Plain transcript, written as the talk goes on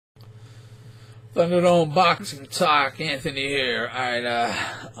Thunderdome Boxing Talk, Anthony here. Alright,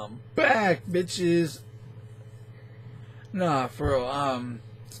 I'm back, bitches. Nah, for real, I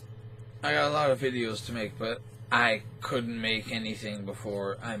got a lot of videos to make, but I couldn't make anything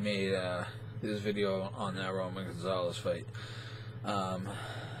before I made, this video on that Roman Gonzalez fight. I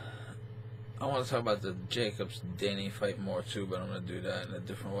want to talk about the Jacobs-Denny fight more too, but I'm going to do that in a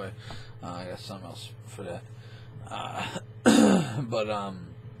different way. I got something else for that.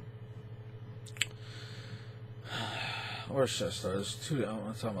 Where should I start? I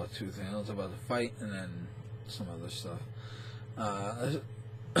want to talk about two things. I want to talk about the fight and then some other stuff.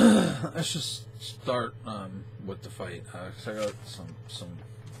 Let's just start with the fight. Cause I got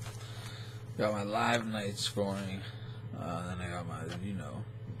got my live night scoring. Then I got my,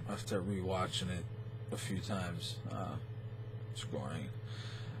 after rewatching it a few times, scoring.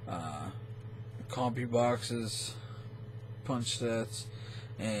 Compy boxes, punch stats,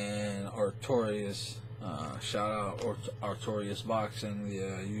 and Artorias. Shout out Artorias Boxing, the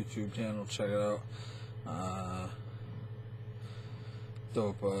YouTube channel. Check it out.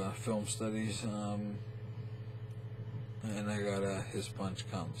 Dope film studies. And I got his punch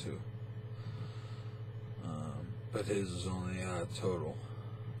count too. But his is only total.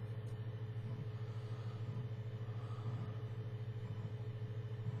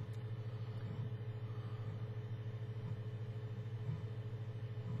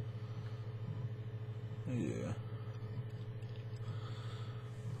 Yeah.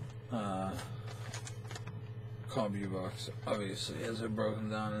 Combi box obviously has it broken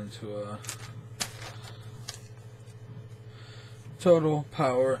down into total,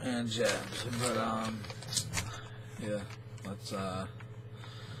 power, and jabs. But yeah, let's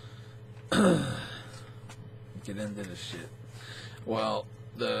get into this shit. Well,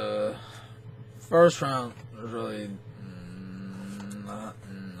 the first round was really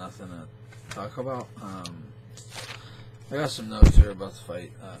nothing to talk about. I got some notes here about the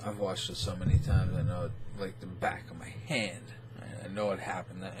fight. I've watched it so many times. I know it like the back of my hand. I know what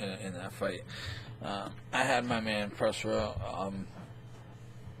happened in that fight. I had my man Press Row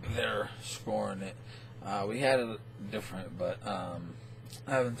there scoring it. We had it different, but I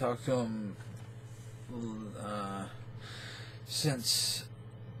haven't talked to him since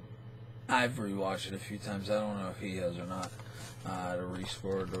I've rewatched it a few times. I don't know if he has or not. To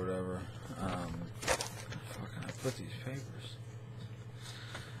rescore it or whatever. Fucking, I put these papers.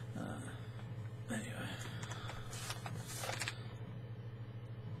 Anyway.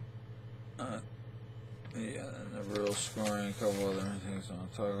 Yeah, and the real scoring, a couple other things I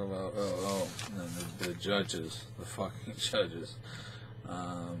want to talk about. And then the judges, the fucking judges.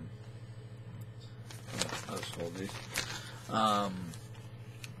 I'll just hold these.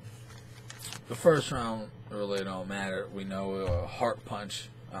 The first round really don't matter. We know a heart punch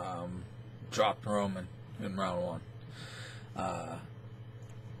dropped Roman in round one.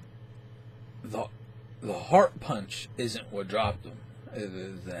 The heart punch isn't what dropped him. It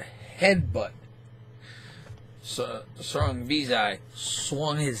is the headbutt. So Rungvisai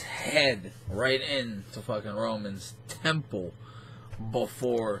swung his head right into fucking Roman's temple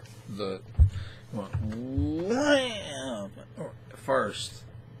before the wham first.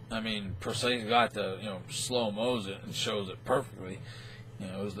 I mean, Precise got the, slow-mos it and shows it perfectly.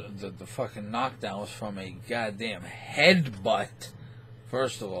 It was the fucking knockdown was from a goddamn headbutt,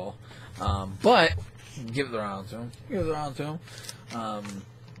 first of all. But, give the round to him.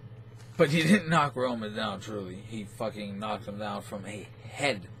 But he didn't knock Roman down, truly. He fucking knocked him down from a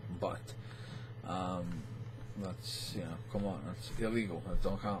headbutt. That's, come on, that's illegal. That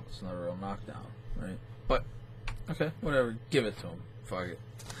don't count. It's not a real knockdown, right? But, okay, whatever. Give it to him. Fuck it.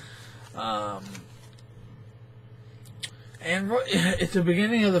 And at the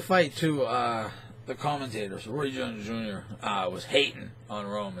beginning of the fight, too, the commentators, Roy Jones Jr., was hating on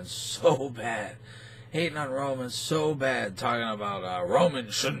Roman so bad. Talking about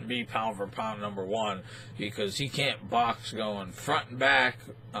Roman shouldn't be pound for pound number one because he can't box going front and back,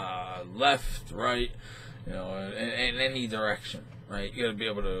 left, right, in any direction, right? You gotta be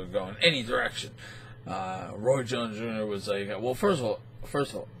able to go in any direction. Roy Jones Jr. was like, well, first of all,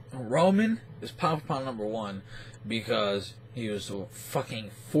 Roman is pound for pound number one because he was fucking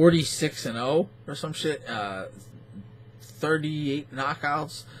 46-0 or some shit, 38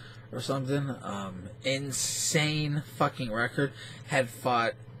 knockouts or something, insane fucking record. Had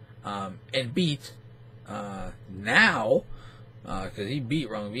fought and beat now because he beat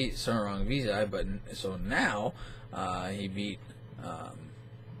Rungvisai, but so now he beat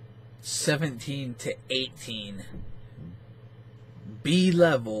 17-18. B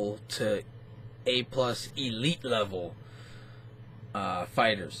level to A plus elite level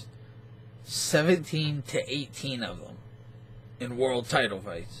fighters. 17 to 18 of them in world title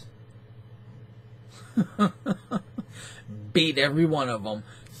fights. Beat every one of them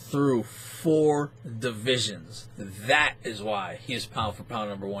through 4 divisions. That is why he is pound for pound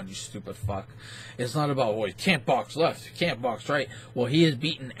number 1, you stupid fuck. It's not about, well, he can't box left, he can't box right. Well, he has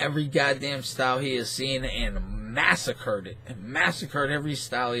beaten every goddamn style he has seen and massacred it. And massacred every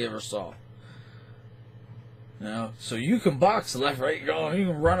style he ever saw. You know, so you can box left, right, you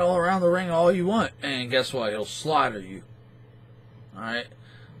can run all around the ring all you want. And guess what? He'll slaughter you. Alright?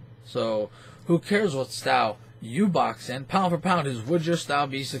 So, who cares what style you box in? Pound for pound is, would your style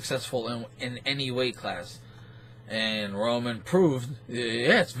be successful in any weight class? And Roman proved,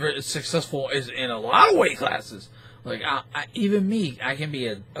 yeah, it's successful in a lot of weight classes. Like, even me, I can be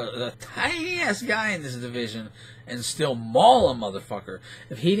a tiny-ass guy in this division and still maul a motherfucker.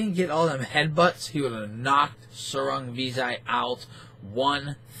 If he didn't get all them headbutts, he would have knocked Rungvisai out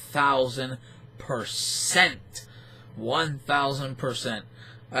 1,000%. 1,000%.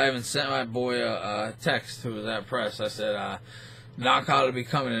 I even sent my boy a text who was at press. I said, knockout will be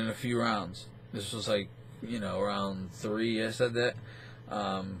coming in a few rounds. This was like, round 3, I said that.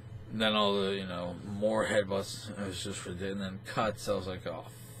 Then all the, more headbutts. It was just ridiculous. And then cuts. I was like, oh,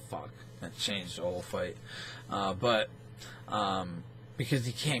 fuck. That changed the whole fight. Because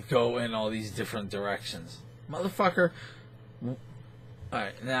he can't go in all these different directions. Motherfucker.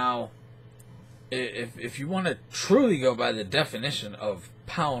 Alright, now, if you want to truly go by the definition of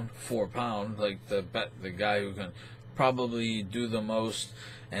pound for pound, like the guy who can probably do the most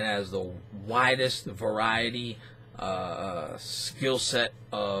and has the widest variety, skill set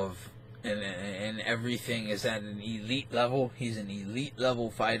of and everything is at an elite level. He's an elite level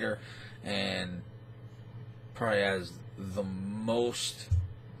fighter and probably has the most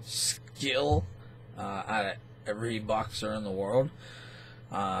skill out of every boxer in the world.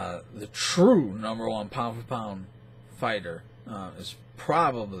 The true number 1 pound for pound fighter is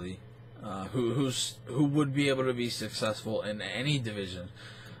probably who would be able to be successful in any division,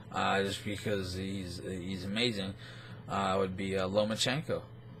 just because he's amazing. Would be Lomachenko.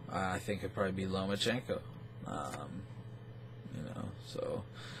 I think it'd probably be Lomachenko. So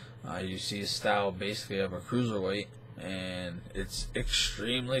you see his style basically of a cruiserweight, and it's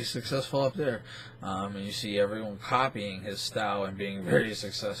extremely successful up there. And you see everyone copying his style and being very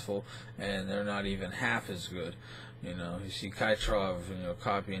successful, and they're not even half as good. You see Kaitrov,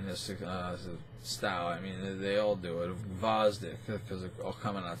 copying his style. I mean, they all do it. Vaz did, because they're all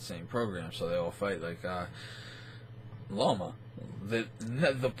coming out the same program, so they all fight like Loma.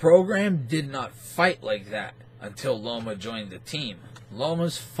 The program did not fight like that until Loma joined the team.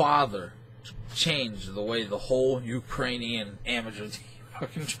 Loma's father changed the way the whole Ukrainian amateur team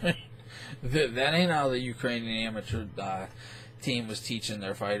fucking trained. That ain't how the Ukrainian amateur team was teaching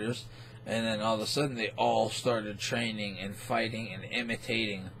their fighters. And then all of a sudden they all started training and fighting and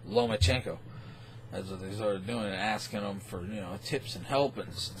imitating Lomachenko. That's what they started doing, and asking him for tips and help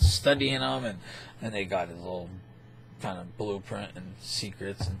and studying him, and they got his little kind of blueprint and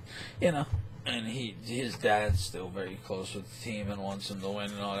secrets, and and his dad's still very close with the team and wants him to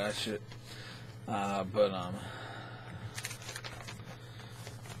win and all that shit.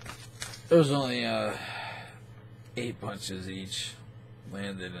 There was only 8 punches each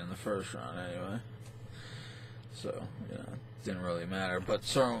landed in the first round anyway, so it didn't really matter. But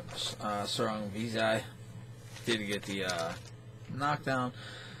Rungvisai did get the knockdown,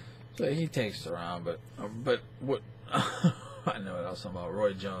 so he takes the round. But what I know what else about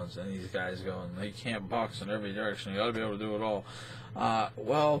Roy Jones and these guys going, they can't box in every direction, you ought to be able to do it all.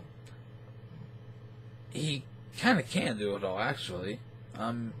 Well, he kind of can do it all, actually.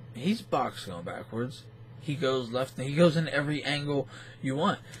 He's boxed going backwards. He goes left, and he goes in every angle you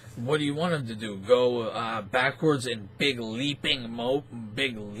want. What do you want him to do? Go backwards in big leaping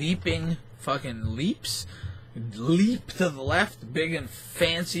fucking leaps? Leap to the left, big and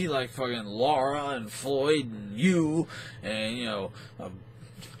fancy, like fucking Laura and Floyd and you, and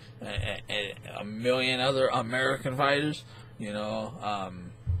a million other American fighters. Do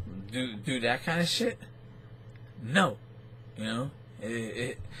that kind of shit? No,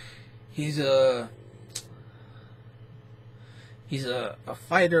 he's a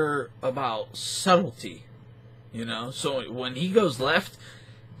fighter about subtlety, So when he goes left,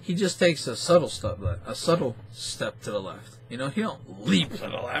 he just takes a subtle step to the left. He don't leap to the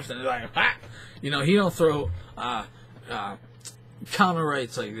left and like, ha! He don't throw counter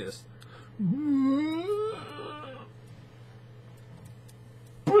rights like this.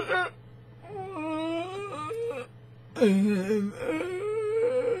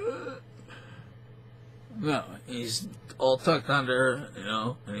 No, he's all tucked under,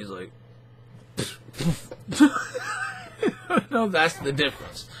 and he's like, No, that's the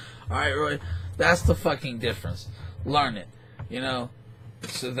difference. Alright, Roy? That's the fucking difference. Learn it. You know?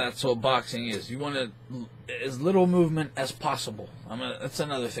 So that's what boxing is. You want to as little movement as possible. That's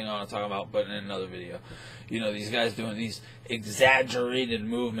another thing I want to talk about, but in another video. You know, these guys doing these exaggerated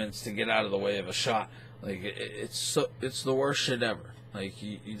movements to get out of the way of a shot. Like it's the worst shit ever. Like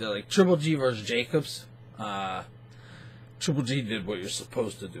like Triple G versus Jacobs. Triple G did what you're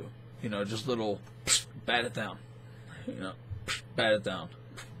supposed to do. You know, just little bat it down. You know, bat it down.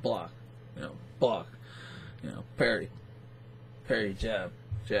 Block. You know, block. You know, parry, jab,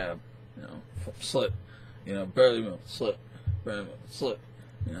 jab. You know, slip. You know, barely move, slip, barely move, slip.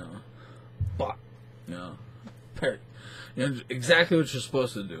 You know, block. You know, parry. You know, exactly what you're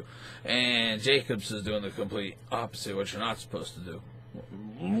supposed to do. And Jacobs is doing the complete opposite of what you're not supposed to do.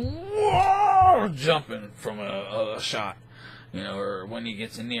 Jumping from a shot. You know, or when he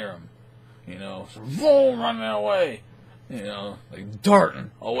gets near him. You know, so running away. You know, like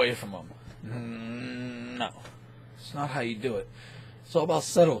darting away from him. No. It's not how you do it. It's all about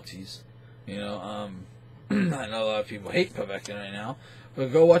subtleties. You know, I know a lot of people hate Povetkin right now,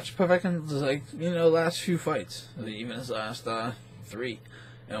 but go watch Povetkin's, like, you know, last few fights, even his last 3,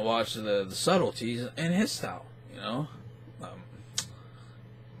 and watch the subtleties in his style, you know.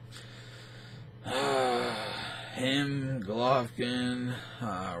 Him, Golovkin,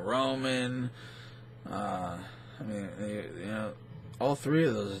 Roman, I mean, you know, all 3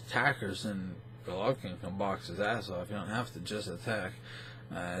 of those attackers, and Golovkin can box his ass off. You don't have to just attack,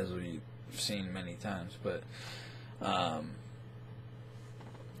 as we've seen many times, but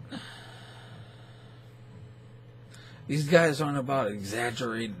these guys aren't about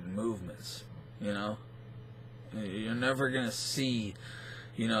exaggerated movements, you know. You're never gonna see,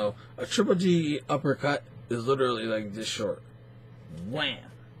 you know, a Triple G uppercut is literally like this short. Wham!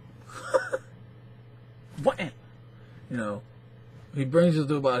 Wham! You know, he brings it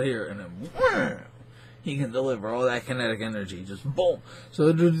to about here, and then wham! He can deliver all that kinetic energy, just boom.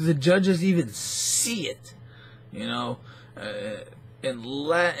 So the judges even see it, you know.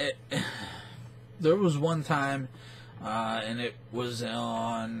 There was one time, and it was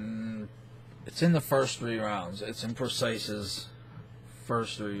on. It's in the first 3 rounds. It's in Precise's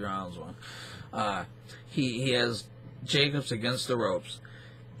first 3 rounds one. He has Jacobs against the ropes.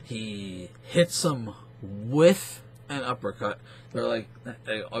 He hits him with an uppercut. They're like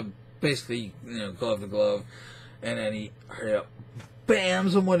basically, you know, glove to glove, and then he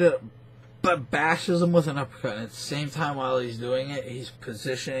bams him with it, but bashes him with an uppercut. And at the same time, while he's doing it, he's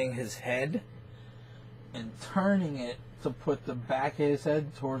positioning his head and turning it to put the back of his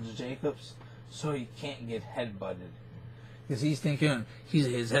head towards Jacobs, so he can't get headbutted. Because he's thinking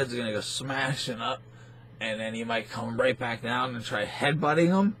his head's gonna go smashing up, and then he might come right back down and try headbutting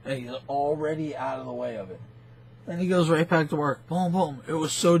him, and he's already out of the way of it. And he goes right back to work. Boom, boom. It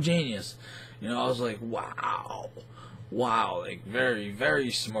was so genius. You know, I was like, wow. Wow. Like, very,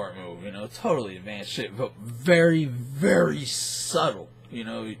 very smart move. You know, totally advanced shit, but very, very subtle. You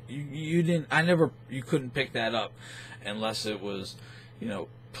know, you couldn't pick that up unless it was, you know,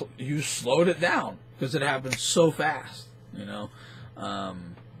 you slowed it down because it happened so fast. You know, I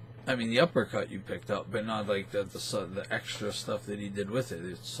mean, the uppercut you picked up, but not like the extra stuff that he did with it.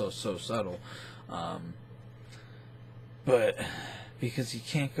 It's so subtle. But because he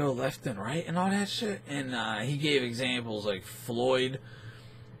can't go left and right and all that shit. And he gave examples like Floyd.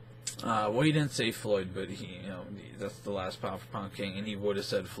 Well, he didn't say Floyd, but he, you know, that's the last pound for pound king, and he would have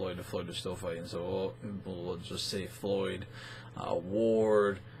said Floyd if Floyd was still fighting. So we'll just say Floyd,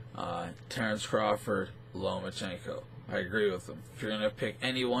 Ward, Terrence Crawford, Lomachenko. I agree with him. If you're going to pick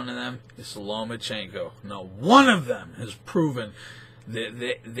any one of them, it's Lomachenko. Now, one of them has proven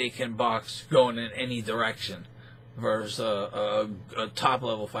that they can box going in any direction versus a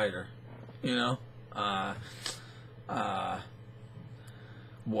top-level fighter. You know?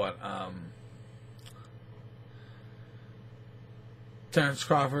 Terrence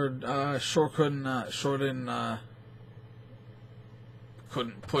Crawford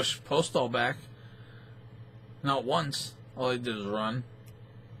couldn't push Postol back. Not once. All he did was run.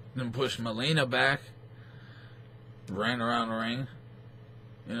 Then push Molina back. Ran around the ring.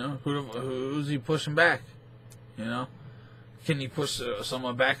 You know, who's he pushing back? You know, can he push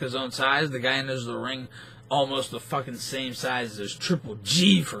someone back his own size? The guy enters the ring almost the fucking same size as Triple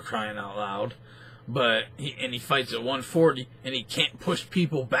G, for crying out loud. But he fights at 140 and he can't push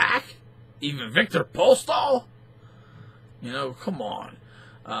people back. Even Victor Postol. You know, come on.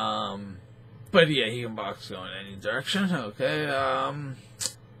 But yeah, he can box go in any direction. Okay.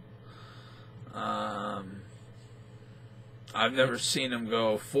 I've never seen him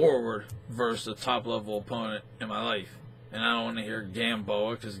go forward versus a top-level opponent in my life. And I don't want to hear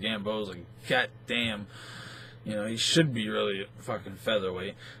Gamboa, because Gamboa's like, goddamn, you know, he should be really a fucking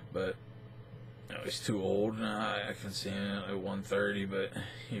featherweight, but, you know, he's too old. I can see him at 130, but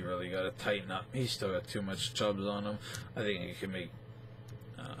he really got to tighten up. He's still got too much chubs on him. I think he can make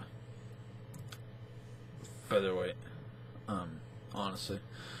featherweight, honestly.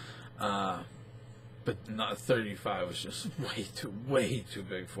 But not 35 was just way too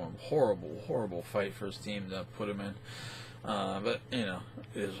big for him. Horrible fight for his team to put him in. But, you know,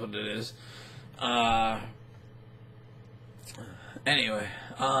 it is what it is. Anyway,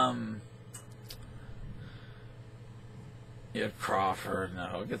 you had Crawford.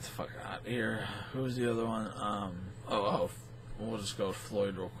 No, get the fuck out of here. Who's the other one? We'll just go with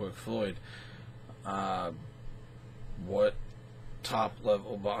Floyd real quick. Floyd. What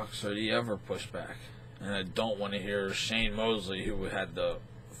top-level boxer do you ever push back? And I don't want to hear Shane Mosley, who had to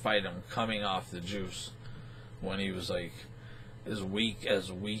fight him coming off the juice when he was like as weak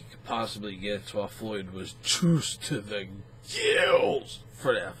possibly gets, while Floyd was juiced to the gills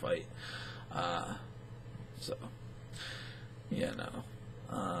for that fight. So yeah, no.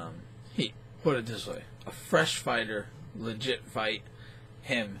 He put it this way: a fresh fighter, legit fight,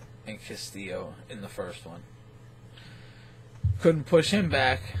 him and Castillo in the first one. Couldn't push him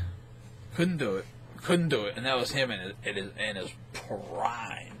back. Couldn't do it. And that was him in his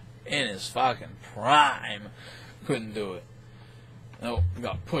prime. In his fucking prime. Couldn't do it. Nope.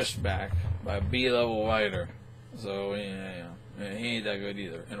 Got pushed back by a B-level fighter. So, yeah, he ain't that good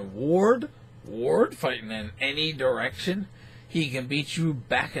either. And Ward fighting in any direction, he can beat you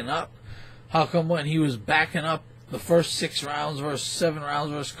backing up. How come when he was backing up the first 6 rounds versus 7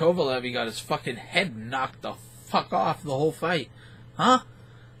 rounds versus Kovalev, he got his fucking head knocked the fuck off the whole fight? Huh?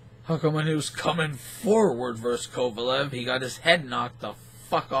 How come when he was coming forward versus Kovalev, he got his head knocked the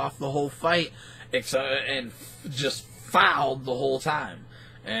fuck off the whole fight, and just fouled the whole time?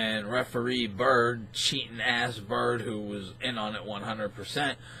 And referee Bird, cheating ass Bird, who was in on it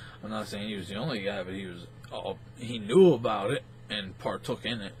 100%. I'm not saying he was the only guy, but he knew about it and partook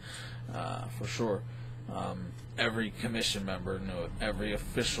in it, for sure. Every commission member knew it. Every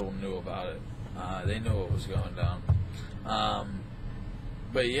official knew about it. They knew what was going down.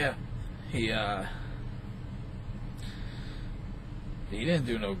 But yeah, he didn't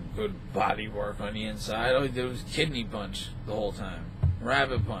do no good body work on the inside. All he did was kidney punch the whole time.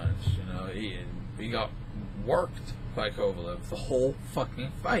 Rabbit punch. You know, he got worked by Kovalev the whole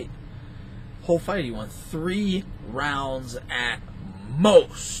fucking fight. Whole fight, he won 3 rounds at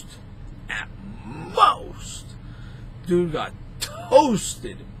most. At most. Dude got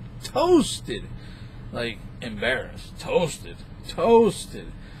toasted. Like, embarrassed. Toasted.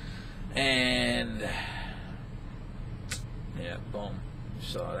 And yeah, boom. You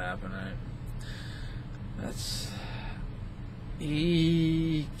saw it happen, right?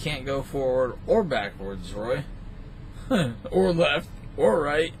 He can't go forward or backwards, Roy. Or left or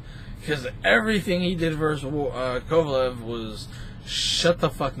right. Because everything he did versus Kovalev was shut the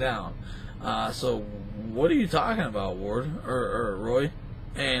fuck down. So what are you talking about, Ward? Or Roy?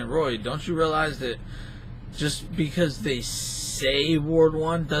 And Roy, don't you realize that just because they say Ward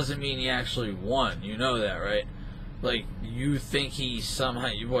won doesn't mean he actually won? You know that, right? Like, you think he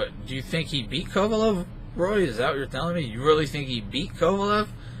somehow... What? Do you think he beat Kovalev, Roy? Is that what you're telling me? You really think he beat Kovalev?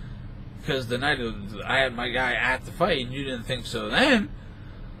 Because the night I had my guy at the fight, and you didn't think so then.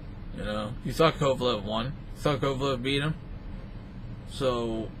 You know, you thought Kovalev won. You thought Kovalev beat him.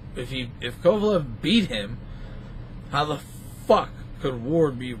 So, if Kovalev beat him, how the fuck could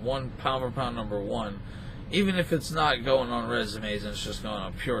Ward be pound for pound #1? Even if it's not going on resumes and it's just going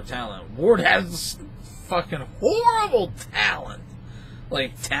on pure talent. Ward has fucking horrible talent.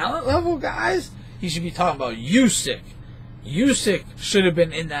 Like, talent level guys, he should be talking about Usyk. Usyk should have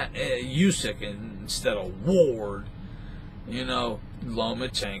been in that Usyk instead of Ward. You know,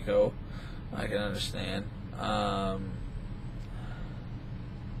 Lomachenko, I can understand.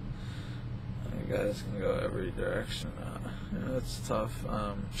 Guys can go every direction. Yeah, that's tough.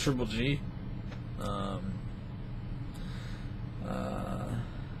 Triple G. A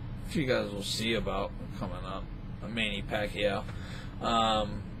few guys we'll see about coming up. Manny Pacquiao.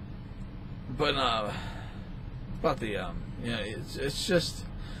 But about the yeah, it's just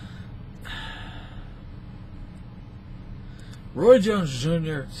Roy Jones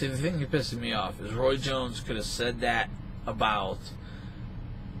Jr. See, the thing that pisses me off is Roy Jones could have said that about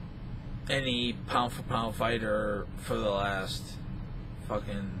any pound for pound fighter for the last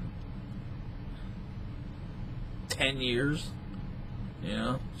fucking 10 years. You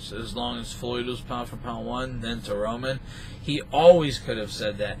know, so as long as Floyd was pound for pound one, then to Roman, he always could have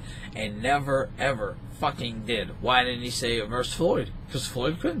said that, and never ever fucking did. Why didn't he say it versus Floyd? Because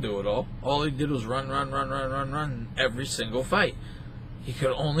Floyd couldn't do it all. All he did was run every single fight. He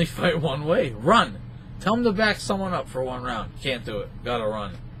could only fight one way. Run. Tell him to back someone up for one round. Can't do it. Gotta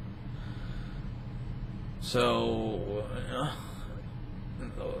run. So,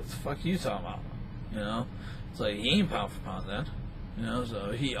 what the fuck you talking about? You know, it's like he ain't pound for pound then. You know,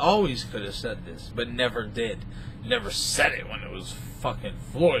 so he always could have said this, but never did. Never said it when it was fucking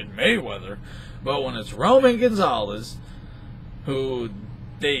Floyd Mayweather. But when it's Roman Gonzalez, who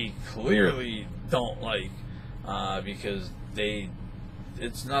they clearly don't like, because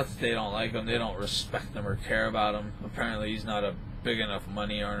it's not that they don't like him, they don't respect him or care about him. Apparently he's not a big enough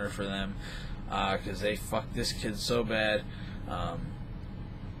money earner for them, because they fucked this kid so bad.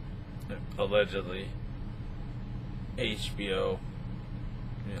 Allegedly, HBO,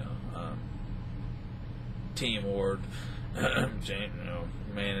 Team Ward, James,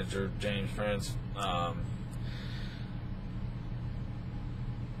 manager James Prince,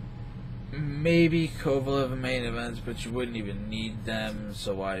 maybe Kovalev in main events, but you wouldn't even need them,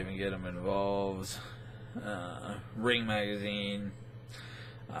 so why even get them involved? Ring Magazine,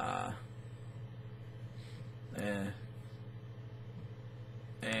 and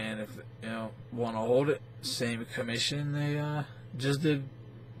if want to hold it, same commission they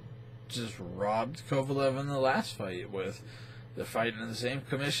just robbed Kovalev in the last fight with. They're fighting in the same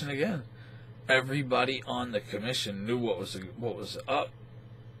commission again. Everybody on the commission knew what was up.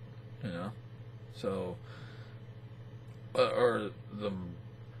 So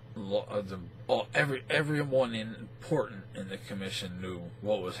everyone important in the commission knew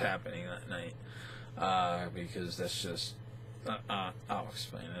what was happening that night, because that's just I'll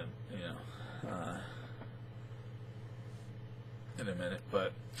explain it in a minute,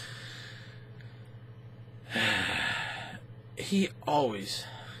 but he always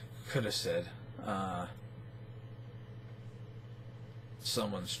could have said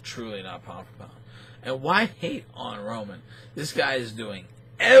someone's truly not pound for pound. And why hate on Roman? This guy is doing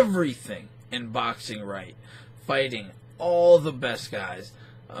everything in boxing right, fighting all the best guys,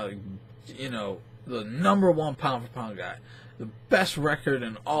 the #1 pound for pound guy, the best record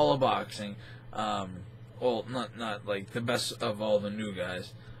in all of boxing. Well, not like the best of all the new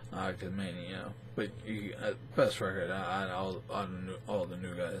guys, because but best record on all the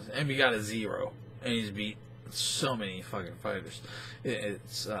new guys, and we got a 0, and he's beat so many fucking fighters.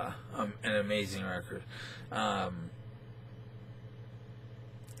 It's an amazing record.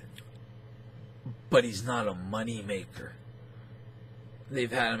 But he's not a money maker.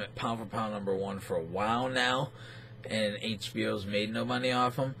 They've had him at pound for pound #1 for a while now, and HBO's made no money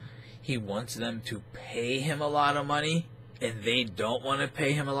off him. He wants them to pay him a lot of money, and they don't want to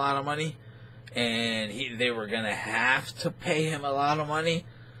pay him a lot of money, and they were gonna have to pay him a lot of money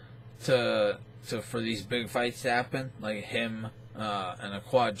for these big fights to happen, like him and a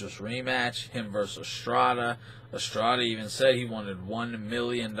Quadras rematch, him versus Estrada. Estrada even said he wanted $1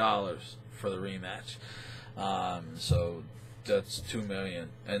 million for the rematch, so that's $2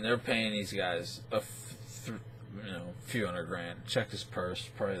 million, and they're paying these guys few hundred grand. Check his purse,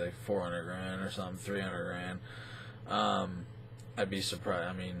 probably like 400 grand or something, 300 grand. I'd be surprised.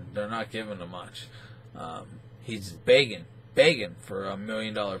 I mean, they're not giving him much. He's begging for $1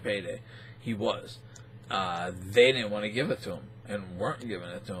 million payday. He was. They didn't want to give it to him and weren't giving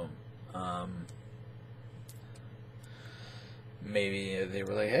it to him. Maybe they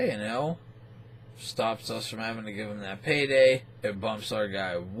were like, hey, stops us from having to give him that payday. It bumps our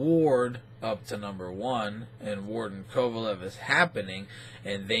guy Ward up to #1, and Ward and Kovalev is happening,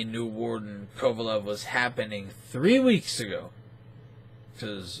 and they knew Ward and Kovalev was happening 3 weeks ago,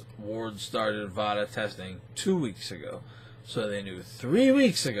 because Ward started VADA testing 2 weeks ago, so they knew 3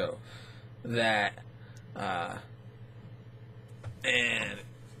 weeks ago that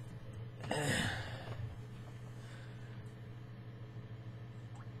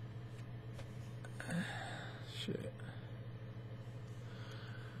shit.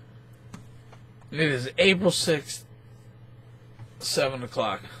 It is April 6th, 7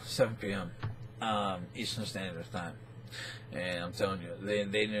 p.m. Eastern Standard Time. And I'm telling you,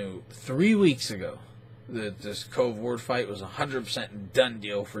 they knew 3 weeks ago that this Cove Ward fight was 100% done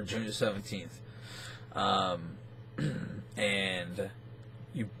deal for June 17th. And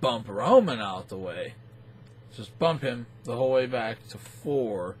you bump Roman out the way. Just bump him the whole way back to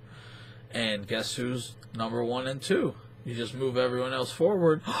 4. And guess who's #1 and 2? You just move everyone else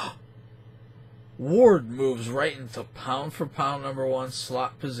forward. Ward moves right into pound for pound #1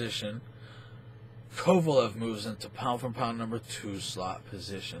 slot position Kovalev moves into pound-for-pound number 2 slot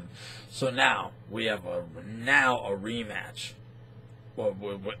position. So now we have a rematch,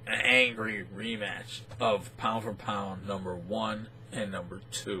 an angry rematch of pound-for-pound number 1 and number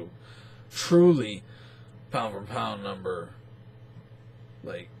 2. Truly, pound-for-pound number,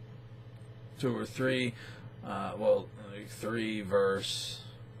 like, 2 or 3. Well, like 3 versus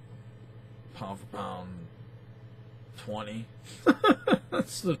pound-for-pound 20.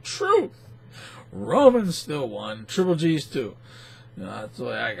 That's the truth. Roman still won. Triple G's 2. You know, that's the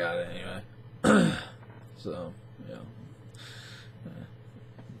way I got it anyway. So, you know,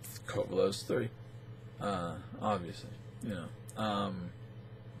 Kovalev's 3. Obviously, you know.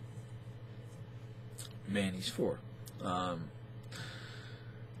 Manny's 4.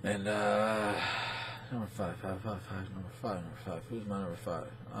 And number 5, number 5. Who's my number 5?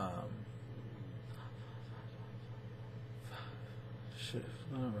 Shit,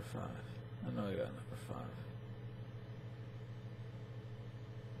 who's my number 5? I know I got number 5.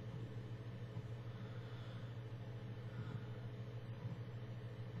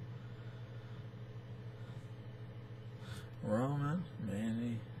 Roman,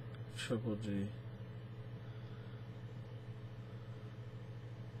 Manny, Triple G.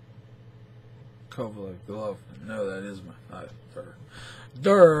 Kovalev, Glove. No, that is my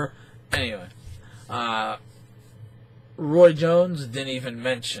 5. Anyway, Roy Jones didn't even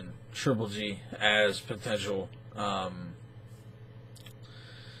mention Triple G as potential pound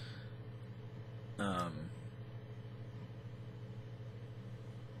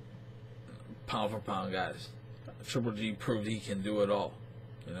for pound guys. Triple G proved he can do it all.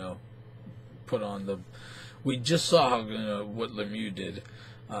 You know, put on the. We just saw how, you know, what Lemieux did,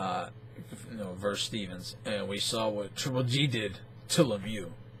 you know, versus Stevens, and we saw what Triple G did to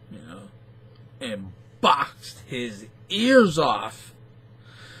Lemieux, you know, and boxed his ears off,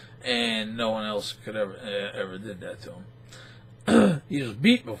 and no one else could ever did that to him. He was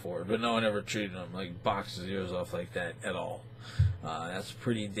beat before, but no one ever treated him like boxed his ears off like that at all. That's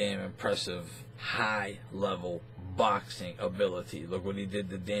pretty damn impressive, high level boxing ability. Look what he did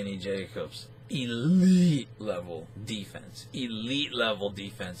to Danny Jacobs. Elite level defense, elite level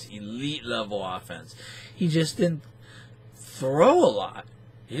defense, elite level offense. He just didn't throw a lot.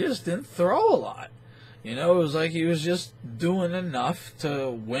 You know, it was like he was just doing enough to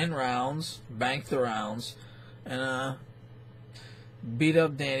win rounds, bank the rounds, and beat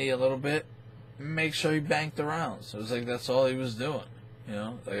up Danny a little bit, make sure he banked the rounds. It was like that's all he was doing. You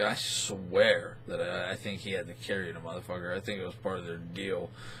know, like I swear that I think he had to carry the motherfucker. I think it was part of their deal.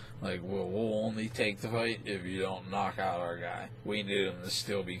 Like, we'll only take the fight if you don't knock out our guy. We need him to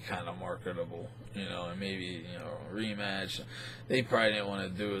still be kind of marketable, you know, and maybe, you know, rematch. They probably didn't want to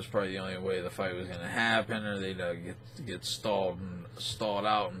do it. It was probably the only way the fight was going to happen, or they'd get stalled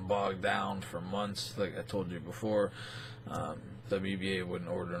out and bogged down for months, like I told you before. WBA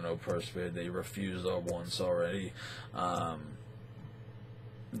wouldn't order no purse bid. They refused once already.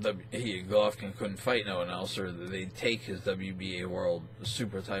 Golovkin couldn't fight no one else, or they'd take his WBA World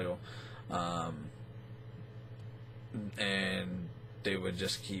Super title, and they would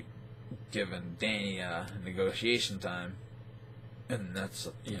just keep giving Danny negotiation time, and that's,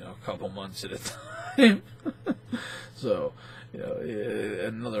 you know, a couple months at a time. So, you know,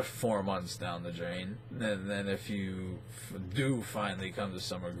 another 4 months down the drain, and then if you do finally come to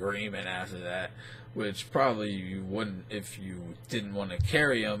some agreement after that, which probably you wouldn't if you didn't want to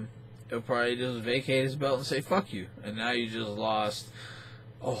carry him, he'll probably just vacate his belt and say fuck you, and now you just lost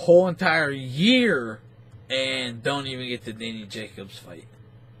a whole entire year and don't even get the Danny Jacobs fight,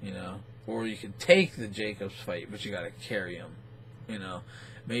 you know. Or you can take the Jacobs fight, but you got to carry him, you know.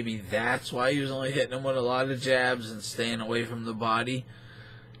 Maybe that's why he was only hitting him with a lot of jabs and staying away from the body,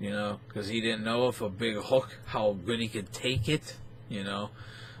 you know, because he didn't know if a big hook, how good he could take it, you know.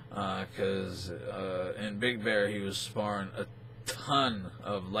 Because in Big Bear he was sparring a ton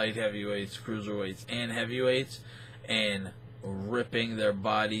of light heavyweights, cruiserweights, and heavyweights, and ripping their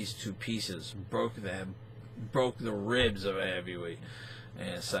bodies to pieces. Broke the ribs of a heavyweight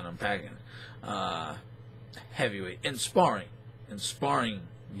and sent them packing. Heavyweight in sparring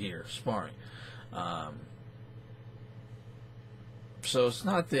gear. So it's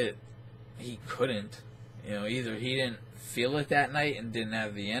not that he couldn't, you know, either he didn't feel it that night and didn't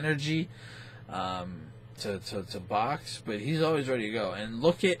have the energy to box, but he's always ready to go. And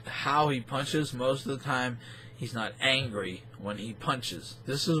look at how he punches. Most of the time he's not angry when he punches.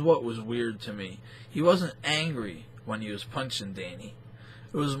 This is what was weird to me. He wasn't angry when he was punching Danny.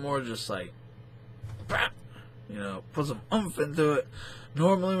 It was more just like, you know, put some oomph into it.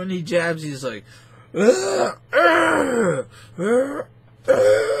 Normally when he jabs, he's like, like,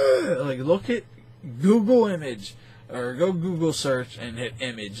 look at Google image, or go Google search and hit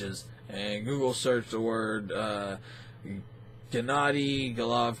images, and Google search the word Gennady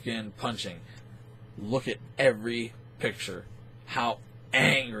Golovkin punching. Look at every picture. How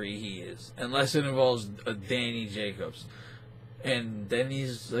angry he is. Unless it involves Danny Jacobs. And then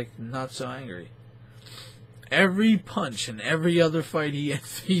he's like not so angry. Every punch and every other fight he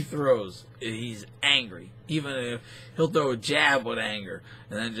throws, he's angry. Even if he'll throw a jab with anger,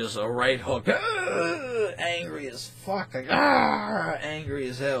 and then just a right hook, angry as fuck, like angry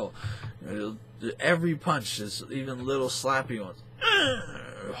as hell. Every punch, just even little slappy ones,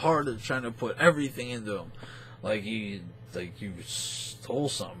 hard at trying to put everything into him, like you stole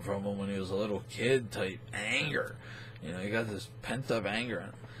something from him when he was a little kid type anger. You know, he got this pent up anger in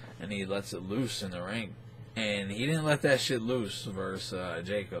him, and he lets it loose in the ring. And he didn't let that shit loose versus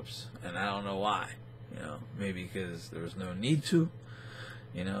Jacobs, and I don't know why. You know, maybe because there was no need to.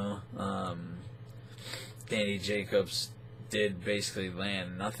 You know, Danny Jacobs did basically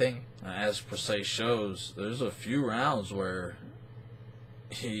land nothing. As Precise shows, there's a few rounds where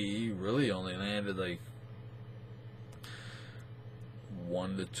he really only landed like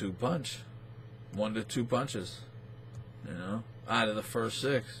 1 to 2 punches. You know, out of the first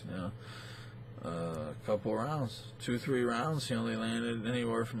 6. You know. A couple rounds, 2-3 rounds, he only landed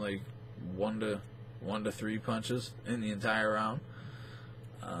anywhere from like 1 to 3 punches in the entire round.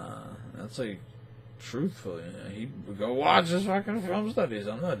 That's like, truthfully, he go watch his fucking film studies.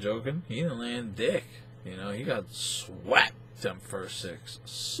 I'm not joking. He didn't land dick. You know, he got swept them first 6,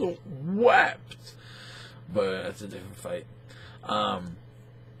 swept. But that's a different fight.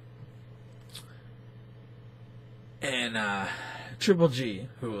 Triple G,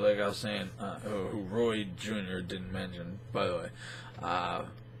 who, like I was saying, who Roy Jr. didn't mention, by the way.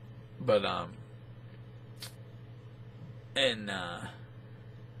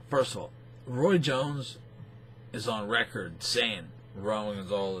 First of all, Roy Jones is on record saying Roman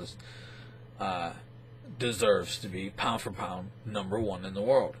Gonzalez deserves to be pound for pound #1 in the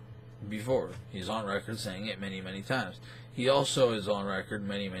world. Before, he's on record saying it many, many times. He also is on record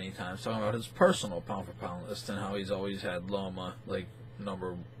many, many times talking about his personal pound-for-pound list and how he's always had Loma, like,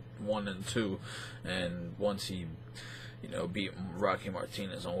 #1 and 2. And once he, you know, beat Rocky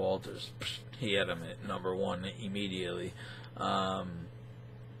Martinez and Walters, he had him at #1 immediately. On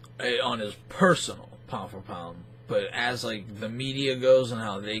his personal pound-for-pound. But as, like, the media goes and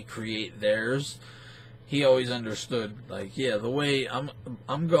how they create theirs, he always understood, like, yeah, the way I'm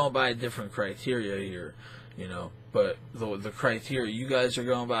going by a different criteria here, you know. But the criteria you guys are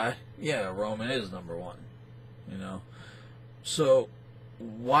going by, yeah, Roman is #1, you know. So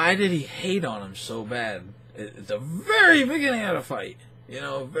why did he hate on him so bad at the very beginning of the fight? You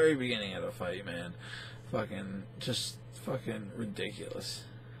know, very beginning of the fight, man. Just fucking ridiculous.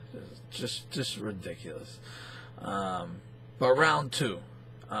 Just ridiculous. But round 2.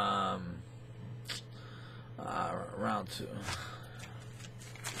 Round 2.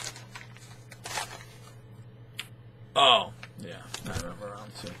 Oh, yeah, I remember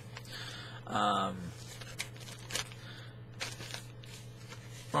round 2.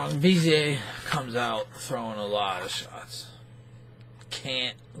 Rungvisai comes out throwing a lot of shots.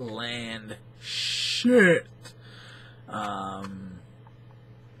 Can't land shit.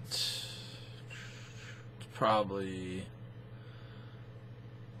 Probably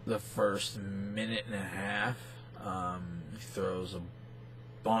the first minute and a half. He throws a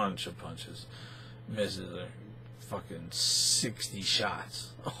bunch of punches. Misses a fucking 60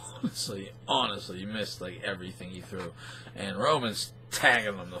 shots. Honestly, he missed like everything he threw. And Roman's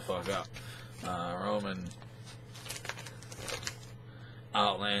tagging him the fuck up. Roman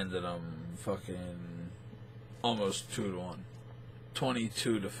outlanded him fucking almost 2-1.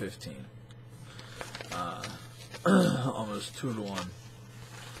 22-15. Almost 2-1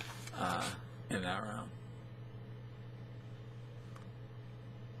 in that round.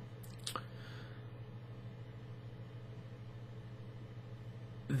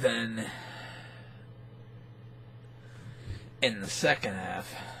 Then in the second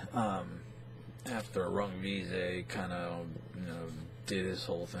half, after Rungvisai kind of, you know, did his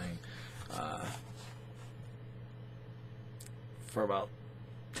whole thing, for about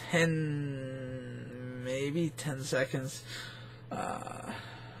 10 seconds,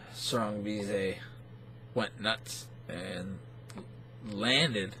 Rungvisai went nuts and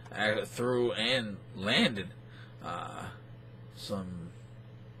landed, threw and landed some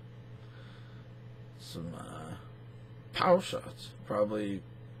power shots, probably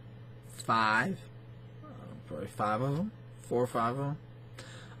 5 of them, 4 or 5 of them,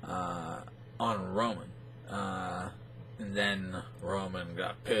 on Roman. And then Roman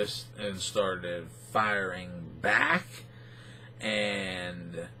got pissed and started firing back.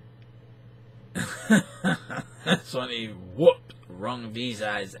 And that's when he whooped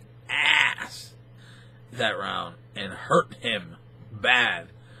Rungvisai's ass that round and hurt him bad.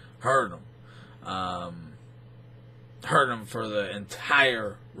 Hurt him. Hurt him for the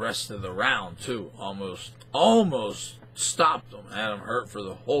entire rest of the round, too. Almost stopped him. Had him hurt for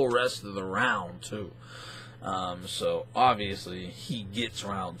the whole rest of the round, too. So, obviously, he gets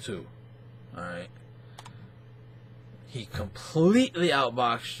round 2. Alright? He completely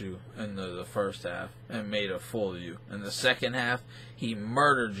outboxed you in the first half and made a fool of you. In the second half, he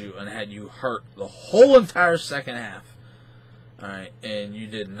murdered you and had you hurt the whole entire second half. Alright? And you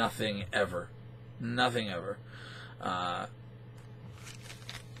did nothing ever. Nothing ever. Alright.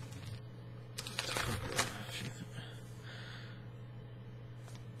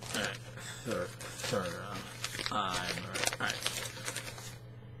 Third round. Alright.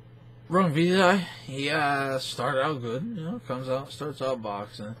 Rungvisai, he started out good, you know, starts out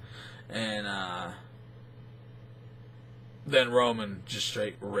boxing, and then Roman just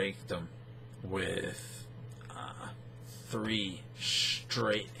straight raked him with 3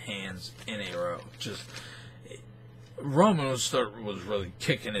 straight hands in a row. Roman was really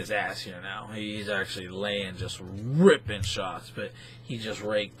kicking his ass here now. He's actually laying, just ripping shots, but he just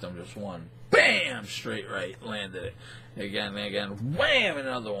raked them, just one. Bam! Straight right, landed it. Again, wham!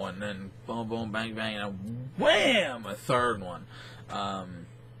 Another one. Then boom, boom, bang, bang, and wham! A third one.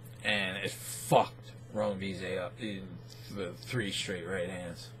 And it fucked Rungvisai up. The 3 straight right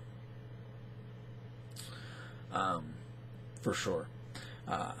hands. For sure.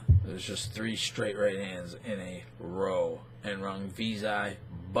 There's just 3 straight right hands in a row. And Rungvisai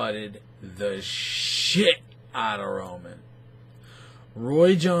butted the shit out of Roman.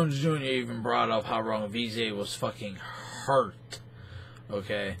 Roy Jones Jr. even brought up how Rungvisai was fucking hurt.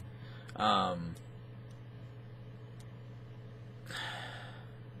 Okay? And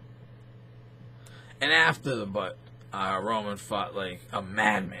after the butt, Roman fought like a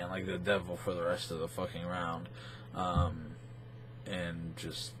madman, like the devil, for the rest of the fucking round. And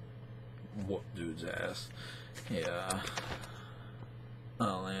just whooped dude's ass. Yeah.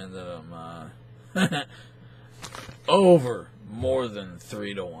 I landed him, over more than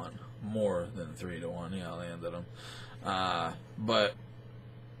 3-1. More than 3-1. Yeah, I landed him. But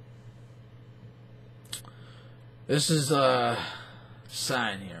this is a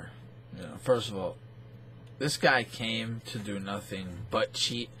sign here. You know, first of all, this guy came to do nothing but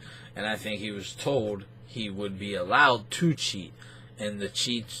cheat, and I think he was told he would be allowed to cheat, and the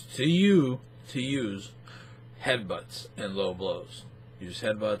cheats to use headbutts and low blows. Use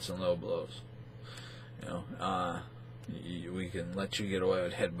headbutts and low blows. You know, we can let you get away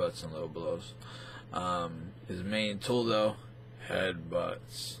with headbutts and low blows. His main tool, though,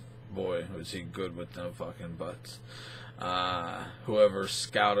 headbutts. Boy, was he good with them fucking butts. Whoever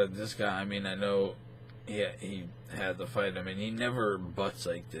scouted this guy, I mean, I know he had to fight him, and he never butts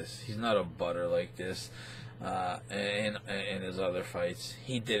like this. He's not a butter like this. In his other fights,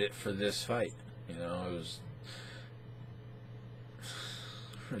 he did it for this fight. You know, it was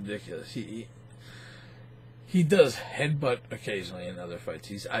ridiculous. He does headbutt occasionally in other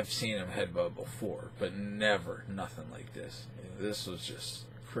fights. I've seen him headbutt before, but never nothing like this. This was just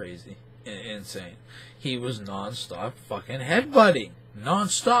crazy, insane. He was non-stop fucking headbutting,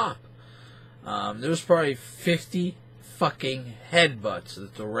 non-stop. There was probably 50 fucking headbutts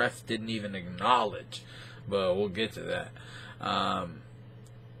that the ref didn't even acknowledge, but we'll get to that.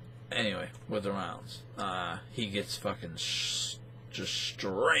 Anyway, with the rounds, he gets fucking just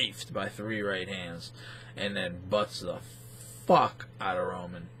strafed by 3 right hands, and then butts the fuck out of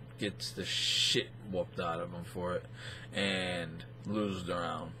Roman, gets the shit whooped out of him for it, and loses the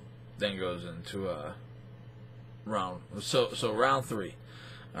round. Then goes into a round. So round 3.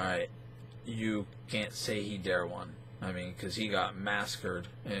 All right, you can't say he dare won. I mean, because he got massacred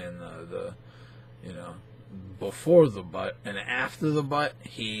in the you know, before the butt, and after the butt,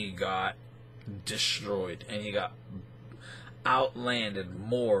 he got destroyed, and he got outlanded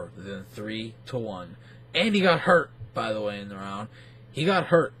more than 3-1. And he got hurt, by the way, in the round. He got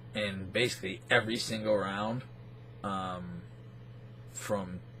hurt in basically every single round,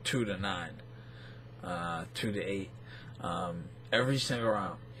 from 2-9, 2-8. Every single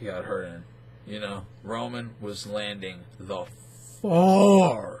round he got hurt in. You know, Roman was landing the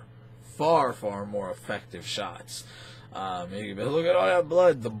far more effective shots. Look at all that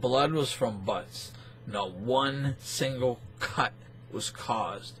blood. The blood was from butts. Not one single cut was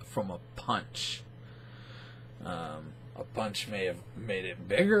caused from a punch. A punch may have made it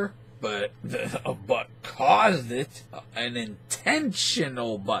bigger, But a butt caused it, an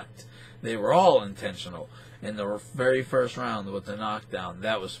intentional butt. They were all intentional. In the very first round with the knockdown,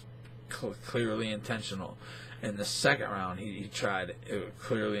 that was clearly intentional. In the second round, he tried it was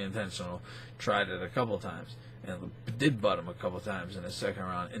clearly intentional. Tried it a couple times and did butt him a couple times in the second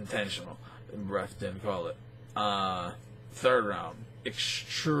round, intentional. The ref didn't call it. Third round,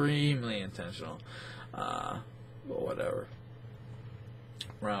 extremely intentional. But whatever.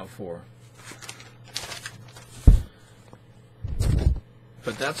 Round 4.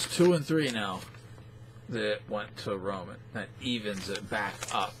 But that's 2 and 3 now that went to Roman. That evens it back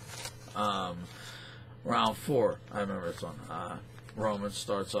up. Round 4, I remember this one. Roman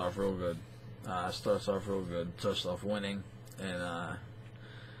starts off real good. Starts off winning. And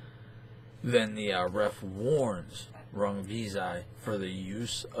then the ref warns Rungvisai for the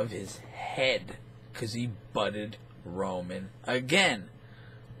use of his head because he butted Roman again.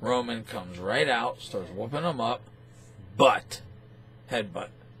 Roman comes right out, starts whooping him up, headbutt.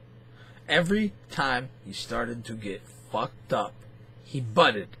 Every time he started to get fucked up, he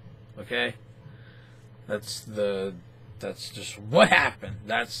butted. Okay? That's just what happened.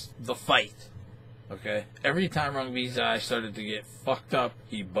 That's the fight. Okay? Every time Rungvisai started to get fucked up,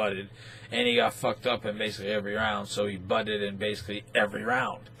 he butted. And he got fucked up in basically every round, so he butted in basically every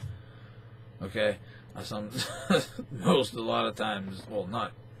round. Okay? A lot of times, well,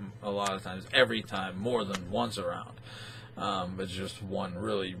 not a lot of times, every time, more than once around. But just one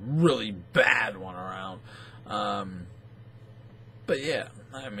really, really bad one around. But yeah,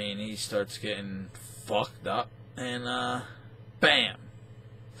 I mean, he starts getting fucked up, and bam,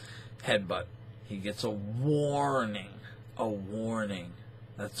 headbutt. He gets a warning. A warning.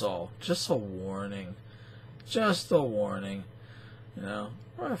 That's all. Just a warning. Just a warning. You know,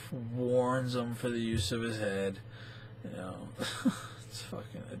 ref warns him for the use of his head. You know, it's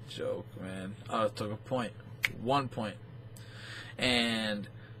fucking a joke, man. Oh, it took a point. 1 point. And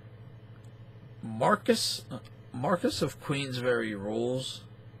Marcus of Queensberry rules.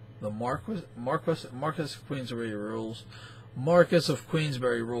 Marcus of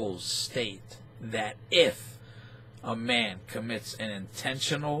Queensberry rules state that if a man commits an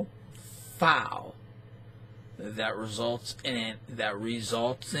intentional foul that results in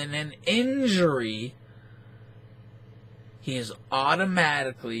an injury, he is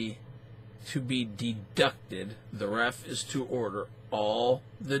automatically to be deducted. The ref is to order all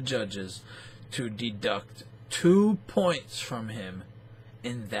the judges to deduct 2 points from him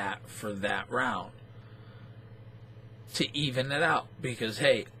for that round to even it out, because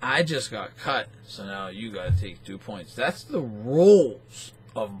hey, I just got cut, so now you got to take 2 points. That's the rules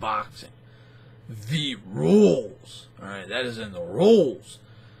of boxing. The rules. All right, that is in the rules.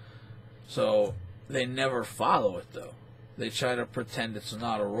 So they never follow it though. They try to pretend it's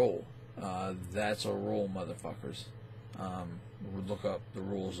not a rule. That's a rule, motherfuckers. Look up the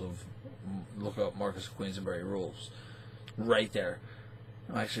rules of. Look up Marcus of Queensberry rules. Right there.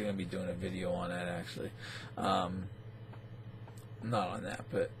 I'm actually going to be doing a video on that, actually. Not on that,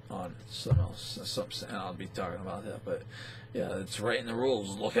 but on something else. And I'll be talking about that. But, yeah, it's right in the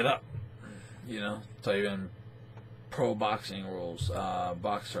rules. Look it up. You know, tell you in pro boxing rules.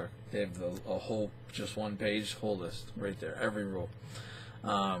 Boxer. They have a whole, just 1 page, whole list. Right there. Every rule.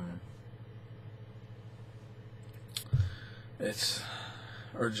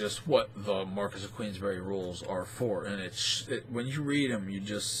 Or just what the Marcus of Queensberry rules are for, and when you read them, you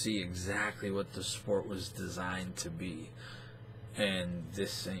just see exactly what the sport was designed to be, and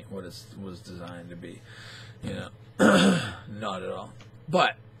this ain't what it was designed to be, you know, not at all.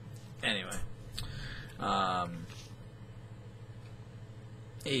 But anyway,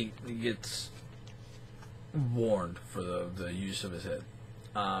 he gets warned for the use of his head,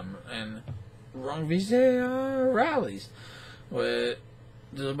 and Rungvisai rallies.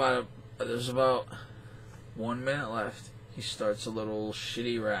 There's about 1 minute left. He starts a little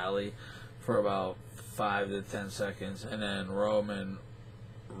shitty rally for about 5 to 10 seconds, and then Roman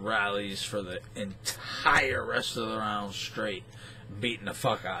rallies for the entire rest of the round straight, beating the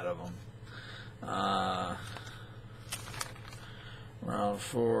fuck out of him. Round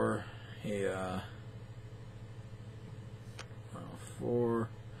 4, he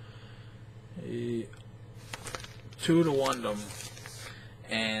 2-1'd him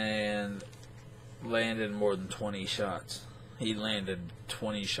and landed more than 20 shots. He landed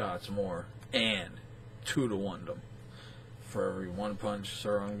 20 shots more and 2-1'd him. For every 1 punch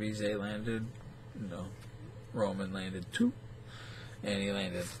Rungvisai landed, Roman landed 2, and he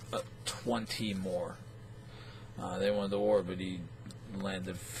landed 20 more. They won the war, but he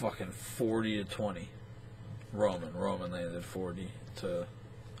landed fucking 40 to 20. Roman landed 40 to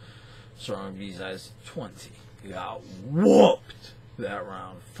Rungvisai's 20. He got whooped that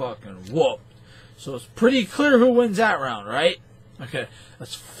round. Fucking whooped. So it's pretty clear who wins that round, right? Okay,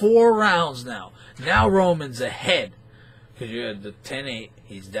 that's 4 rounds now. Now Roman's ahead. Because you had the 10-8,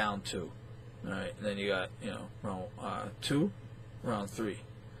 he's down 2. Alright, then you got, round 2, round 3.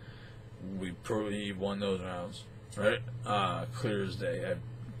 He won those rounds, right? Clear as day. I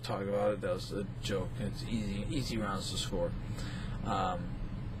talk about it, that was a joke. It's easy rounds to score.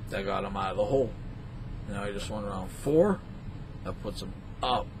 That got him out of the hole. Now he just won round 4. That puts him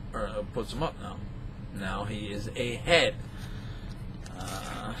up, puts him up now. Now he is ahead.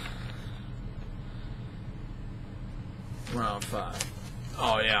 Round 5.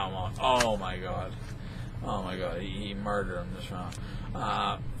 Oh yeah, I'm on. Oh my god. Oh my god. He murdered him this round.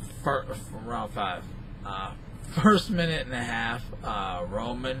 From round 5. First minute and a half,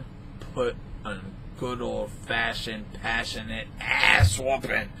 Roman put a good old-fashioned, passionate ass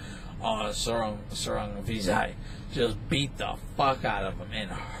whooping on Rungvisai. Just beat the fuck out of him and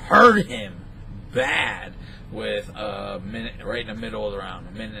hurt him bad with a minute, right in the middle of the round,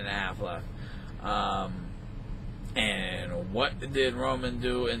 a minute and a half left. And what did Roman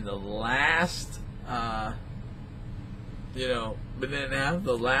do in the last, minute and a half,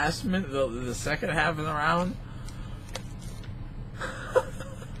 the last minute, the second half of the round?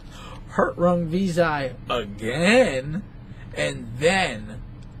 Hurt Rungvisai again, and then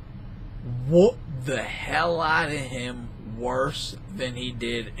whooped the hell out of him worse than he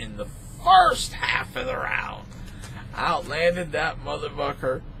did in the first half of the round. Outlanded that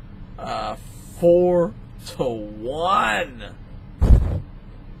motherfucker 4-1.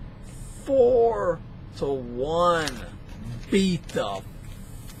 4-1. Beat the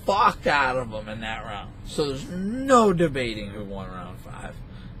fuck out of him in that round. So there's no debating who won round 5.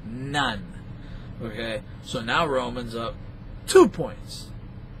 None. Okay? So now Roman's up 2 points.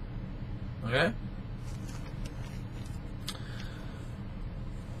 Okay?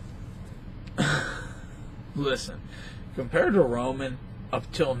 Listen, compared to Roman, up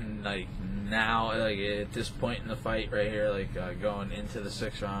till now, at this point in the fight right here, going into the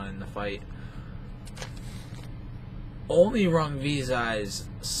 6th round in the fight, only Rungvisai's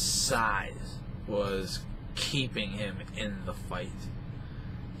size was keeping him in the fight.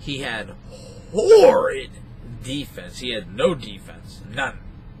 He had horrid defense. He had no defense. None.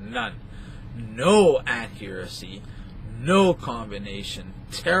 No accuracy. No combination.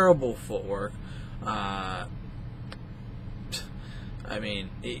 Terrible footwork.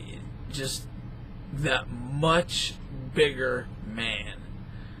 Just that much bigger man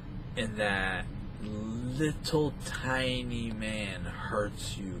and that little tiny man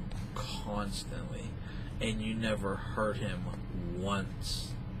hurts you constantly, and you never hurt him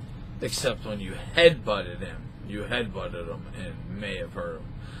once, except when you headbutted him. You headbutted him and may have hurt him.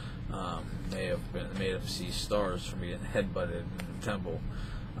 May have made him see stars from getting headbutted in the temple,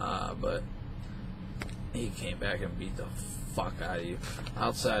 but he came back and beat the fuck out of you.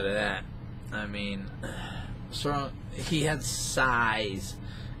 Outside of that, he had size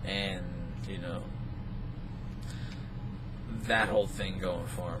and that whole thing going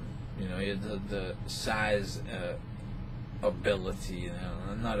for him. He had the size, ability,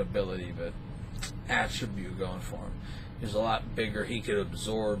 not ability, but attribute going for him. He was a lot bigger. He could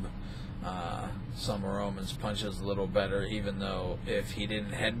absorb some of Roman's punches a little better, even though if he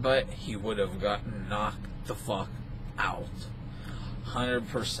didn't headbutt, he would have gotten knocked the fuck out.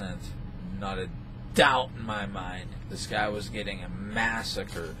 100%. Not a doubt in my mind. This guy was getting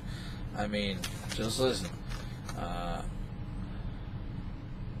massacred. Just listen.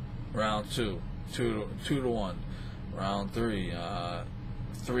 Round 2, 2-1. Round 3,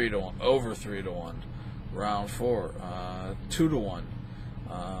 3-1, over 3-1. Round 4, 2-1.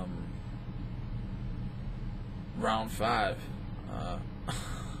 Round 5,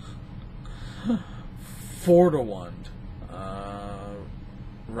 4-1.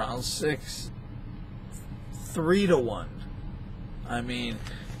 Round 6, 3-1. And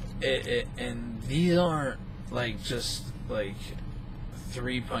these aren't just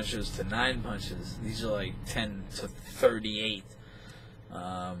 3 punches to 9 punches. These are 10 to 38,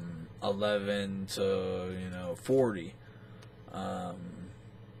 11 to 40,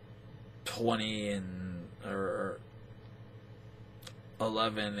 20 and or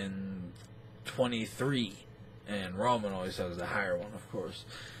 11 and 23, and Roman always has the higher one, of course.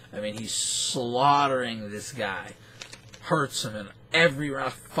 He's slaughtering this guy, hurts him in every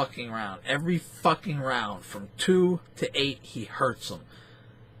fucking round. Every fucking round from 2 to 8, he hurts him.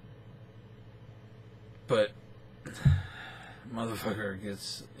 But motherfucker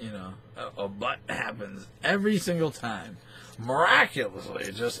gets, you know, a butt happens every single time. Miraculously,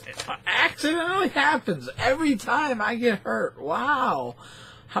 it just accidentally happens every time I get hurt. Wow.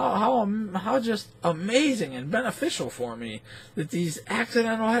 How just amazing and beneficial for me that these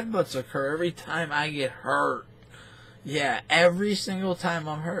accidental headbutts occur every time I get hurt. Yeah, every single time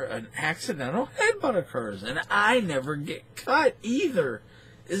I'm hurt, an accidental headbutt occurs, and I never get cut either.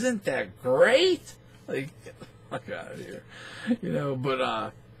 Isn't that great? Like, get the fuck out of here. You know,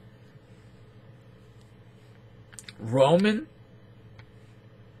 but, Roman,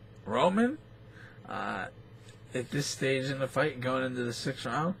 at this stage in the fight, going into the 6th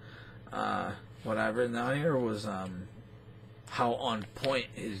round, what I've written down here was how on point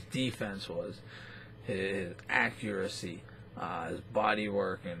his defense was, his accuracy, his body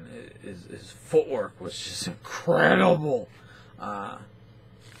work, and his footwork was just incredible. Oh,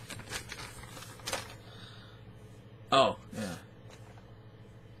 yeah.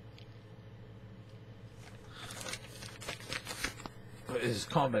 His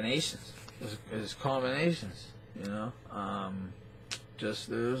combinations. His combinations. You know, just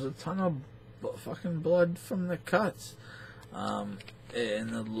there's a ton of fucking blood from the cuts. In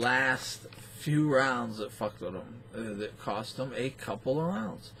the last few rounds that fucked with him, that cost him a couple of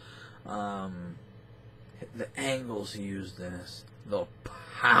rounds. The angles he used in this, the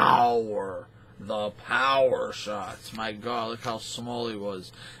power shots. My God, look how small he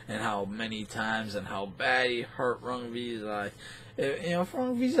was, and how many times, and how bad he hurt Rungvisai. You know, if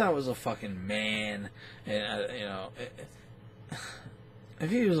Rungvisai was a fucking man, and you know, if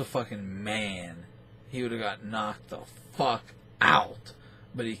he was a fucking man, he would have got knocked the fuck out.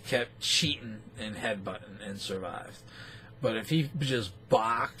 But he kept cheating and headbutting and survived. But if he just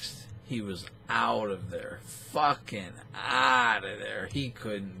boxed, he was out of there. Fucking out of there. He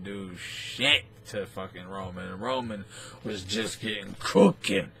couldn't do shit to fucking Roman. And Roman was just getting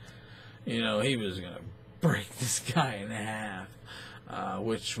cooking. You know, he was going to break this guy in half.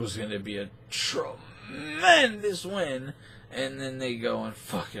 Which was going to be a tremendous win. And then they go and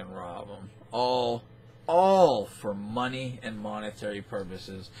fucking rob him. All for money and monetary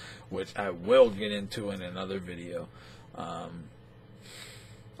purposes, which I will get into in another video. I'll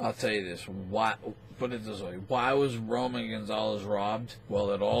tell you this. Put it this way. Why was Roman Gonzalez robbed?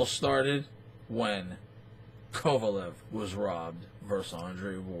 Well, it all started when Kovalev was robbed versus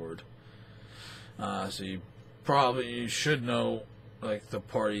Andre Ward. So you should know, like, the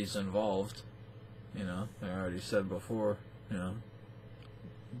parties involved. You know, I already said before, you know,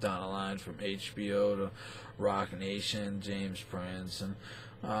 down the line from HBO to Rock Nation, James Prince, and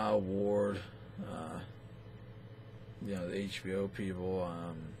Ward, you know, the HBO people,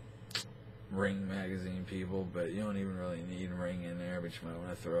 Ring magazine people, but you don't even really need Ring in there, but you might want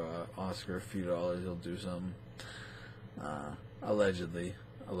to throw Oscar a few dollars, he'll do something. Allegedly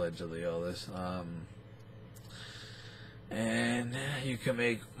all this. And you can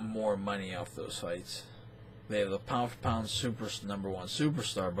make more money off those fights. They have the pound-for-pound #1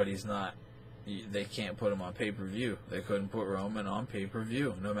 superstar, but he's not. They can't put him on pay-per-view. They couldn't put Roman on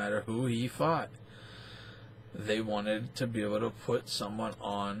pay-per-view, no matter who he fought. They wanted to be able to put someone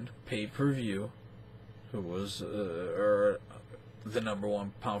on pay-per-view who was the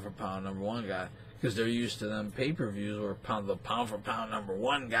 #1 pound-for-pound #1 guy, because they're used to them pay-per-views where the pound-for-pound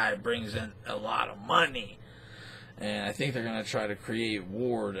 #1 guy brings in a lot of money. And I think they're going to try to create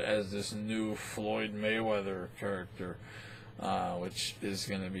Ward as this new Floyd Mayweather character, which is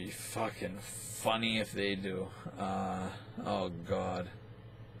going to be fucking funny if they do. Oh, God.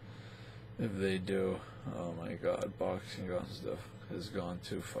 If they do. Oh, my God. Boxing gun stuff has gone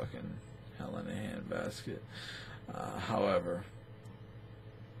to fucking hell in a handbasket. However,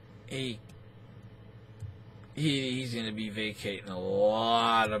 he's going to be vacating a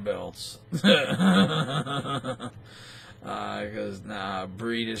lot of belts. Because,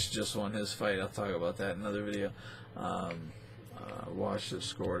 Breedis just won his fight. I'll talk about that in another video. Watched it,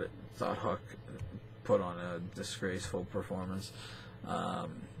 scored it. Thought Huck put on a disgraceful performance.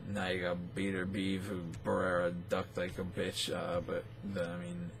 Now you got Beater Beeve, who Barrera ducked like a bitch. But, I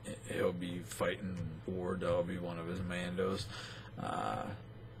mean, he'll be fighting Ward. That'll be one of his mandos.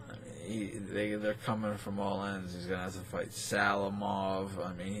 They're coming from all ends. He's gonna have to fight Salamov.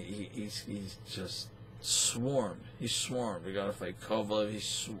 I mean, he's just swarmed. He's swarmed. We gotta fight Kovalev. He's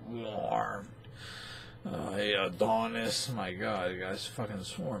swarmed. Adonis. My God, the guy's fucking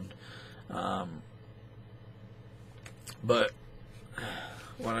swarmed. But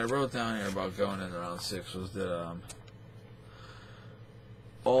what I wrote down here about going into round 6 was that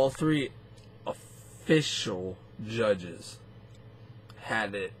all 3 official judges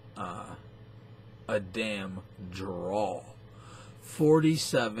had it a damn draw.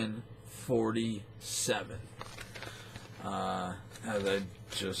 47-47. As I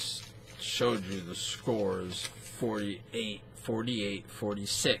just showed you, the scores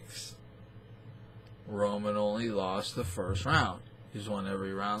 48-46. Roman only lost the first round. He's won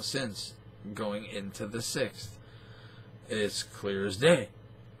every round since, going into the 6th. It's clear as day.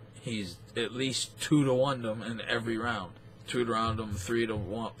 He's at least 2-1 them in every round. 2-1 them,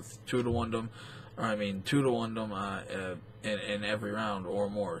 3-1, 2-1 them. I mean, 2-1 them in every round or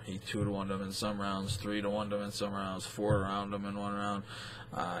more. He 2-1 them in some rounds, 3-1 them in some rounds, 4-1 them in one round.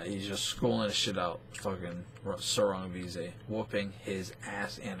 He's just schooling his shit out, fucking Rungvisai, whooping his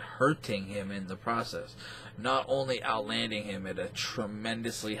ass and hurting him in the process. Not only outlanding him at a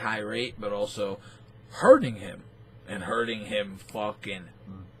tremendously high rate, but also hurting him, and hurting him fucking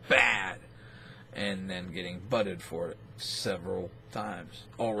bad, and then getting butted for it several times.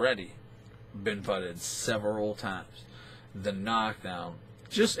 Already been butted several times. The knockdown,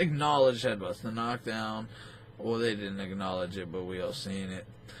 just acknowledge headbutts. The knockdown, well, they didn't acknowledge it, but we all seen it.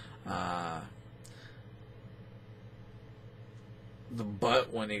 The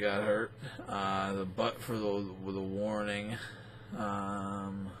butt when he got hurt. The butt for the warning.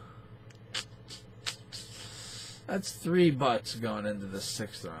 That's 3 butts going into the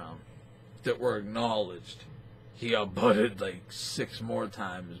 6th round that were acknowledged. He got butted like 6 more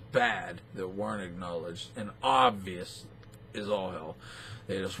times bad that weren't acknowledged, and obvious is all hell.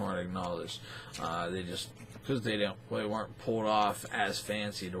 They just weren't acknowledged. They just, because they weren't pulled off as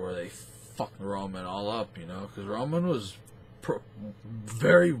fancy to where they fucked Roman all up, you know, because Roman was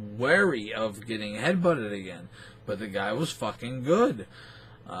very wary of getting headbutted again, but the guy was fucking good.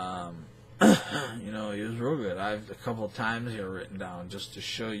 You know, he was real good. I've a couple of times here written down just to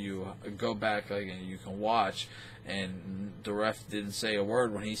show you. Go back again, you can watch, and the ref didn't say a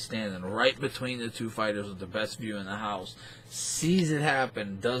word when he's standing right between the 2 fighters with the best view in the house. Sees it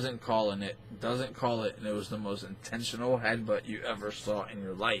happen, doesn't call it, and it was the most intentional headbutt you ever saw in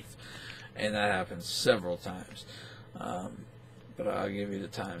your life, and that happened several times. But I'll give you the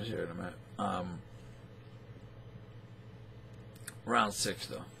times here in a minute. Round 6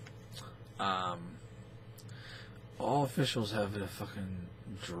 though. All officials have a fucking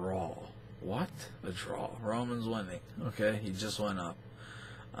draw. What? A draw. Roman's winning. Okay, he just went up.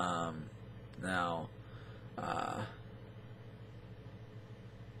 Now,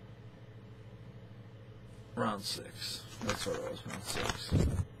 round 6. That's what it was, round 6.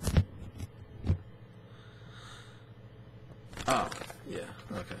 Oh, yeah,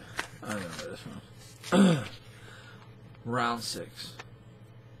 okay. I remember this one. Round 6.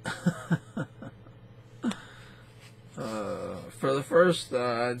 For the first,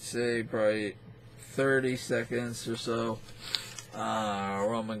 I'd say probably 30 seconds or so,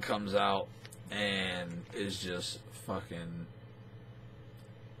 Roman comes out and is just fucking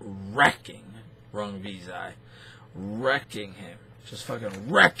wrecking Rungvisai. Wrecking him. Just fucking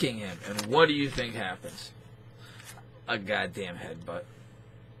wrecking him. And what do you think happens? A goddamn headbutt.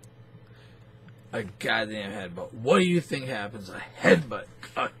 A goddamn headbutt. What do you think happens? A headbutt.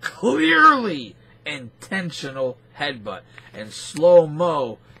 A clearly intentional headbutt. And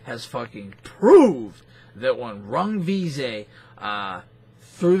slow-mo has fucking proved that when Rungvisai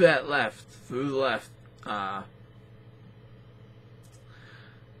threw the left,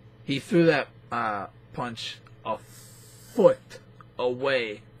 he threw that punch a foot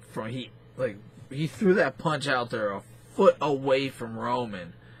away from he threw that punch out there a foot away from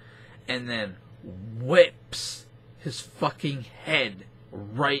Roman, and then whips his fucking head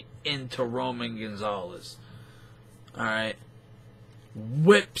right into Roman Gonzalez. Alright?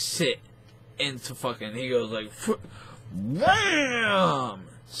 Whips it into fucking, he goes like, wham!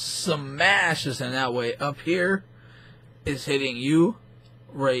 Smashes, and that way up here is hitting you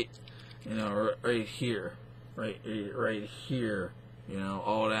right, you know, right here. Right here. You know,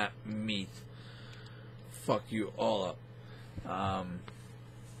 all that meat. Fuck you all up.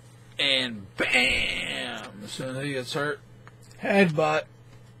 And bam! As soon as he gets hurt, headbutt.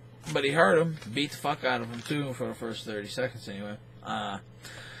 But he hurt him. Beat the fuck out of him too for the first 30 seconds anyway.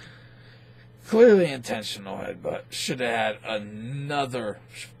 Clearly intentional headbutt. Should have had another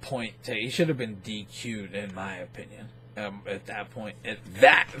point take. He should have been DQ'd in my opinion. At that point, at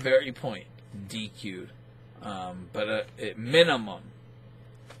that very point, DQ'd. But at minimum,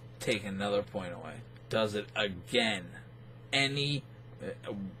 take another point away. Does it again.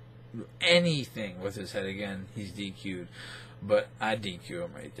 Anything with his head again, he's DQ'd. But I DQ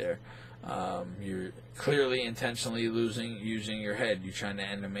him right there. You're clearly intentionally using your head. You're trying to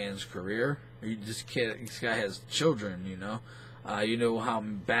end a man's career. This guy has children, you know. You know how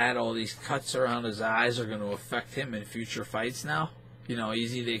bad all these cuts around his eyes are going to affect him in future fights now? You know how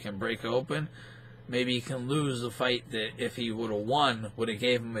easy they can break open? Maybe he can lose the fight that if he would have won, would have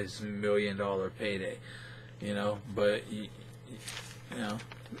gave him his $1 million payday. You know, but, you know,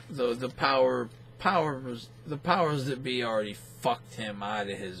 the powers that be already fucked him out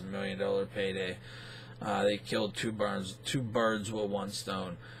of his $1 million payday. They killed two birds with one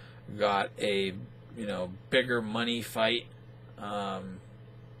stone. Got a, you know, bigger money fight out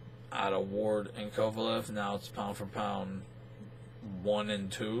of Ward and Kovalev. Now it's pound for pound 1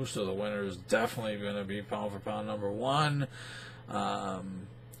 and 2, so the winner is definitely going to be pound for pound number 1.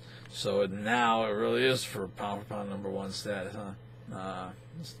 So now it really is for pound for pound number 1 status, huh?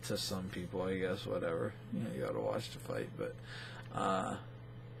 To some people, I guess, whatever. You know, you got to watch the fight, but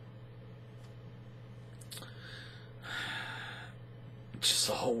it just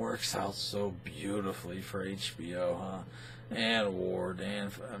all works out so beautifully for HBO, huh? And Ward,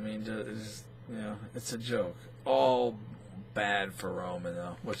 and I mean, just, you know, it's a joke. All bad for Roman,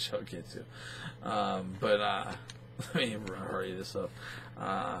 though, which I'll get to. But let me hurry this up.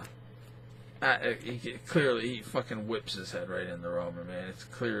 Clearly, he fucking whips his head right into Roman, man. It's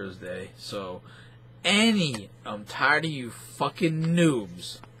clear as day. So, I'm tired of you fucking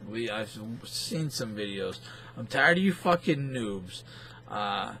noobs. I've seen some videos. I'm tired of you fucking noobs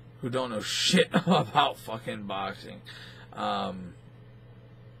who don't know shit about fucking boxing.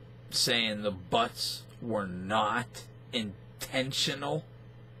 Saying the butts were not intentional,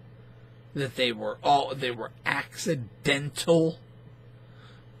 that they were accidental.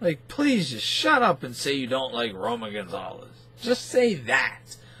 Like, please just shut up and say you don't like Roman Gonzalez. Just say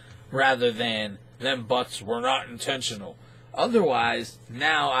that, rather than them butts were not intentional. Otherwise,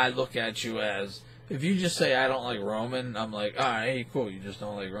 now I look at you as, if you just say I don't like Roman, I'm like, alright, hey, cool, you just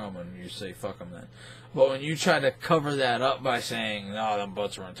don't like Roman. You say fuck him then. But when you try to cover that up by saying, no, them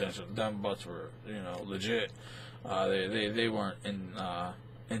butts were intentional, them butts were, you know, legit, they weren't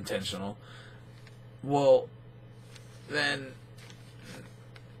intentional, well, then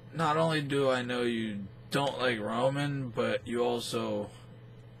not only do I know you don't like Roman, but you also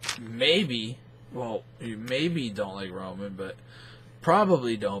you maybe don't like Roman, but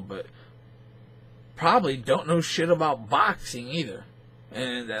probably don't know shit about boxing either.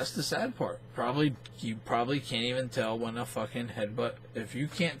 And that's the sad part. You probably can't even tell when a fucking headbutt, if you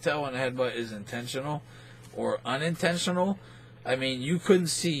can't tell when a headbutt is intentional or unintentional, I mean, you couldn't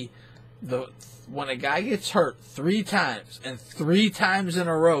see when a guy gets hurt 3 times, and 3 times in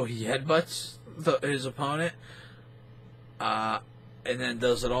a row he headbutts his opponent, and then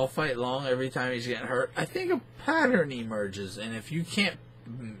does it all fight long every time he's getting hurt, I think a pattern emerges. And if you can't,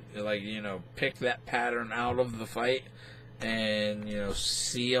 like, you know, pick that pattern out of the fight and, you know,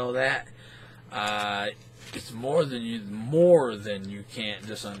 see all that, it's more than you can't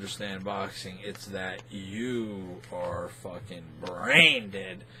just understand boxing. It's that you are fucking brain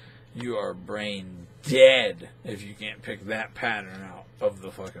dead. You are brain dead if you can't pick that pattern out of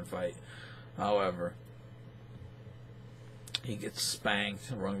the fucking fight. However, he gets spanked,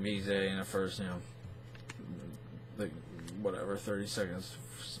 Rungvisai, in the first, you know, like, whatever, 30 seconds,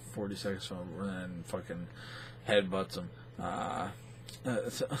 40 seconds from him, and then fucking headbutts him.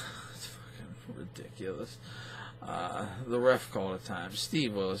 It's fucking ridiculous. The ref called a time.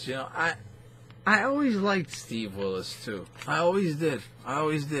 Steve Willis, you know, I always liked Steve Willis, too. I always did.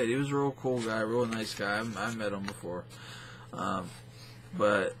 He was a real cool guy, real nice guy. I met him before.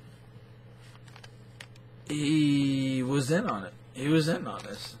 But he was in on it. He was in on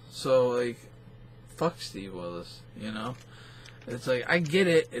this. So, like, fuck Steve Willis, you know? It's like, I get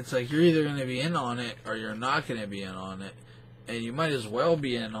it. It's like, you're either going to be in on it or you're not going to be in on it. And you might as well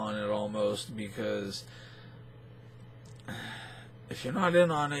be in on it almost, because if you're not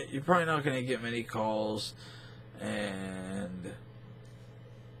in on it, you're probably not going to get many calls, and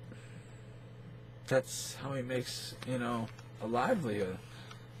that's how he makes, you know, a livelihood,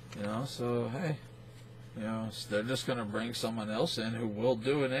 you know. So, hey, you know, they're just going to bring someone else in who will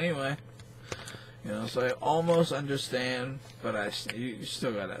do it anyway, you know. So I almost understand, but you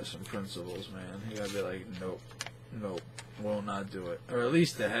still got to have some principles, man. You got to be like, nope, will not do it. Or at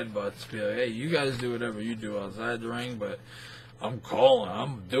least the headbutts, be like, hey, you guys do whatever you do outside the ring, but I'm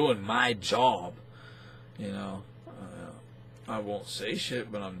doing my job, you know. I won't say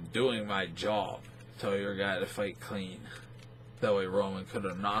shit, but I'm doing my job. Tell your guy to fight clean. That way Roman could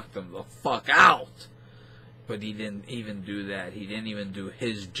have knocked him the fuck out. But he didn't even do that. He didn't even do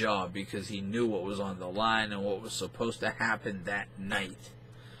his job, because he knew what was on the line and what was supposed to happen that night.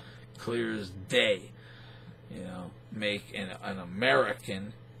 Clear as day. You know, make an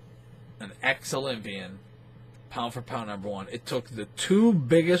American, an ex-Olympian, pound for pound number one. It took the two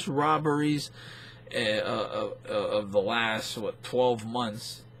biggest robberies of the last 12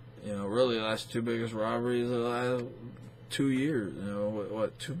 months. You know, really the last two biggest robberies of the last 2 years. You know,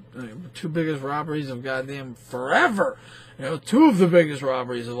 two biggest robberies of goddamn forever. You know, two of the biggest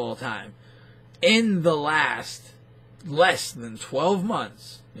robberies of all time in the last less than 12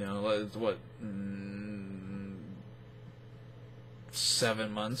 months. You know, what,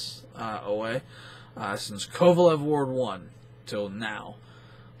 7 months away since Kovalev Ward 1 till now,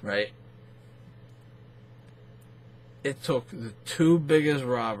 right? It took the two biggest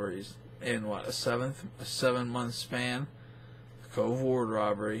robberies in what, a 7-month span: the Cove Ward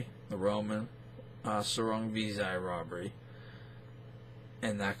robbery, the Roman Rungvisai robbery,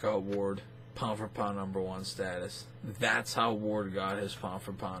 and that got Ward pound for pound number one status. That's how Ward got his pound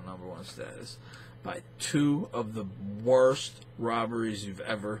for pound number one status, by two of the worst robberies you've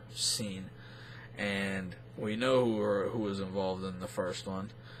ever seen. And we know who was involved in the first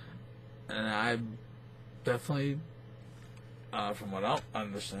one, and I definitely, from what I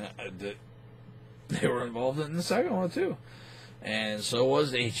understand, that they were involved in the second one too, and so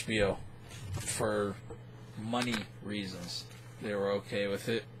was HBO. For money reasons, they were okay with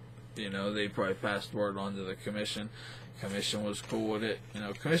it. You know, they probably passed word on to the commission. Commission was cool with it. You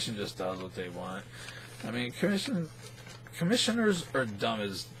know, commission just does what they want. I mean, commissioners are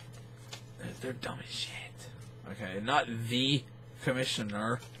they're dumb as shit. Okay, not the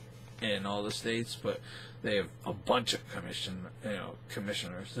commissioner in all the states, but they have a bunch of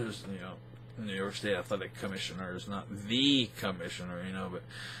commissioners. There's, you know, New York State Athletic Commissioners, not the commissioner, you know, but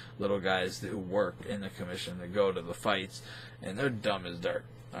little guys who work in the commission that go to the fights, and they're dumb as dirt.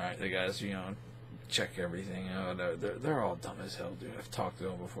 All right, the guys, you know, check everything. You know, they're all dumb as hell, dude. I've talked to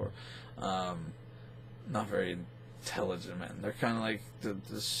them before. Not very intelligent men. They're kind of like the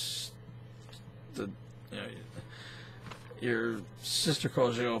you know, your sister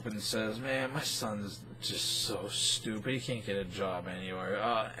calls you up and says, "Man, my son's just so stupid. He can't get a job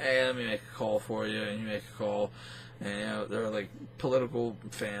anywhere. Hey, let me make a call for you." And you make a call, and you know, they're like political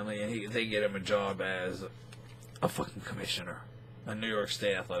family, and they get him a job as a fucking commissioner, a New York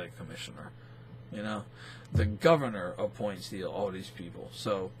State Athletic Commissioner. You know, the governor appoints all these people.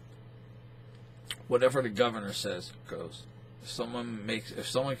 So whatever the governor says goes. If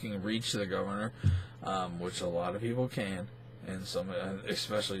someone can reach the governor, which a lot of people can, and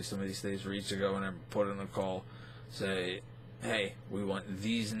especially some of these states, reach the governor, put in a call, say, "Hey, we want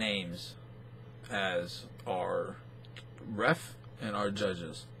these names as our ref and our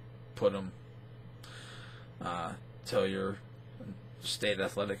judges. Put them. Tell your state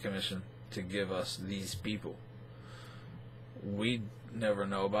athletic commission to give us these people." We never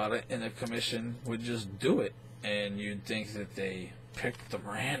know about it, and the commission would just do it, and you'd think that they picked them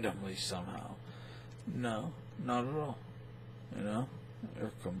randomly somehow. No, not at all. You know,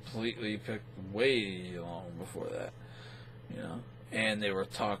 they're completely picked way long before that. You know, and they were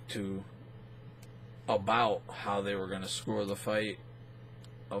talked to about how they were going to score the fight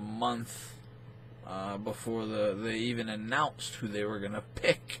a month before they even announced who they were going to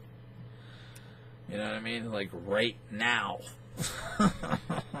pick. You know what I mean? Like right now.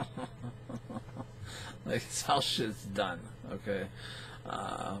 Like, it's how shit's done. Okay?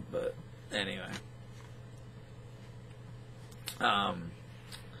 But anyway.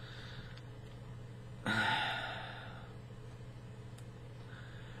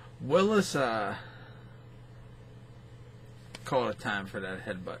 Willis called a time for that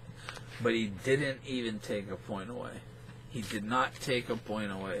headbutt, but he didn't even take a point away. He did not take a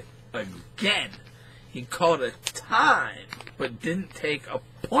point away. Again, he called a time, but didn't take a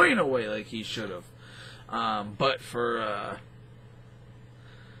point away like he should have. But for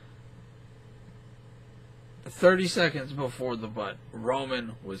 30 seconds before the butt,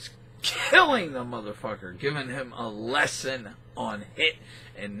 Roman was killing the motherfucker, giving him a lesson on hit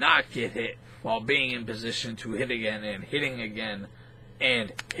and not get hit while being in position to hit again and hitting again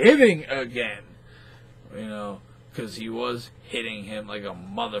and hitting again. You know, because he was hitting him like a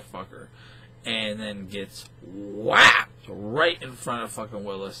motherfucker. And then gets whacked right in front of fucking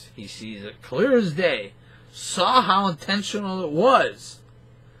Willis. He sees it clear as day. Saw how intentional it was.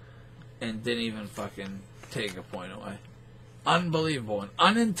 And didn't even fucking take a point away. Unbelievable. An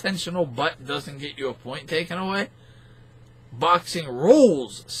unintentional butt doesn't get you a point taken away. Boxing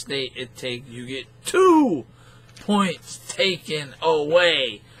rules state you get 2 points taken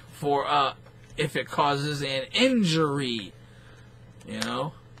away for if it causes an injury. You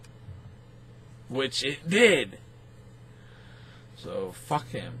know? Which it did. So fuck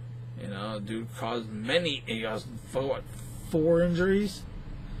him. You know, dude he caused 4 injuries.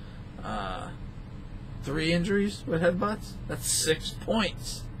 3 injuries with headbutts? That's 6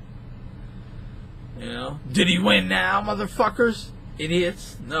 points. You know? Did he win now, motherfuckers?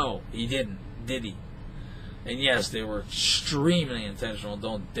 Idiots? No, he didn't. Did he? And yes, they were extremely intentional.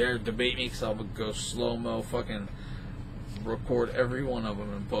 Don't dare debate me, because I'll go slow-mo, fucking record every one of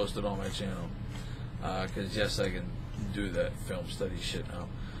them and post it on my channel. Because yes, I can do that film study shit now.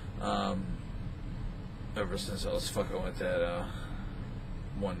 Ever since I was fucking with that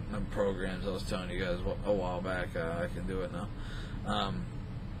them programs I was telling you guys a while back, I can do it now.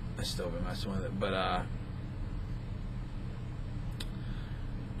 I still been messing with it, but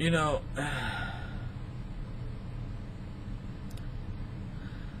you know,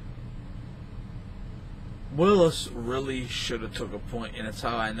 Willis really should have took a point, and it's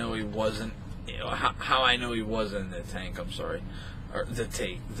how I know he wasn't. You know, how I know he was in the tank. I'm sorry, or the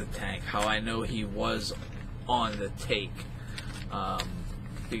tank. How I know he was on the take,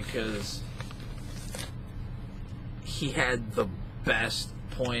 because he had the best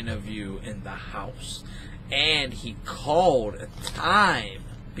point of view in the house, and he called a time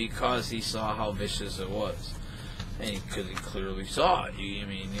because he saw how vicious it was, and because he clearly saw it. I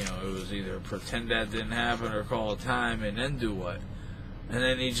mean, you know, it was either pretend that didn't happen or call a time and then do what, and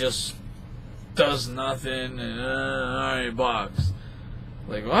then he just does nothing and alright, box.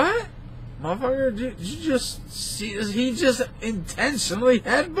 Like, what? Motherfucker, did you just see this? He just intentionally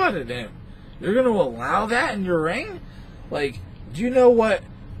headbutted him. You're gonna allow that in your ring? Like, do you know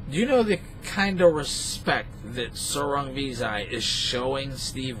the kind of respect that Rungvisai is showing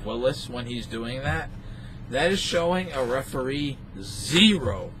Steve Willis when he's doing that? That is showing a referee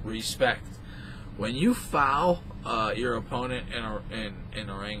zero respect. When you foul your opponent in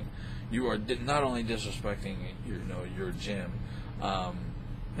a ring, you are not only disrespecting your gym,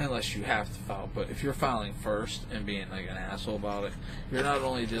 unless you have to foul. But if you're fouling first and being like an asshole about it, you're not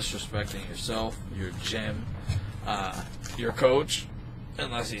only disrespecting yourself, your gym, your coach,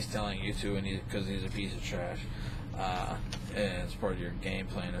 unless he's telling you to, and because he's a piece of trash, and it's part of your game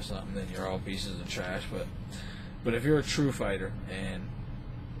plan or something, then you're all pieces of trash. But if you're a true fighter and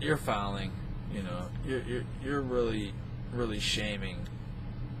you're fouling, you know, you're really shaming.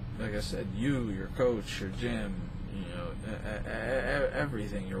 Like I said, your coach, your gym, you know,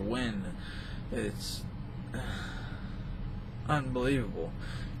 everything, your win. It's unbelievable.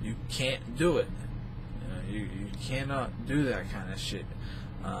 You can't do it. You cannot do that kind of shit.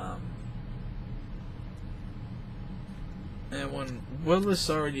 And when Willis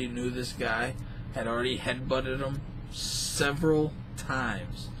already knew this guy, had already headbutted him several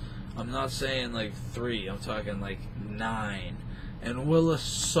times. I'm not saying like 3, I'm talking like 9. And Willis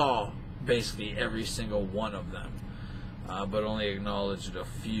saw basically every single one of them, but only acknowledged a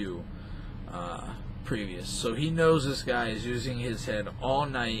few previous. So he knows this guy is using his head all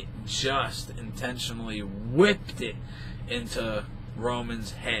night, just intentionally whipped it into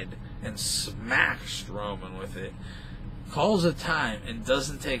Roman's head and smashed Roman with it. Calls a time and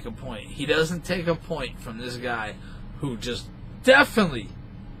doesn't take a point. He doesn't take a point from this guy who just definitely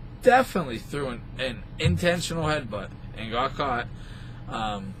threw an intentional headbutt and got caught.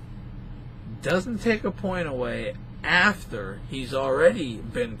 Doesn't take a point away after he's already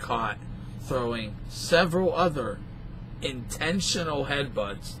been caught throwing several other intentional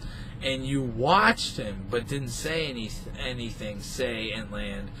headbutts, and you watched him but didn't say anything say and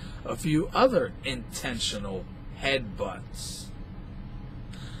land a few other intentional headbutts.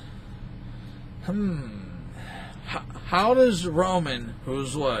 How does Roman,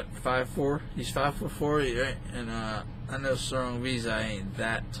 who's what, 5'4"? He's 5'4", right? And I know Rungvisai ain't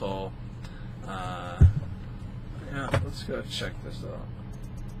that tall. Yeah, let's go check this out.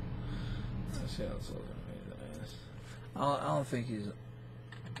 Let's see how tall Rungvisai is. I don't think he's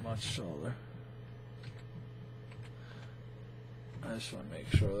much taller. I just want to make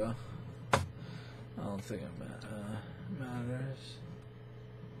sure though. I don't think it matters.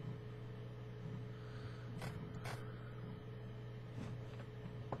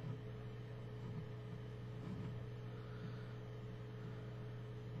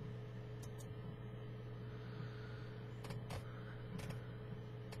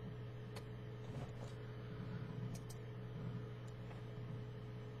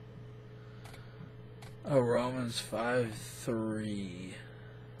 Oh, Roman's 5'3".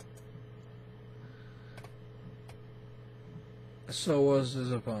 So was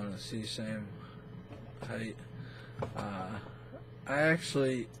his opponent. See, same height.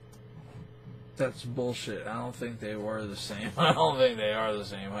 That's bullshit. I don't think they were the same. I don't think they are the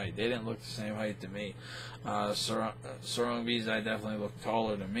same height. They didn't look the same height to me. Rungvisai definitely looked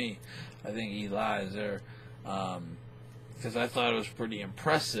taller than me. I think he lies there. Because I thought it was pretty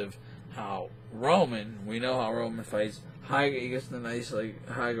impressive how Roman, we know how Roman fights. He gets the nice like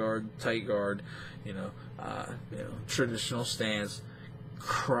high guard, tight guard, traditional stance,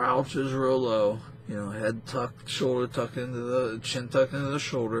 crouches real low, head tucked, shoulder tucked into the chin tucked into the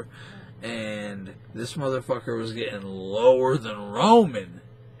shoulder, and this motherfucker was getting lower than Roman,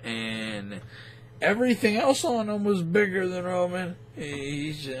 and everything else on him was bigger than Roman. I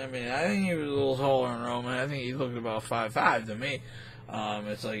think he was a little taller than Roman. I think he looked about 5'5" to me.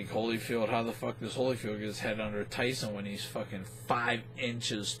 It's like Holyfield. How the fuck does Holyfield get his head under Tyson when he's fucking 5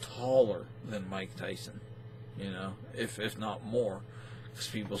 inches taller than Mike Tyson? If not more. Because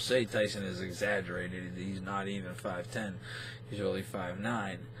people say Tyson is exaggerated. He's not even 5'10". He's only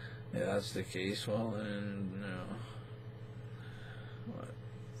 5'9". If that's the case, well, then, what?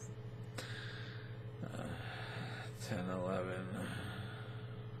 10, 11,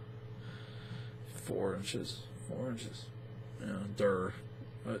 4 inches. 4 inches.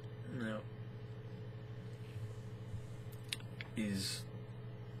 But, he's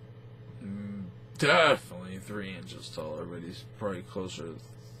definitely 3 inches taller, but he's probably closer to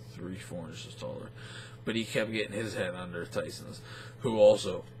 3-4 inches taller. But he kept getting his head under Tyson's, who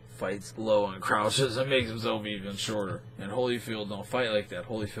also fights low and crouches and makes himself even shorter. And Holyfield don't fight like that.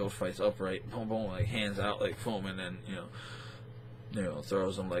 Holyfield fights upright, boom, boom, like hands out, like foam, and then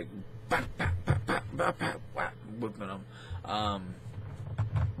throws them like bap, bap, bap, bap, bap, bap, bap, whipping them.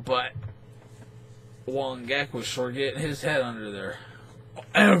 But Wangek was sure getting his head under there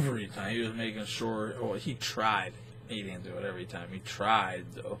every time. He was making sure. Well, he tried. He didn't do it every time. He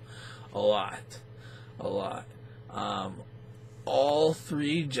tried though, a lot. All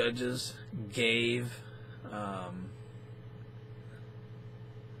 3 judges gave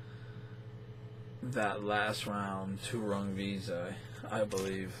that last round to Rungvisai, I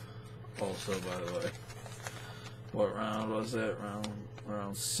believe. Also, by the way, what round was it?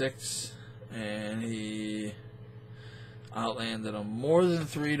 Round 6, and he outlanded him more than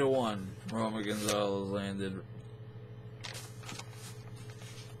 3-1. Roman Gonzalez landed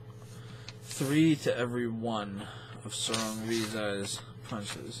 3 to every 1 of Rungvisai's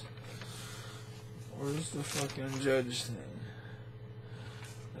punches. Where's the fucking judge thing?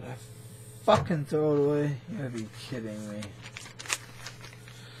 Did I fucking throw it away? You gotta be kidding me.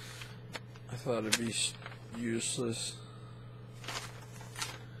 I thought it'd be useless.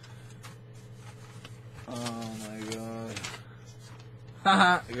 Oh my god.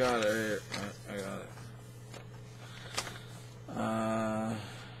 Haha, I got it right here. I got it.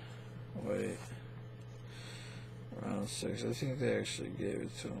 Wait. Round 6. I think they actually gave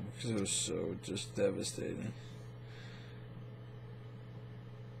it to him because it was so just devastating.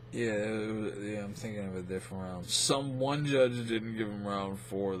 Yeah, I'm thinking of a different round. One judge didn't give him round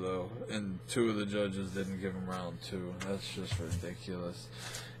 4 though, and 2 of the judges didn't give him round 2. That's just ridiculous,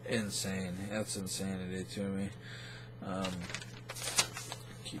 insane. That's insanity to me.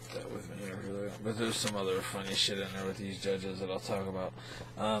 Keep that with me here, but there's some other funny shit in there with these judges that I'll talk about.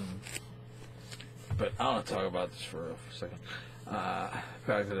 But I want to talk about this for a second.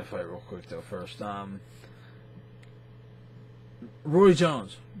 Back to the fight real quick though. First, Roy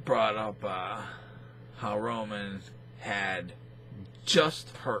Jones brought up how Roman had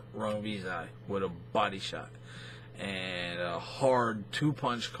just hurt Rungvisai with a body shot and a hard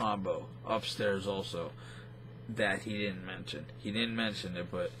 2-punch combo upstairs also that he didn't mention. He didn't mention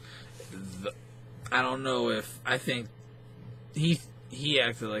it, but I don't know if I think he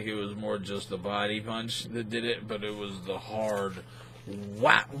acted like it was more just the body punch that did it, but it was the hard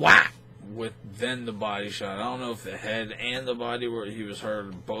whack whack with then the body shot. I don't know if the head and the body were he was hurt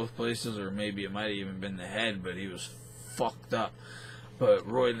in both places, or maybe it might have even been the head, but he was fucked up. But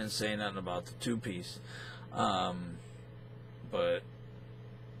Roy didn't say nothing about the 2-piece. But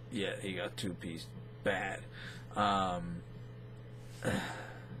yeah, he got 2-piece bad. And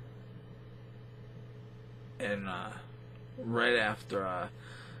right after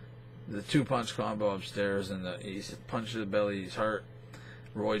the 2-punch combo upstairs and he's punched to the belly, he's hurt.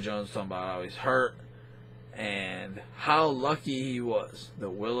 Roy Jones talking about how he's hurt and how lucky he was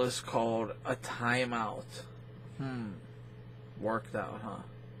that Willis called a timeout. Worked out, huh?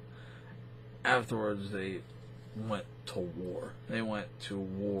 Afterwards, they went to war. They went to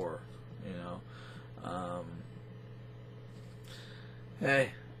war, you know.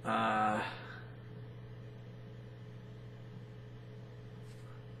 Hey,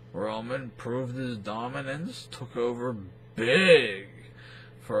 Roman proved his dominance, took over big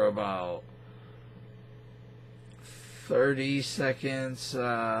for about 30 seconds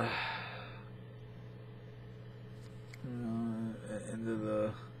into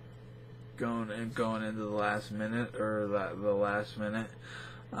the going into the last minute, or the last minute.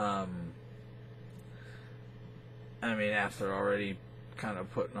 I mean, after already kind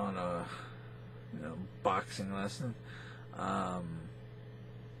of putting on a, boxing lesson,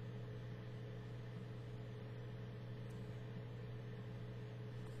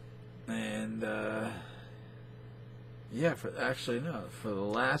 and yeah, for the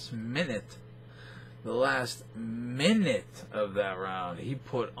last minute of that round, he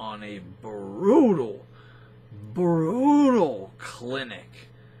put on a brutal clinic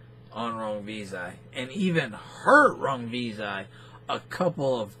on Rungvisai, and even hurt Rungvisai a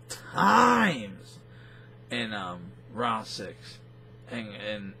couple of times in round 6,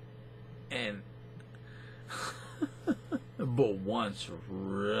 and but once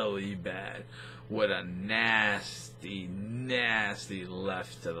really bad with a nasty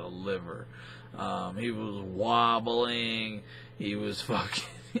left to the liver. He was wobbling. He was fucking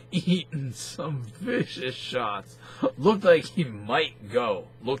eating some vicious shots. Looked like he might go.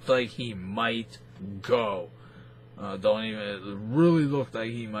 It really looked like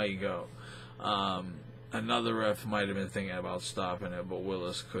he might go. Another ref might have been thinking about stopping it, but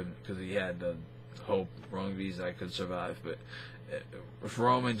Willis couldn't because he had to hope Rungvisai could survive. But if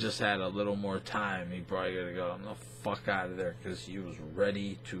Roman just had a little more time, he probably could have gone the fuck out of there because he was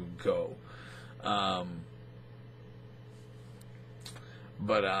ready to go. I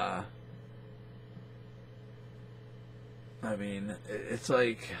mean, it's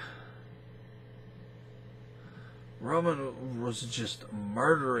like Roman was just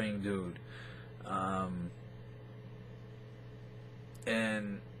murdering dude.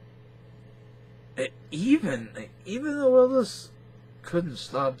 And even though Willis couldn't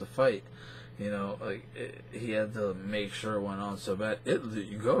stop the fight, he had to make sure it went on so bad.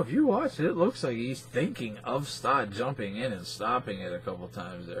 If you watch it, it looks like he's thinking of jumping in and stopping it a couple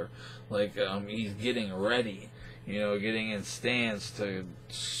times there. Like he's getting ready, getting in stance to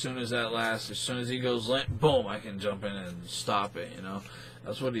as soon as he goes limp, boom, I can jump in and stop it.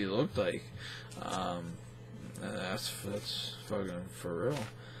 That's what he looked like. That's fucking for real.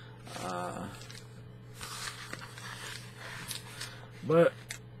 But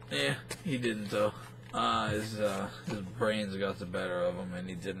yeah, he didn't though. His brains got the better of him, and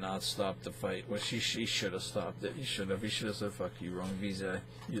he did not stop the fight. Which he should have stopped it. He should have said, "Fuck you, Rungvisai.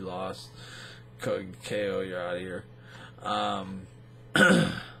 You lost. KO. You're out of here."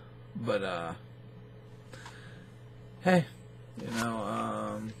 But hey,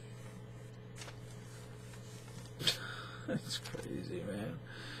 it's crazy, man.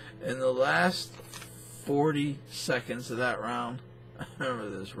 In the last 40 seconds of that round, I remember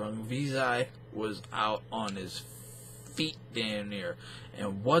this, Rungvisai was out on his feet damn near.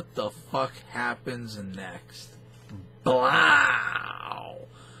 And what the fuck happens next? Blow!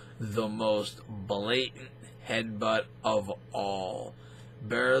 The most blatant headbutt of all.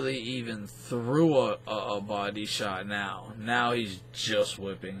 Barely even threw a body shot now. Now he's just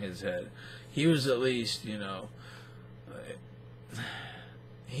whipping his head. He was at least,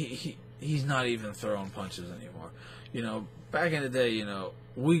 he's not even throwing punches anymore. Back in the day,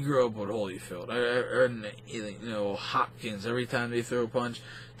 we grew up with Holyfield. Hopkins, every time they throw a punch,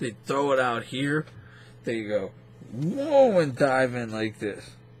 they throw it out here. They go, whoa, and dive in like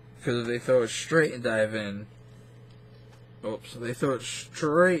this. Because if they throw it straight and dive in, they throw it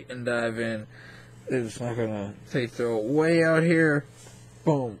straight and dive in, it's not gonna, they throw it way out here,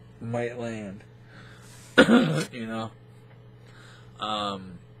 boom, might land.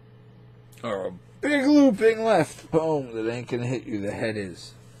 Or a big looping left, boom, that ain't gonna hit you, the head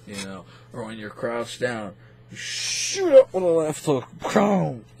is, or when you're crouched down, you shoot up with a left hook,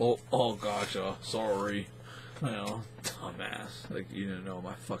 boom, oh gotcha, sorry, dumbass, like, you didn't know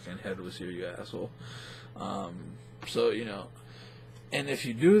my fucking head was here, you asshole. So, and if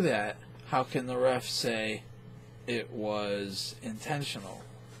you do that, how can the ref say it was intentional?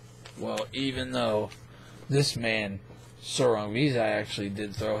 Well, even though this man, Sir Rungvisai, actually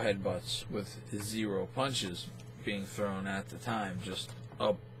did throw headbutts with 0 punches being thrown at the time, just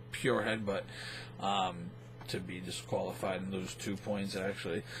a pure headbutt, to be disqualified and lose 2 points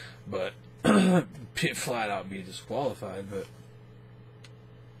actually, but flat out be disqualified. But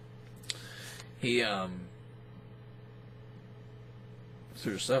he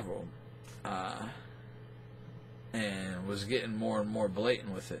threw several, and was getting more and more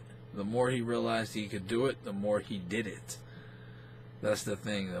blatant with it. The more he realized he could do it, the more he did it. That's the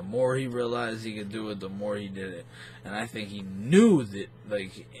thing. The more he realized he could do it, the more he did it. And I think he knew that,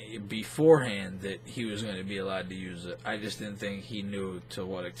 beforehand, that he was going to be allowed to use it. I just didn't think he knew to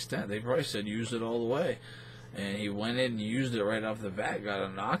what extent. They probably said use it all the way. And he went in and used it right off the bat, got a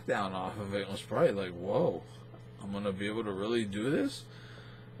knockdown off of it, and was probably like, whoa, I'm going to be able to really do this?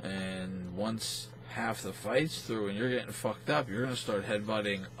 And once half the fight's through and you're getting fucked up, you're going to start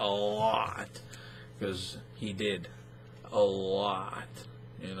headbutting a lot. Because he did a lot,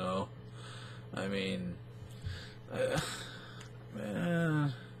 you know. I mean,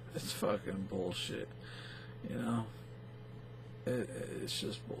 man, it's fucking bullshit, you know. It's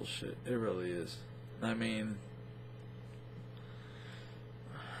just bullshit. It really is. I mean,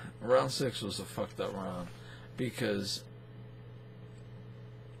 round 6 was a fucked up round because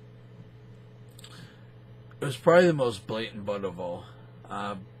it was probably the most blatant butt of all.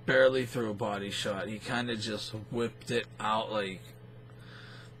 Barely threw a body shot. He kind of just whipped it out like...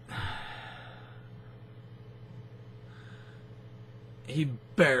 He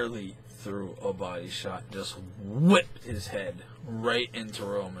barely threw a body shot. Just whipped his head right into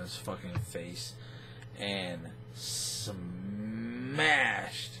Roman's fucking face. And smashed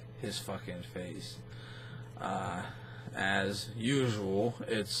his fucking face. As usual,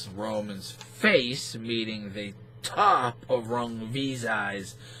 it's Roman's face meeting the top of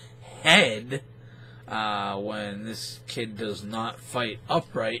Rungvisai's head. When this kid does not fight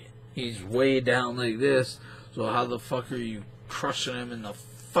upright, he's way down like this. So how the fuck are you crushing him in the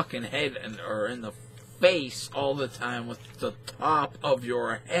fucking head or in the face all the time with the top of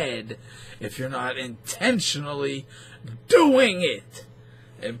your head if you're not intentionally doing it?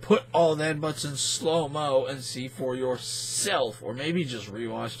 And put all the headbutts in slow-mo and see for yourself. Or maybe just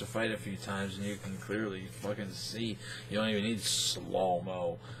rewatch the fight a few times and you can clearly fucking see. You don't even need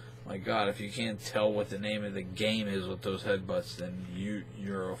slow-mo. My God, if you can't tell what the name of the game is with those headbutts, then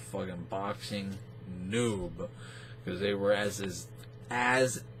you're a fucking boxing noob. Because they were as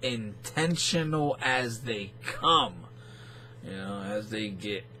intentional as they come. You know, as they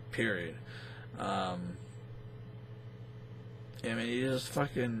get, period. I mean, he just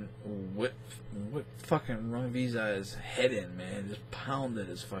fucking whipped fucking Rungvisai's head in, man. Just pounded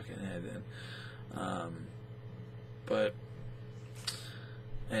his fucking head in.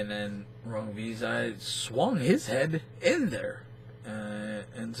 And then Rungvisai swung his head in there,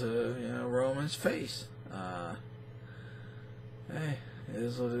 into, you know, Roman's face. Hey, it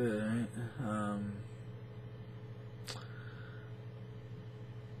is what it is, right?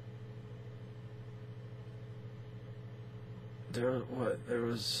 There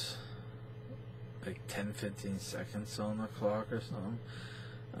was like 10-15 seconds on the clock or something.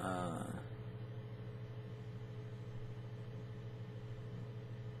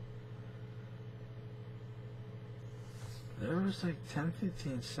 There was like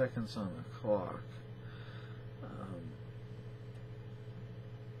 10-15 seconds on the clock.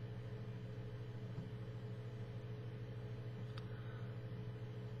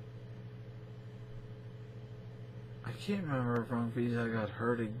 I can't remember if Rungvisai got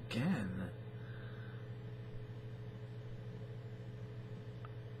hurt again.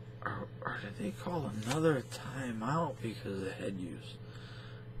 Or did they call another timeout because of head use?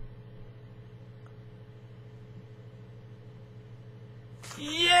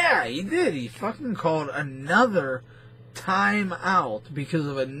 Yeah, he did. He fucking called another timeout because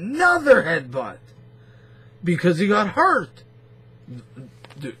of another headbutt. Because he got hurt.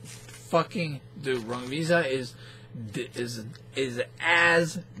 Dude, Rungvisai is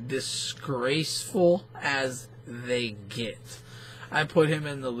as disgraceful as they get. I put him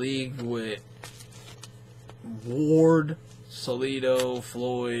in the league with Ward, Salido,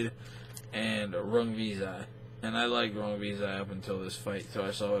 Floyd, and Rungvisai. And I liked Rungvisai up until this fight, so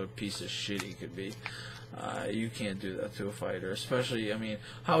I saw what a piece of shit he could be. You can't do that to a fighter, especially, I mean,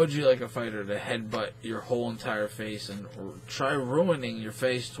 how would you like a fighter to headbutt your whole entire face and try ruining your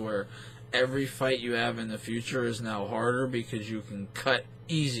face to where every fight you have in the future is now harder because you can cut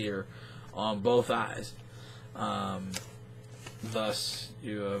easier on both eyes. Thus,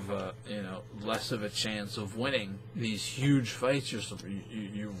 you have less of a chance of winning these huge fights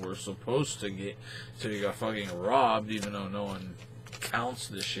you were supposed to get. So you got fucking robbed, even though no one counts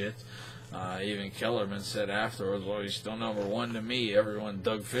the shit. Even Kellerman said afterwards, well, he's still number one to me.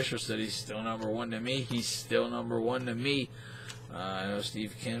 Doug Fisher said he's still number one to me. He's still number one to me. I know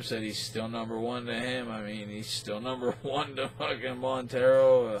Steve Kim said he's still number one to him. I mean, he's still number one to fucking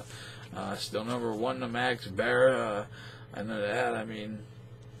Montero. Still number one to Max Barra. I know that. I mean,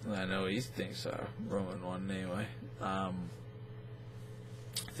 I know he thinks Roman won anyway. I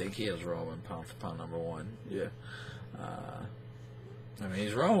think he is Roman pound for pound number one. Yeah. I mean,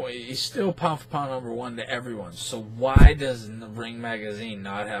 he's Roman. He's still pound for pound number one to everyone. So why does the Ring Magazine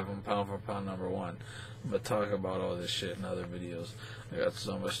not have him pound for pound number one? I'm going to talk about all this shit in other videos. I got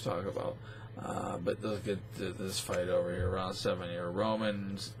so much to talk about. But let's get to this fight over here. Round 7 here.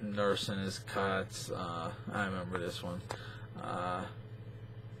 Roman's nursing his cuts. I remember this one.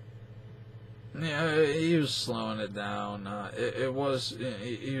 Yeah, he was slowing it down. It was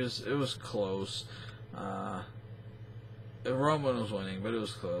close. Roman was winning, but it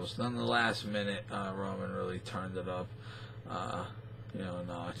was close. Then the last minute, Roman really turned it up, a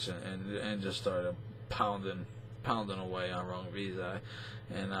notch, and just started pounding away on Rungvisai.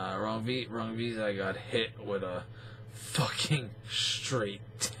 And Rungvisai got hit with a fucking straight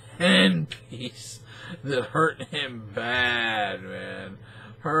 10-piece that hurt him bad, man.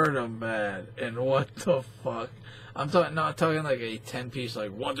 Hurt him bad. And what the fuck? I'm not talking like a 10-piece,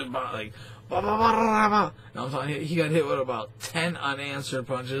 like one to like. No, I'm talking. He got hit with about 10 unanswered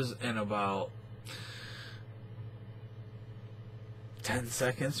punches in about 10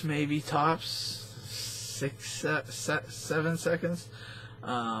 seconds, maybe tops. 7 seconds.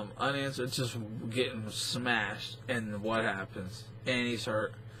 Unanswered, just getting smashed. And what happens? And he's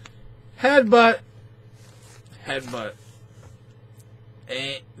hurt. Headbutt.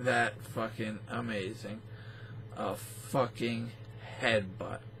 Ain't that fucking amazing? A fucking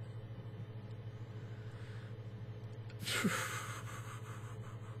headbutt.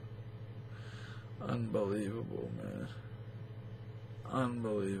 Unbelievable, man.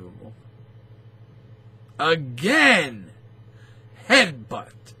 Unbelievable. Again!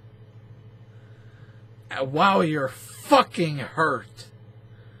 Headbutt. While you're fucking hurt.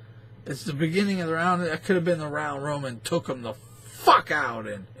 It's the beginning of the round. That could have been the round Roman took him the fuck out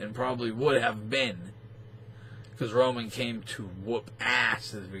in, and probably would have been. Because Roman came to whoop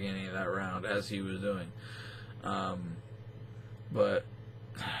ass at the beginning of that round, as he was doing. But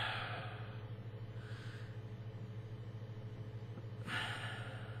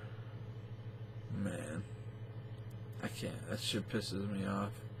man, I can't. That shit pisses me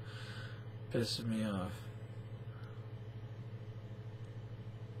off. Pisses me off.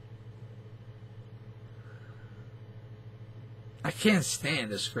 I can't stand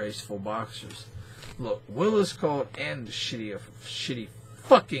disgraceful boxers. Look, Willis called and the shitty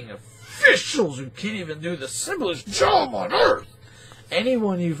fucking officials who can't even do the simplest job on earth.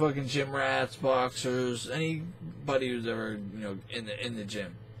 Anyone, you fucking gym rats, boxers, anybody who's ever, in the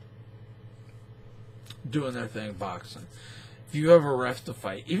gym doing their thing, boxing. If you ever ref the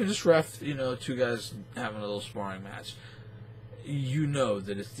fight, even just ref, two guys having a little sparring match, you know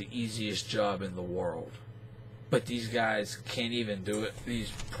that it's the easiest job in the world. But these guys can't even do it.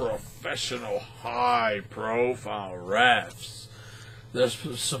 These professional, high-profile refs. They're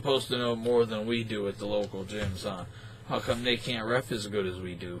supposed to know more than we do at the local gyms, huh? How come they can't ref as good as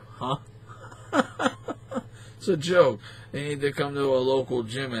we do, huh? It's a joke. They need to come to a local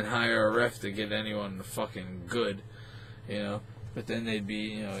gym and hire a ref to get anyone fucking good, But then they'd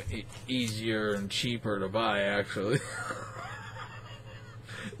be, easier and cheaper to buy, actually.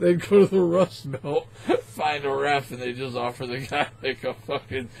 They'd go to the Rust Belt, find a ref, and they just offer the guy like a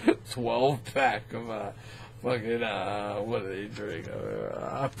fucking 12-pack of what do they drink?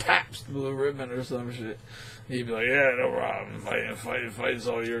 A Pabst Blue Ribbon or some shit. He'd be like, yeah, no problem. Fights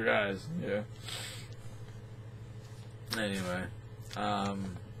all your guys. Yeah. Anyway,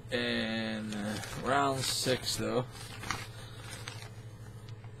 in round 6 though.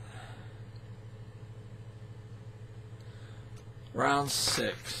 Round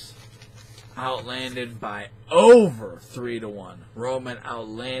 6, outlanded by over 3-1. Roman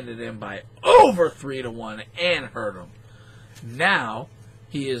outlanded him by over 3-1 and hurt him. Now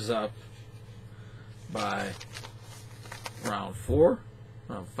he is up by round 4,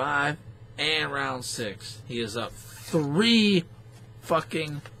 round 5, and round 6. He is up 3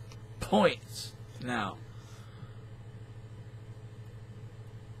 fucking points now.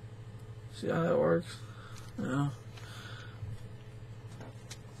 See how that works?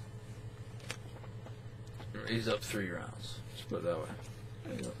 He's up 3 rounds. Let's put it that way.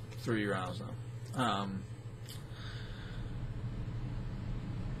 He's up 3 rounds now.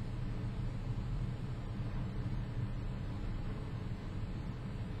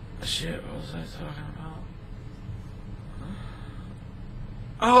 Shit, what was I talking about?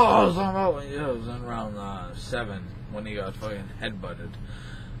 Oh, I was talking about it was in round 7 when he got fucking headbutted.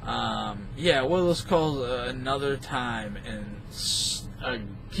 Yeah, Willis calls another time and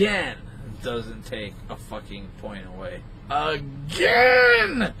again doesn't take a fucking point away.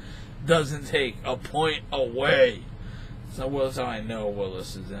 Again doesn't take a point away. So that's how I know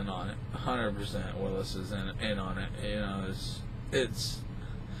Willis is in on it. 100% Willis is in on it.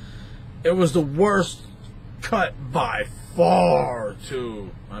 It was the worst cut by far, too.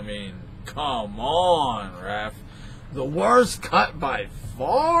 I mean, come on, ref. The worst cut by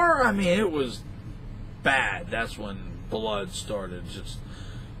far? I mean, it was bad. That's when blood started just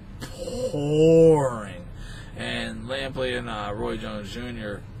pouring. And Lampley and Roy Jones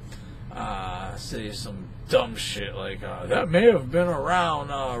Jr., say some dumb shit like, that may have been around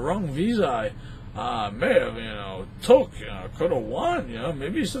Rungvisai. May have, could have won,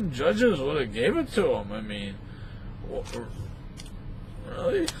 maybe some judges would have gave it to him. I mean,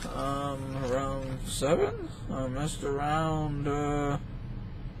 really? Round 7? I messed around,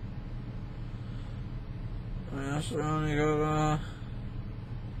 he got,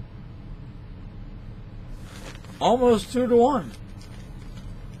 almost 2-1.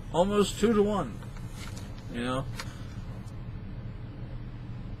 Almost 2-1,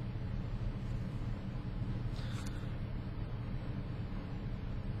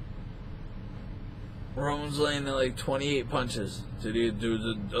 Roman's landing like 28 punches to the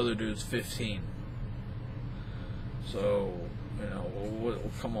other dude's 15. So,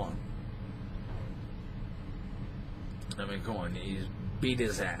 come on. I mean, come on. He's beat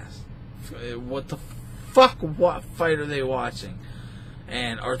his ass. What the fuck? What fight are they watching?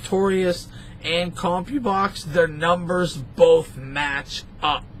 And Artorias and CompuBox, their numbers both match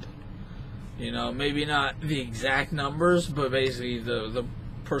up. Maybe not the exact numbers, but basically the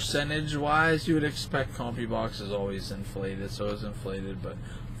percentage-wise, you would expect CompuBox is always inflated, so it's inflated, but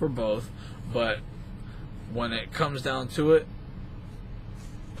for both. But when it comes down to it,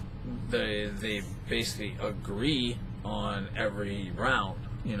 they basically agree on every round.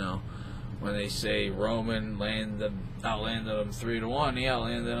 When they say Roman outlanded him 3-1, he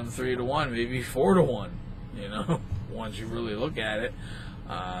outlanded him 3-1, maybe 4-1. Once you really look at it.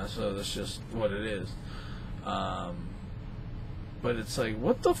 So that's just what it is. But it's like,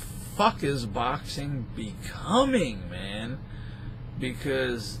 what the fuck is boxing becoming, man?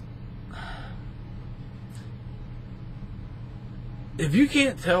 Because if you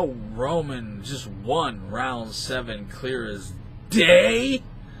can't tell Roman just won round 7 clear as day,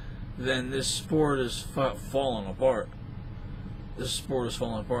 then this sport is falling apart. This sport is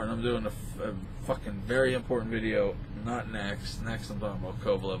falling apart, and I'm doing a fucking very important video. Not next. Next, I'm talking about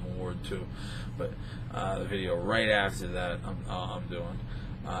Kovalev and Ward 2, but the video right after that, I'm doing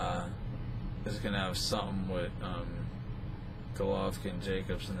is gonna have something with Golovkin,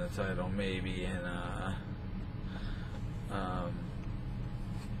 Jacobs in the title, maybe, and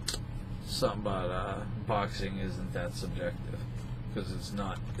something about boxing isn't that subjective. Because it's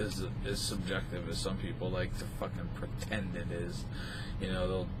not as subjective as some people like to fucking pretend it is.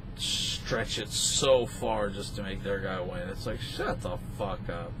 They'll stretch it so far just to make their guy win. It's like, shut the fuck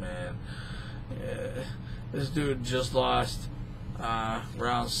up, man. Yeah. This dude just lost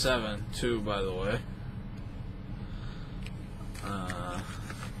round 7 too, by the way.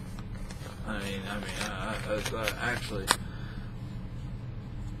 Actually.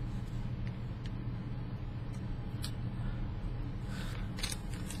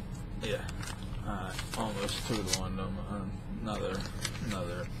 Yeah, almost 2-1. Another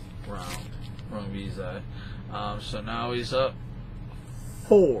round. Rungvisai. So now he's up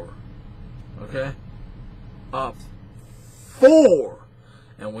 4. Okay, up 4,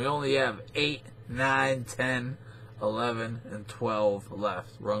 and we only have 8, 9, 10, 11, and 12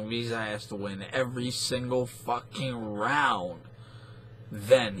 left. Rungvisai has to win every single fucking round,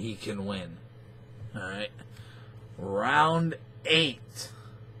 then he can win. All right, round 8.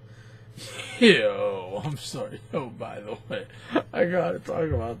 Yo, I'm sorry. Oh, by the way, I gotta talk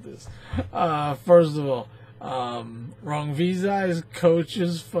about this. First of all, Rungvisai's coach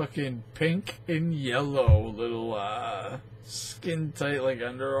is fucking pink and yellow, little skin tight, like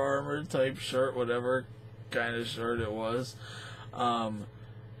Under Armour type shirt, whatever kind of shirt it was.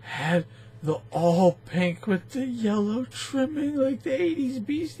 Had the all pink with the yellow trimming, like the 80s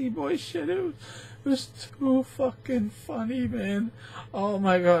Beastie Boys shit. It was too fucking funny, man. Oh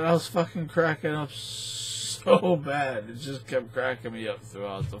my god, I was fucking cracking up so bad. It just kept cracking me up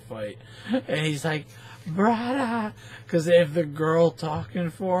throughout the fight. And he's like, brada, because they have the girl talking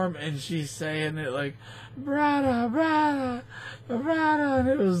for him, and she's saying it like, brada, brada, brada, and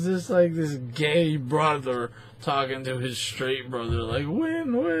it was just like this gay brother talking to his straight brother, like,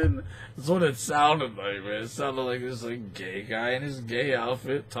 win, win. That's what it sounded like, man. It sounded like this like gay guy in his gay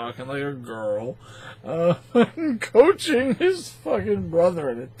outfit talking like a girl, coaching his fucking brother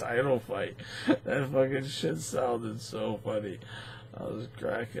in a title fight. That fucking shit sounded so funny. I was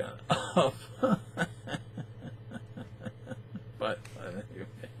cracking up.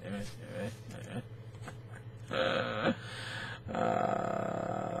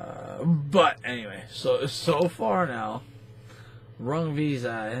 But anyway, so far now,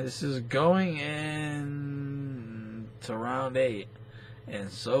 Rungvisai, this is going in to round 8, and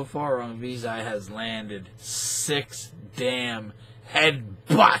so far Rungvisai has landed 6 damn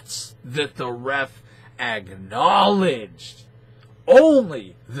headbutts that the ref acknowledged.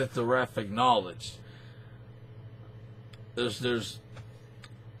 only that the ref acknowledged.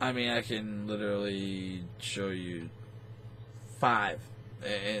 I mean, I can literally show you 5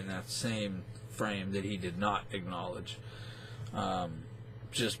 in that same frame that he did not acknowledge.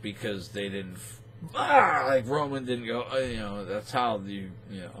 Just because they didn't, like Roman didn't go, that's how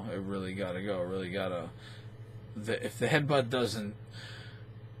it really got to go. Really got to, if the headbutt doesn't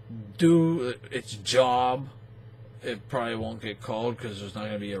do its job, it probably won't get called because there's not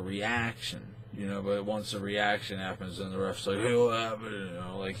going to be a reaction. But once a reaction happens, then the ref's like, hey, what happened?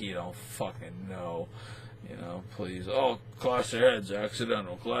 Like he don't fucking know. Please. Oh, clash your heads,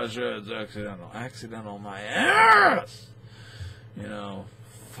 accidental. Clash your heads, accidental. Accidental, my ass!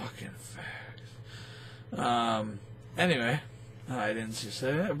 Fucking facts. Anyway, I didn't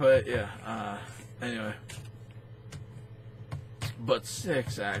say that, but yeah. Anyway. But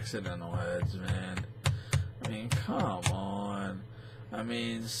 6 accidental heads, man. I mean, come on. I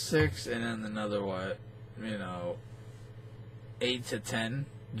mean, 6 and then another, 8 to 10,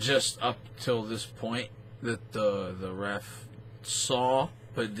 just up till this point that the ref saw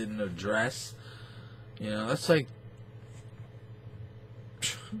but didn't address. That's like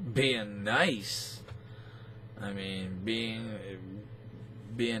being nice. I mean, being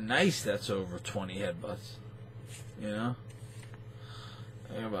nice, that's over 20 headbutts. Think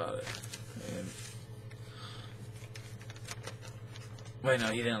about it. Wait,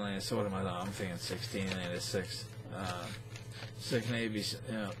 no, he didn't land. So what am I? I'm thinking 16 and landed 6. 6 maybe.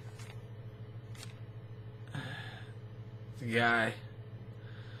 The guy,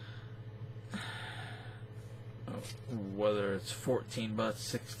 whether it's 14 butts,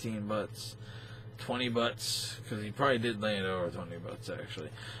 16 butts, 20 butts, because he probably did land over 20 butts actually,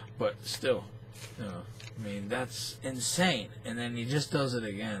 but still, I mean, that's insane. And then he just does it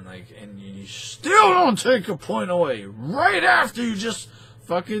again, and you still don't take a point away right after you just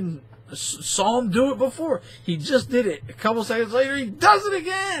fucking saw him do it before. He just did it. A couple seconds later, he does it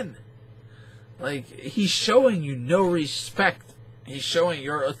again. He's showing you no respect. He's showing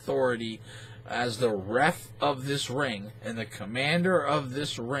your authority as the ref of this ring and the commander of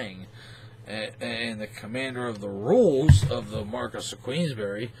this ring and the commander of the rules of the Marquess of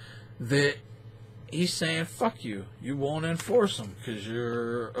Queensberry, that he's saying, fuck you. You won't enforce them because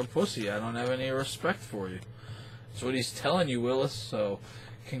you're a pussy. I don't have any respect for you. That's what he's telling you, Willis. So,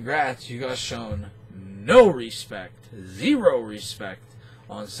 congrats. You got shown no respect. 0 respect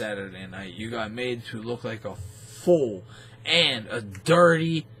on Saturday night. You got made to look like a fool. And a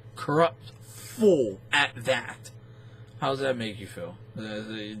dirty, corrupt fool at that. How does that make you feel?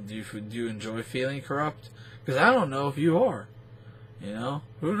 Do you enjoy feeling corrupt? Because I don't know if you are.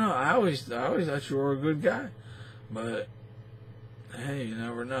 Who knows? I always thought you were a good guy, but hey, you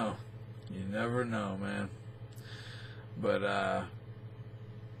never know. You never know, man. But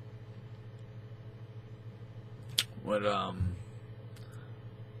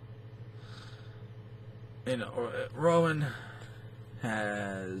Rowan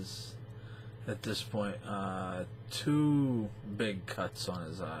has at this point 2 big cuts on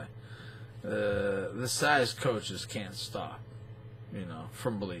his eye. The size coaches can't stop.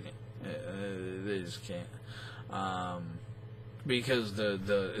 From bleeding. They just can't. Because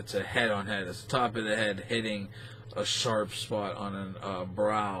it's a head-on-head. It's the top of the head hitting a sharp spot on a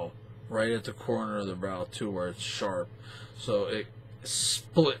brow, right at the corner of the brow, too, where it's sharp. So it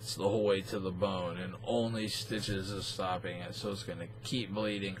splits the whole way to the bone, and only stitches is stopping it. So it's going to keep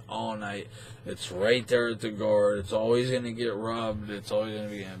bleeding all night. It's right there at the guard. It's always going to get rubbed. It's always going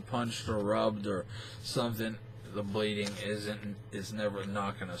to be getting punched or rubbed or something. The bleeding is never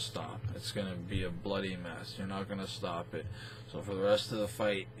not going to stop. It's going to be a bloody mess. You're not going to stop it. So for the rest of the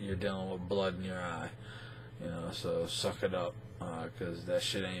fight, you're dealing with blood in your eye. So suck it up, because that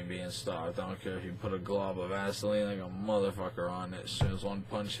shit ain't being stopped. I don't care if you put a glob of Vaseline like a motherfucker on it. As soon as one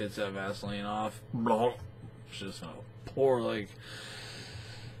punch hits that Vaseline off, blah, it's just going to pour like,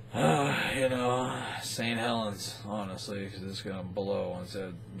 St. Helens, honestly, because it's going to blow once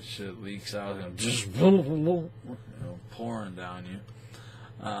that shit leaks out. It's going to just, pouring down you.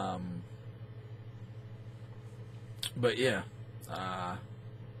 But yeah,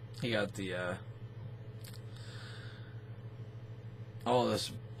 he got the, all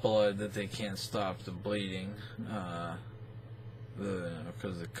this blood that they can't stop the bleeding,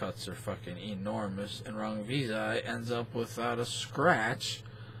 because the cuts are fucking enormous, and Rungvisai ends up without a scratch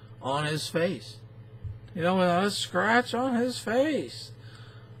on his face. Without a scratch on his face.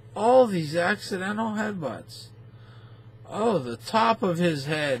 All these accidental headbutts. Oh, the top of his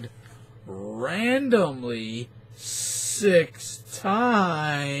head randomly 6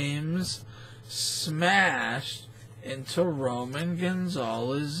 times smashed into Roman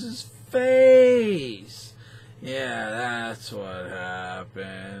Gonzalez's face. Yeah, that's what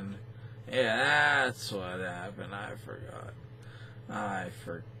happened. Yeah, that's what happened. I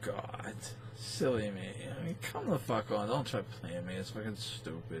forgot. Silly me. I mean, come the fuck on. Don't try playing me. It's fucking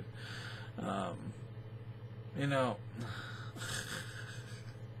stupid. You know...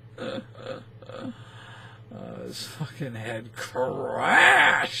 his fucking head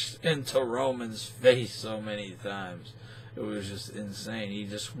crashed into Roman's face so many times. It was just insane. He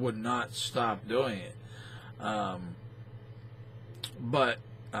just would not stop doing it. But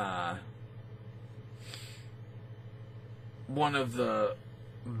one of the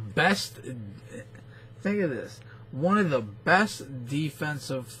best... Think of this. One of the best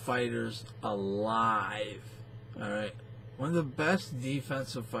defensive fighters alive. Alright? One of the best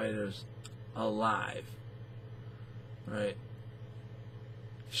defensive fighters alive. Right?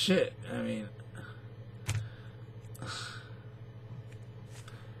 Shit. I mean...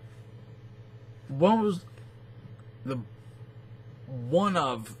 One was the one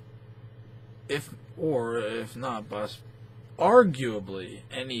of, if not bust, arguably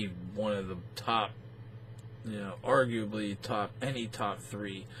any one of the top, arguably any top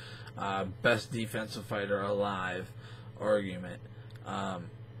three best defensive fighter alive argument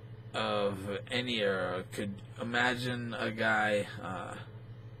of any era. Could imagine a guy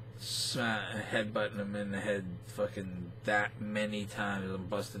headbutting him in the head fucking that many times and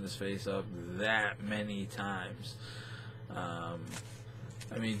busting his face up that many times. I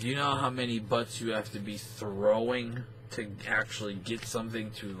mean, do you know how many butts you have to be throwing to actually get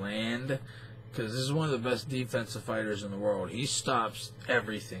something to land? Because this is one of the best defensive fighters in the world. He stops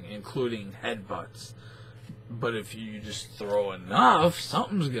everything, including headbutts. But if you just throw enough,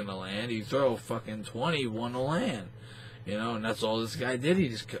 something's gonna land. You throw fucking 20, one will land. And that's all this guy did. He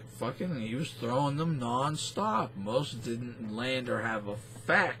just kept he was throwing them non-stop. Most didn't land or have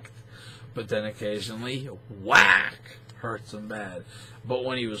effect. But then occasionally, whack, hurts him bad. But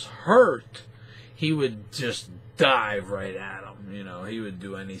when he was hurt, he would just dive right at him. He would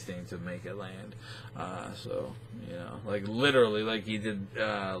do anything to make it land. Like literally, like he did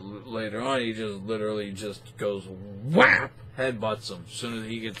later on, he just literally just goes whap, headbutts him. As soon as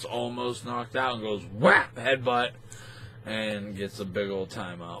he gets almost knocked out and goes whap, headbutt, and gets a big old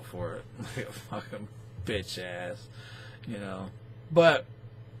timeout for it. Like a fucking bitch ass, But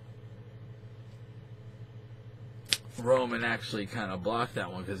Roman actually kind of blocked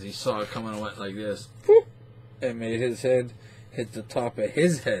that one because he saw it coming and went like this, whoop, and made his head hit the top of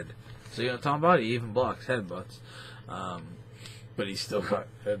his head. So what I'm talking about? He even blocks headbutts. But he still got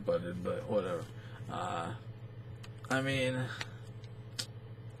headbutted, but whatever. I mean...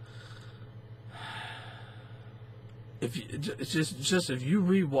 If you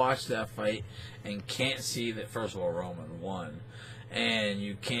rewatch that fight and can't see that, first of all, Roman won, and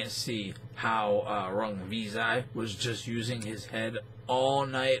you can't see how Rungvisai was just using his head all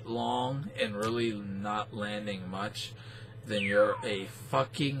night long and really not landing much, then you're a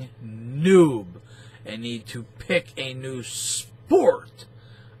fucking noob and need to pick a new sport.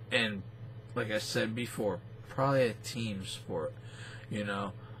 And like I said before, probably a team sport,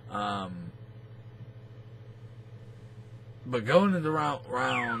 But going into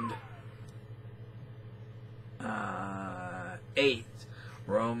round 8,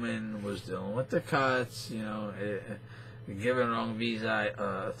 Roman was dealing with the cuts, giving Rungvisai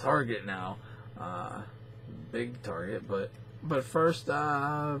a target now, big target. But first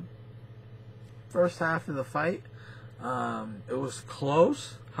half of the fight, it was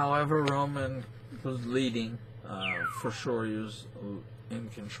close. However, Roman was leading for sure. He was in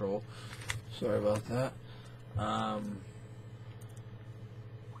control. Sorry about that.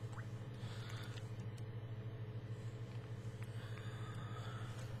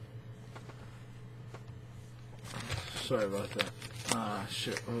 Sorry about that.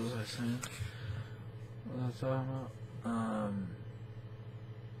 Shit, what was I saying? What was I talking about?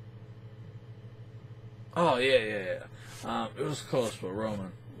 Oh, yeah. It was close, but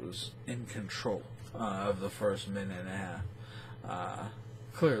Roman was in control of the first minute and a half.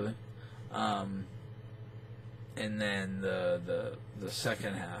 Clearly. And then the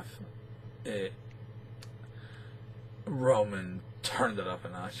second half, Roman turned it up a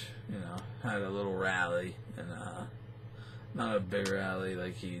notch, had a little rally, and not a big rally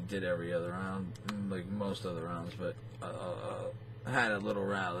like he did every other round, like most other rounds, but had a little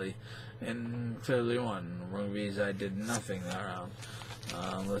rally, and clearly won. Rungvisai did nothing that round.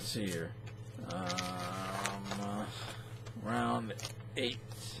 Let's see here. Round 8.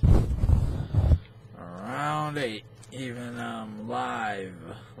 Round 8. Even live.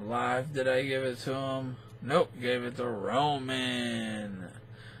 Did I give it to him? Nope, gave it to Roman.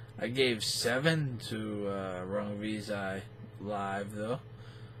 I gave 7 to Rungvisai live, though.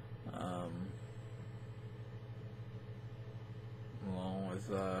 Along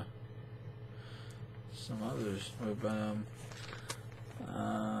with some others.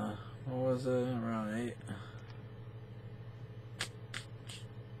 What was it? Around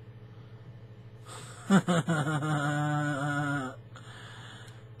 8.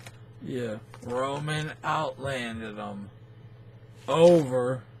 Yeah, Roman outlanded him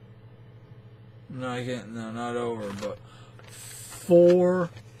over. No, I can't. No, not over, but 4-1,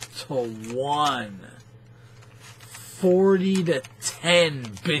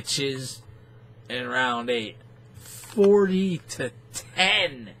 40-10, bitches, in round 8.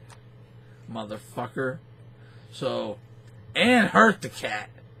 40-10, motherfucker. So, and hurt the cat.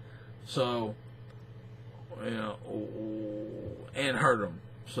 So, you know, and hurt him.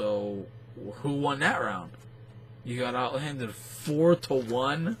 So, who won that round? You got outlanded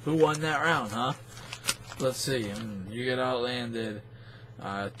 4-1. Who won that round, huh? Let's see. You get outlanded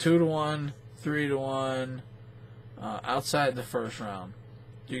 2-1, 3-1. Outside the first round,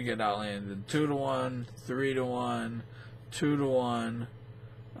 you get outlanded 2-1, 3-1, 2-1,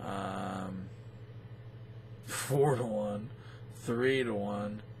 4-1,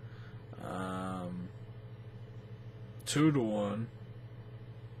 3-1, 2-1,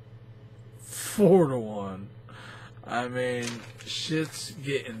 4-1. I mean, shit's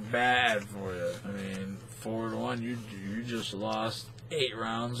getting bad for you. I mean, 4-1, you just lost 8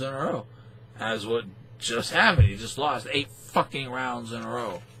 rounds in a row. That's what just happened. You just lost 8 fucking rounds in a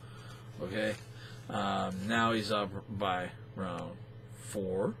row. Okay? Now he's up by round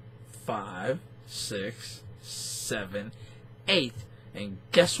 4, 5, 6, 7, 8. And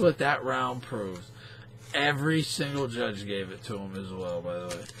guess what that round proves? Every single judge gave it to him as well, by the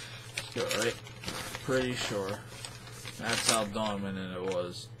way. Let's go, right? Pretty sure. That's how dominant it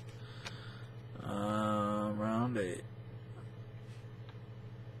was. Round 8.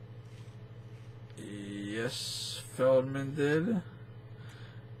 Yes, Feldman did.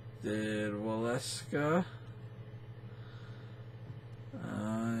 Did Waleska.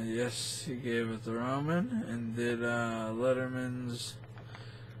 Yes, he gave it to Roman. And did Letterman's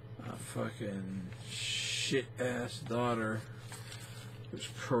fucking shit-ass daughter, who's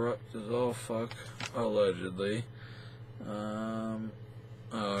corrupt as all fuck, allegedly. I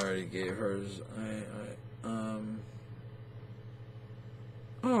already gave hers.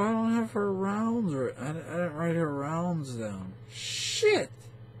 Oh, I don't have her rounds. I didn't write her rounds down. Shit.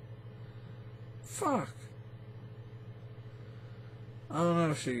 Fuck. I don't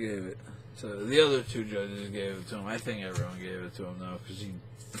know if she gave it. So the other 2 judges gave it to him. I think everyone gave it to him though, because he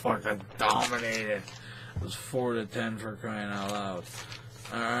fucking dominated. It was 4-10 for crying out loud.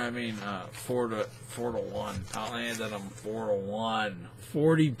 4-1. Outlanded him 4-1.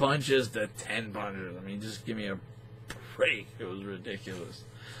 40 punches to 10 punches. I mean, just give me a break. It was ridiculous.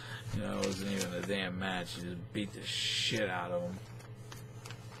 You know, it wasn't even a damn match. He just beat the shit out of him.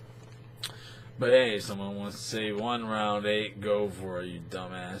 But hey, someone wants to say 1 round 8, go for it, you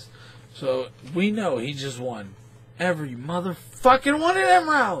dumbass. So, we know he just won every motherfucking one of them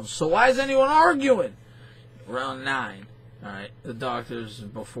rounds. So why is anyone arguing? Round 9. Alright, the doctors,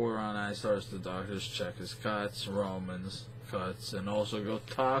 before round 9 starts, the doctors check his cuts, Roman's cuts, and also go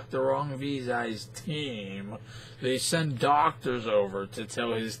talk to Rungvisai's team. They send doctors over to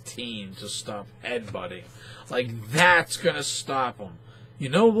tell his team to stop headbutting. Like, that's gonna stop him. You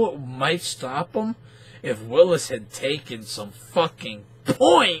know what might stop him? If Willis had taken some fucking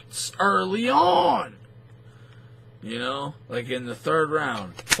points early on. You know? Like in the 3rd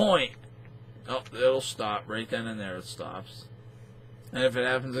round. Point. Oh, it'll stop. Right then and there it stops. And if it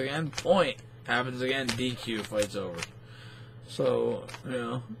happens again, point. Happens again, DQ, fight's over. So, you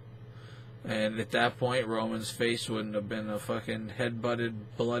know. And at that point, Roman's face wouldn't have been a fucking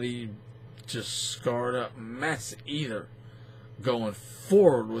head-butted, bloody, just scarred up mess either. Going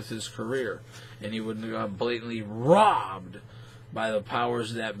forward with his career. And he wouldn't have got blatantly robbed by the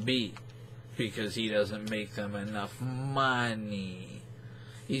powers that be. Because he doesn't make them enough money.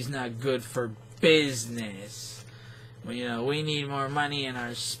 He's not good for business. Well, you know, we need more money in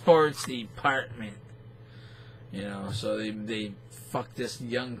our sports department. You know, so they fucked this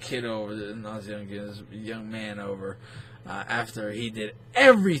young kid over, not this young kid, this young man over, after he did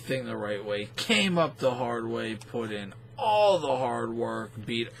everything the right way, came up the hard way, put in all the hard work,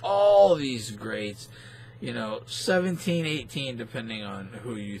 beat all these greats, you know, 17, 18, depending on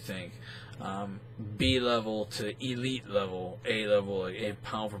who you think. B level to elite level, A level, like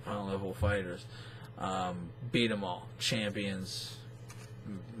pound for pound level fighters. Beat them all. Champions.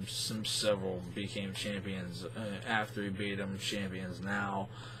 several became champions after he beat him. Champions now,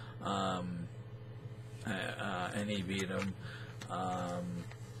 and he beat him.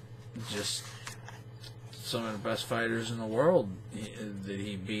 Just some of the best fighters in the world that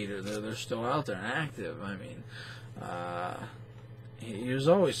he beat. They're still out there and active. I mean, he was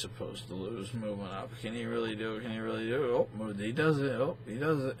always supposed to lose moving up. Can he really do it? Can he really do it? Oh, he does it. Oh, he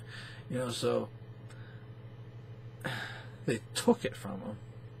does it. You know, so they took it from him.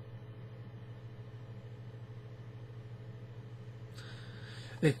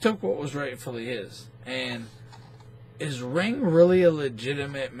 They took what was rightfully his. And is Ring really a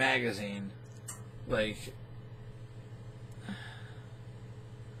legitimate magazine? Like,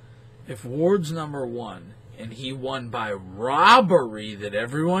 if Ward's number one and he won by robbery that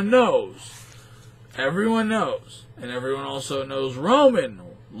everyone knows, and everyone also knows Roman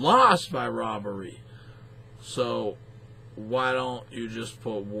lost by robbery, so why don't you just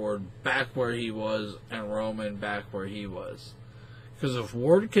put Ward back where he was and Roman back where he was? Because if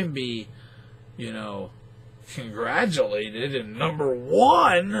Ward can be, you know, congratulated and number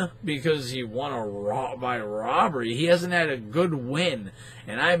one because he won by robbery, he hasn't had a good win,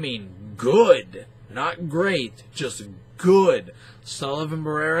 and I mean good, not great, just good. Sullivan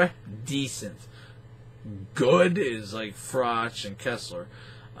Barrera, decent. Good is like Froch and Kessler,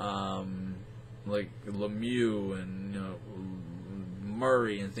 like Lemieux and, you know,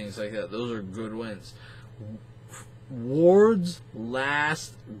 Murray and things like that. Those are good wins. Ward's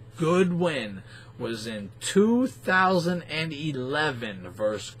last good win was in 2011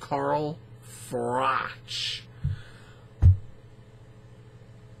 versus Carl Froch.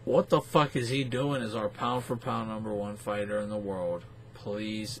 What the fuck is he doing as our pound-for-pound number one fighter in the world?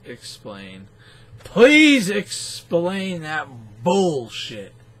 Please explain. Please explain that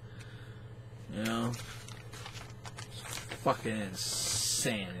bullshit. You know? Fucking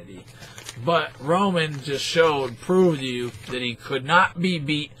insanity. But Roman just proved to you that he could not be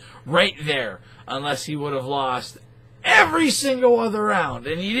beat right there unless he would have lost every single other round.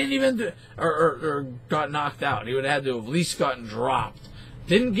 And he didn't even or got knocked out. He would have had to have at least gotten dropped.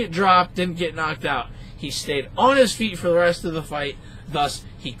 Didn't get dropped, didn't get knocked out. He stayed on his feet for the rest of the fight. Thus,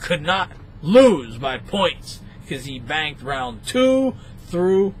 he could not lose by points because he banked round 2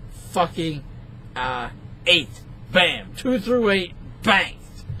 through fucking 8. Bam. 2 through 8, banked.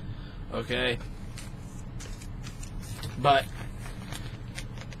 Okay? But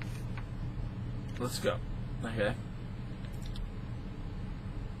let's go. Okay?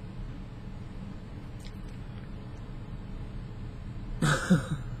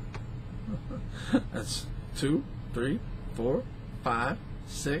 That's 2, 3, 4, 5,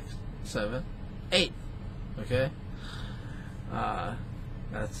 6, 7, 8. Okay?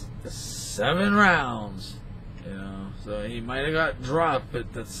 That's 7 rounds. You know, so he might have got dropped,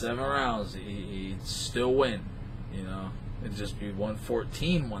 but that's 7 rounds. He'd still win. You know, it'd just be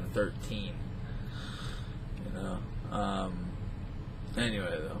 114, 113. You know.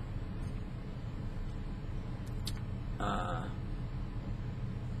 Anyway, though.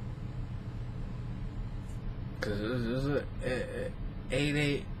 Because it was a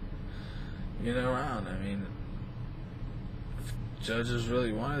 8-8, you know, round. I mean, if judges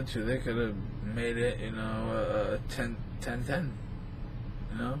really wanted to, they could have made it, you know, a 10-10,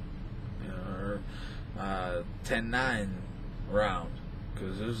 you know, or 10-9 round,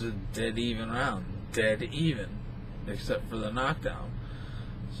 because it was a dead even round, dead even, except for the knockdown.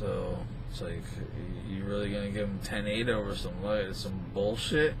 So it's like, you really gonna give him 10-8 over some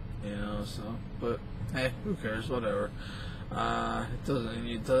bullshit, you know? So, but hey, who cares? Whatever. It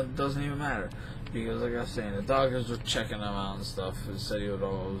doesn't even matter, because like I was saying, the doctors were checking him out and stuff. It said it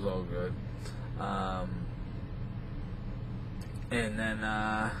was all good. And then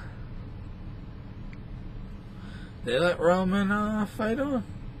they let Roman fight on.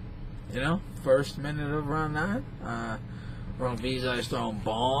 You know, first minute of round 9, Rungvisai's throwing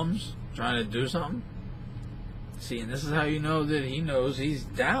bombs, trying to do something. See, and this is how you know that he knows he's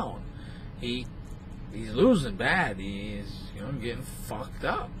down. He's losing bad. He's, you know, getting fucked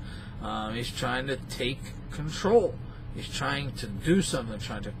up. He's trying to take control. He's trying to do something,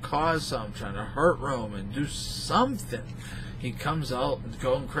 trying to cause something, trying to hurt Roman, do something. He comes out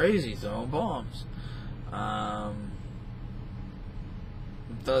going crazy, throwing bombs.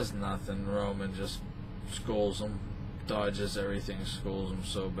 Does nothing. Roman just schools him, dodges everything, schools him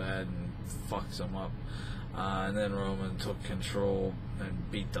so bad and fucks him up. And then Roman took control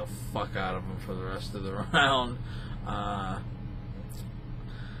and beat the fuck out of him for the rest of the round.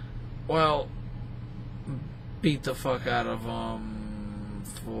 Well, beat the fuck out of him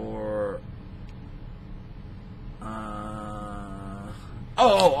for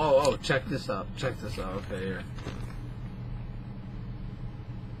Oh, check this out. Okay, here.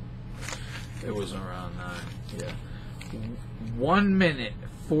 It was around 9. Yeah. 1 minute,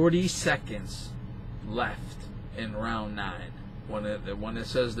 40 seconds left in round 9. When it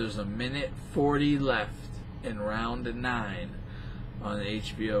says there's a minute 40 left in round 9 on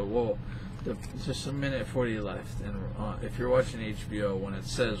HBO, well, just a minute 40 left. And if you're watching HBO, when it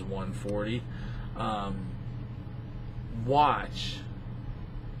says 140, watch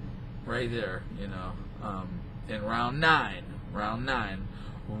right there, in round 9,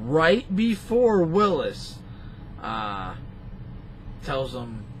 right before Willis tells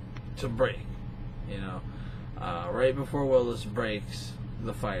him to break, right before Willis breaks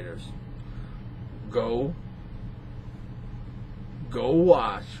the fighters. Go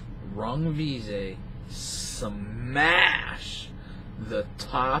watch Rungvisai smash the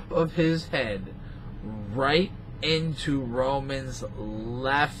top of his head right into Roman's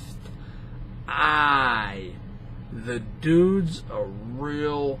left eye. The dude's a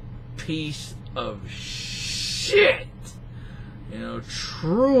real piece of shit.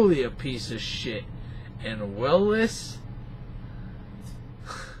 Truly a piece of shit. And Willis,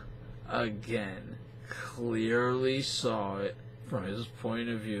 again, clearly saw it from his point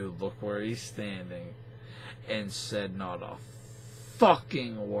of view. Look where he's standing. And said not a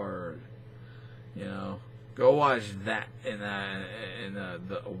fucking word. Go watch that in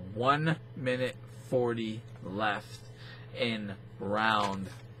the 1 minute 40 left in round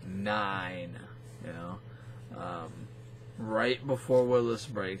 9. Right before Willis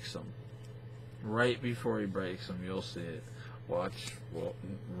breaks him. Right before he breaks him, you'll see it. Watch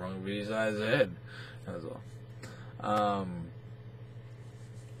Rungvisai's head. That's all.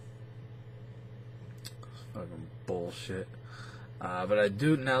 Fucking bullshit. But I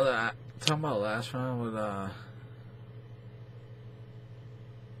do, now that talking about last round with never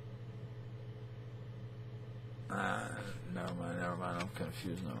mind, I'm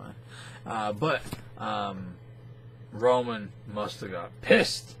confused, but Roman must have got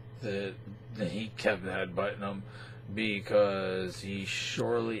pissed that he kept headbutting him, because he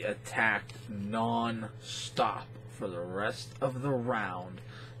surely attacked non-stop for the rest of the round.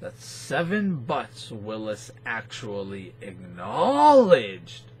 That's 7 butts Willis actually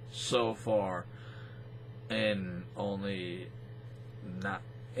acknowledged so far in only not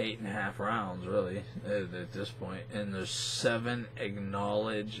 8.5 rounds, really, at this point. And there's 7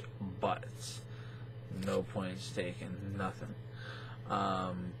 acknowledged butts. No points taken. Nothing.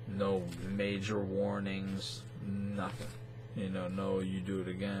 No major warnings. Nothing. No, you do it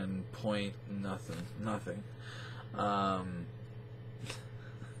again. Point. Nothing.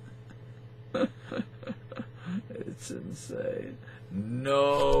 It's insane.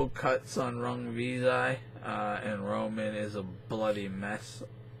 No cuts on Rungvisai, and Roman is a bloody mess,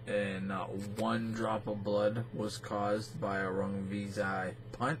 and not 1 drop of blood was caused by a Rungvisai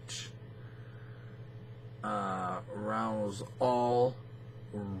punch. Round was all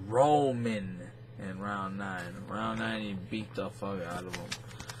Roman in round 9. Round 9, he beat the fuck out of him.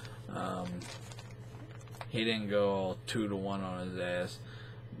 He didn't go all 2-1 on his ass,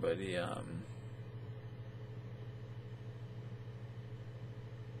 but he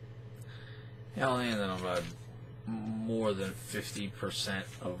landed on about more than 50%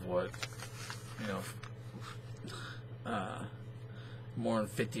 of what, more than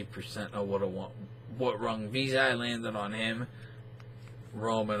 50% of what Rungvisai landed on him.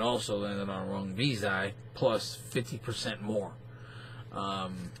 Roman also landed on Rungvisai, plus 50% more.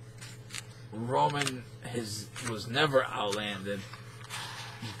 Roman was never outlanded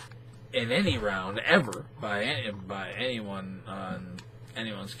in any round ever by anyone on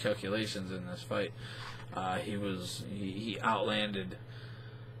anyone's calculations in this fight. He outlanded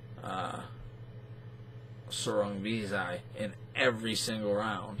Rungvisai in every single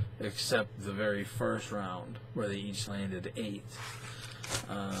round except the very first round where they each landed 8.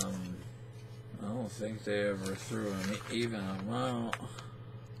 I don't think they ever threw an even amount.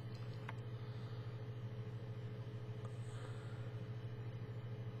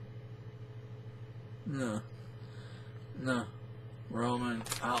 No. Roman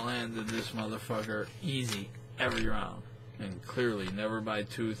outlanded this motherfucker easy every round. And clearly never by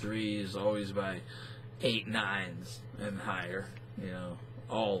 2 3s, always by 8 9s and higher.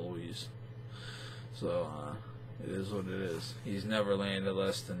 Always. So, it is what it is. He's never landed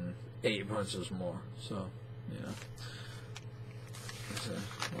less than 8 punches more. So,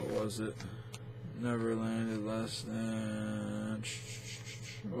 what was it? Never landed less than...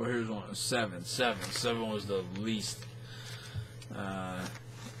 Well, here's one. 7. 7 was the least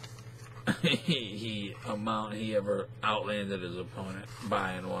he ever outlanded his opponent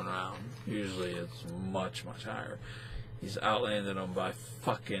by in one round. Usually it's much, much higher. He's outlanded him by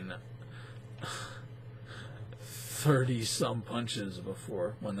fucking 30-some punches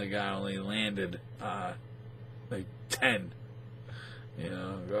before, when the guy only landed like 10. You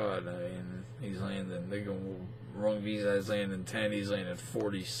know, God, I mean, he's landing, Rungvisai's landing 10, he's landing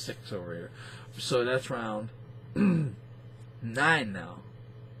 46 over here. So that's round 9 now.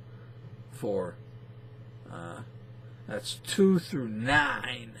 That's 2 through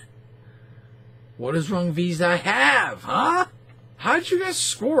 9. What does Rungvisai have, huh? How'd you guys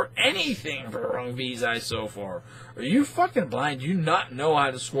score anything for Rungvisai so far? Are you fucking blind? Do you not know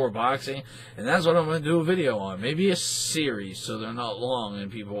how to score boxing? And that's what I'm going to do a video on. Maybe a series so they're not long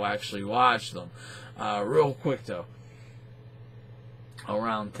and people actually watch them. Real quick, though.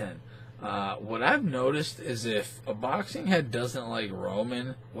 Around 10. What I've noticed is if a boxing head doesn't like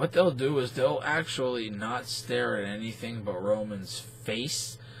Roman, what they'll do is they'll actually not stare at anything but Roman's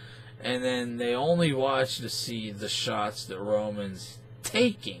face. And then they only watch to see the shots that Roman's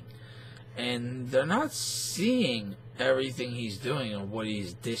taking. And they're not seeing everything he's doing and what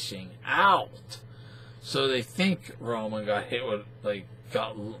he's dishing out. So they think Roman got hit with,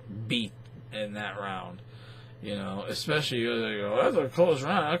 got beat in that round. You know, especially they go, that's a close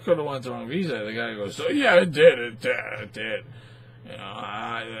round. I could have went to Rungvisai. The guy goes, yeah, it did. You know,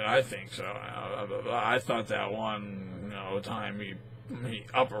 I think so. I thought that one, time he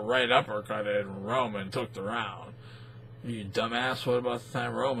right uppercutted Roman, took the round. You dumbass, what about the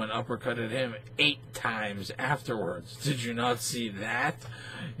time Roman uppercutted him 8 times afterwards? Did you not see that?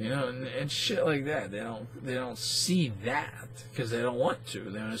 You know, and shit like that. They don't see that because they don't want to.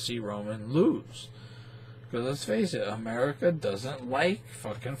 They want to see Roman lose. Because let's face it, America doesn't like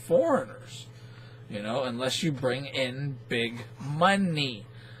fucking foreigners. You know, unless you bring in big money.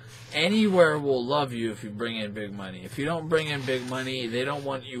 Anywhere will love you if you bring in big money. If you don't bring in big money, they don't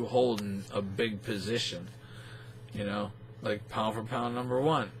want you holding a big position. You know, like pound for pound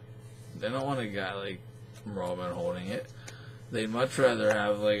 #1. They don't want a guy like Roman holding it. They'd much rather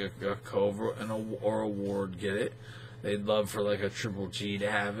have like a Kovalev or a Ward get it. They'd love for like a Triple G to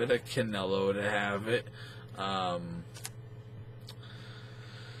have it, a Canelo to have it.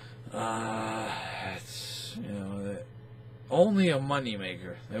 It's, only a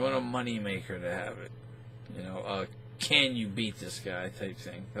moneymaker. They want a moneymaker to have it. You know, can you beat this guy type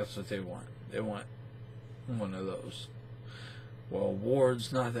thing. That's what they want. They want one of those. Well,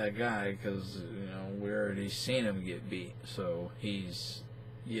 Ward's not that guy because, we already seen him get beat. So he's,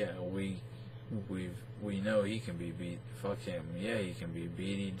 we know he can be beat. Fuck him. Yeah, he can be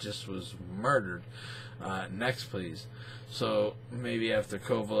beat. He just was murdered. Next, please. So maybe after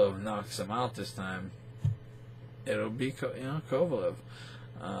Kovalev knocks him out this time, it'll be Kovalev.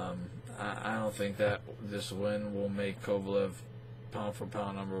 I don't think that this win will make Kovalev pound for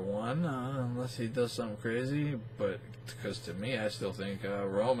pound #1 unless he does something crazy. But because to me, I still think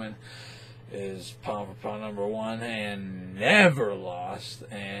Roman is pound for pound #1 and never lost,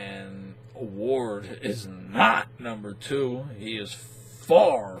 and Ward is not #2. He is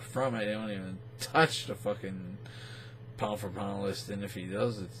far from it. They don't even touch the fucking pound for pound list, and if he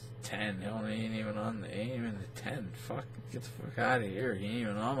does, it's 10. He ain't even on the 10. Fuck, get the fuck out of here. He ain't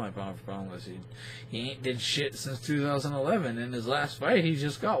even on my pound for pound list. He ain't did shit since 2011. In his last fight, he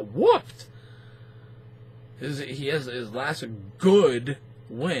just got whooped. His last good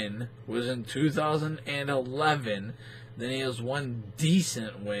win was in 2011. Then he has one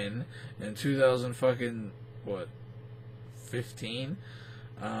decent win in 2015.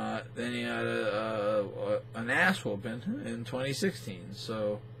 Then he had an ass whooping in 2016.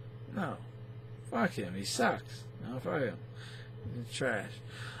 So, no. Fuck him. He sucks. No, fuck him. He's trash.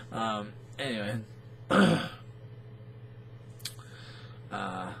 Anyway. Just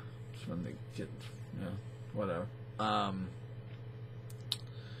wanted to get, whatever.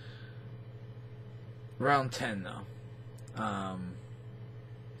 Round 10, though.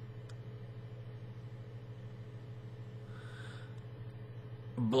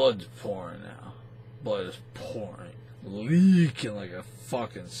 Blood's pouring now. Blood is pouring. Leaking like a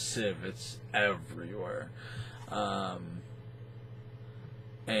fucking sieve. It's everywhere.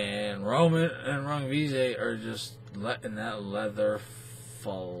 And Roman and Rungvisai are just letting that leather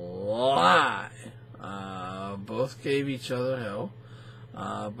fly. Both gave each other hell.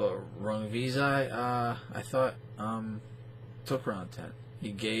 But Rungvisai, I thought, took round 10.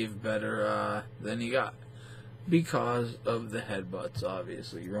 He gave better than he got. Because of the headbutts,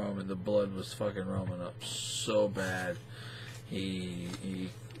 obviously. Roman, the blood was fucking Roman up so bad. He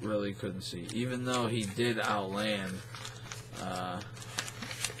really couldn't see. Even though he did outland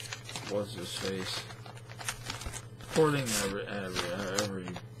what's his face. According to every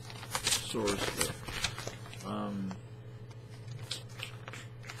source, but,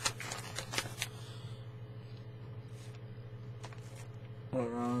 what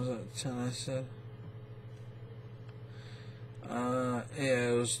round was that? 10, I said. Yeah,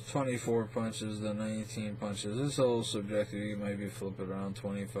 it was 24 punches to 19 punches. It's a little subjective. You might be flipping around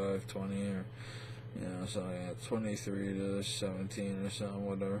 25, 20, or, you know, something like 23 to 17 or something,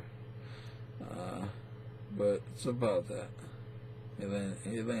 whatever. But it's about that.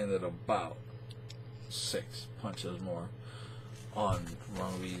 He landed about 6 punches more on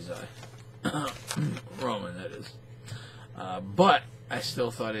Rungvisai. Roman, that is. But I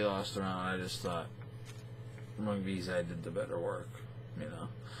still thought he lost the round. I just thought Rungvisai did the better work, you know.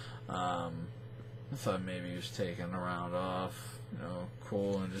 I thought maybe he was taking the round off, you know,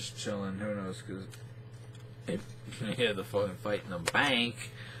 cool and just chilling. Who knows? Because he had the fucking fight in the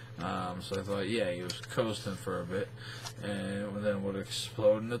bank. So I thought, yeah, he was coasting for a bit, and then would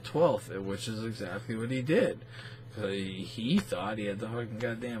explode in the 12th, which is exactly what he did. He thought he had the fucking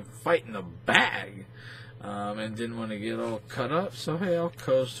goddamn fight in the bag. And didn't want to get all cut up, so hey, I'll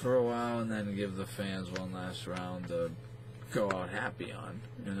coast for a while and then give the fans one last round to go out happy on,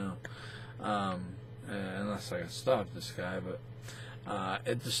 you know. Unless I can stop this guy, but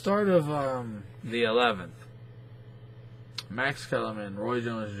at the start of the 11th, Max Kellerman, Roy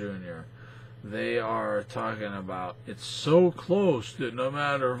Jones Jr., they are talking about it's so close that no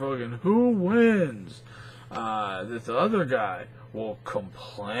matter fucking who wins, that the other guy will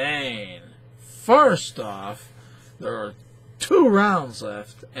complain. First off, there are 2 rounds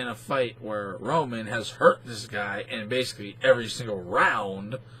left in a fight where Roman has hurt this guy in basically every single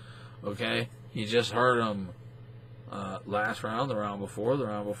round. Okay? He just hurt him last round, the round before, the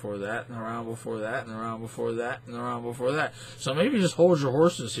round before that, and the round before that, and the round before that, and the round before that. So maybe just hold your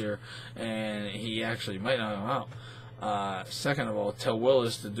horses here, and he actually might knock him out. Second of all, tell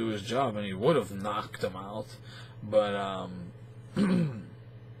Willis to do his job, and he would have knocked him out. But,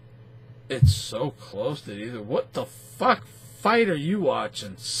 it's so close that either. What the fuck fight are you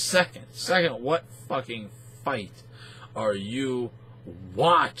watching? Second, what fucking fight are you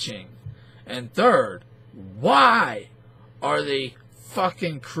watching? And third, why are they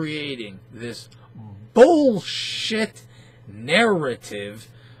fucking creating this bullshit narrative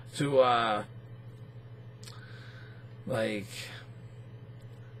to, like,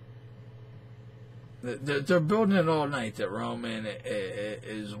 they're building it all night that Roman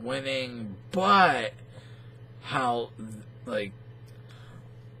is winning, but how, like,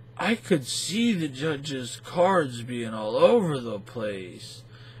 I could see the judges' cards being all over the place,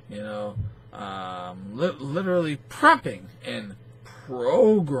 you know, literally prepping and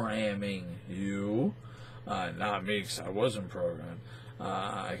programming you, not me, because I wasn't programmed.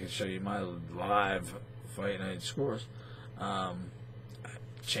 I can show you my live fight night scores. I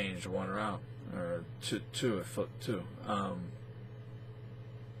changed 1 round. Or two, I flipped 2.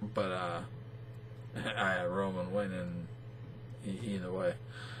 But I had Roman winning either way.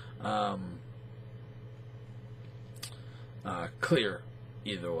 Clear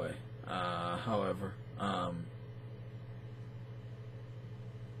either way. However,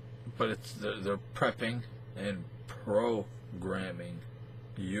 but it's they're prepping and programming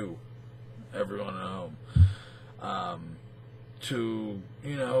you, everyone at home, to,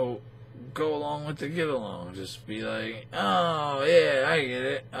 you know, go along with the get along. Just be like, oh yeah, I get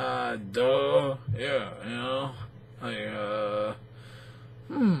it. Duh, yeah, you know, like,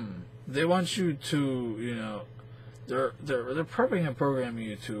 they want you to, you know, they're prepping and programming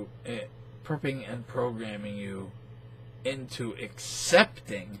you to, into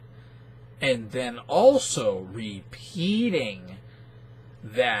accepting, and then also repeating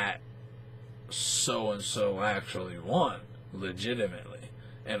that so and so actually won legitimately.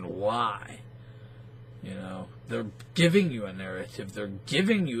 And why? You know, they're giving you a narrative. They're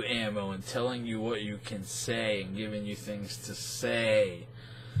giving you ammo and telling you what you can say and giving you things to say.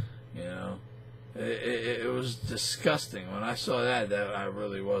 You know, it was disgusting. When I saw that I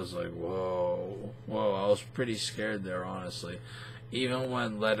really was like, whoa. I was pretty scared there, honestly. Even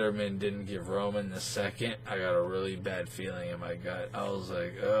when Letterman didn't give Roman the second, I got a really bad feeling in my gut. I was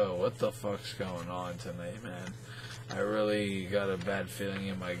like, oh, what the fuck's going on tonight, man? I really got a bad feeling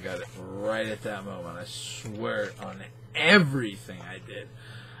in my gut right at that moment. I swear it on everything I did.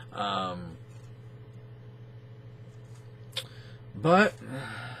 But,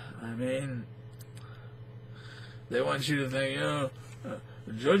 I mean, they want you to think, you know,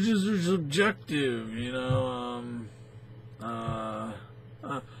 judges are subjective, you know,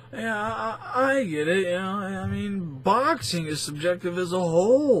 Yeah, I get it. You know, I mean, boxing is subjective as a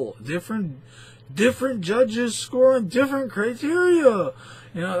whole. Different judges score on different criteria.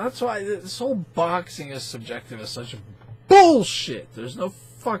 You know, that's why this whole boxing is subjective is such bullshit. There's no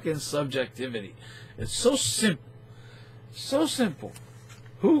fucking subjectivity. It's so simple. So simple.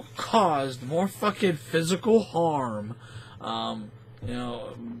 Who caused more fucking physical harm? You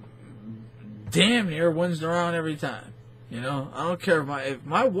know, damn near wins the round every time. You know, I don't care if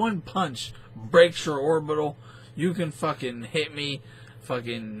my one punch breaks your orbital, you can fucking hit me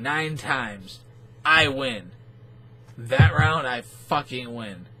fucking 9 times. I win. That round, I fucking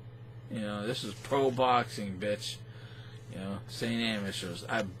win. You know, this is pro boxing, bitch. You know, St. Amateurs.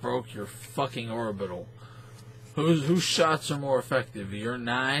 I broke your fucking orbital. Whose shots are more effective? Your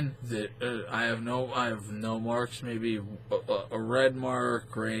 9 that I have no marks. Maybe a red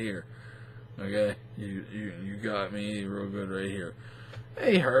mark right here. Okay, you got me real good right here.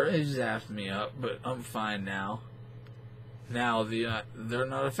 They hurt. They zapped me up, but I'm fine now. Now they're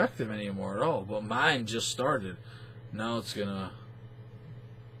not effective anymore at all. But mine just started. Now it's gonna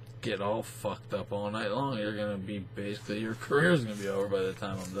get all fucked up all night long. You're gonna be basically your career's gonna be over by the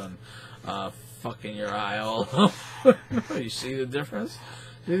time I'm done. Fucking your eye all over. You see the difference?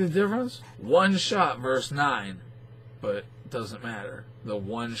 See the difference? 1 shot versus 9, but it doesn't matter. The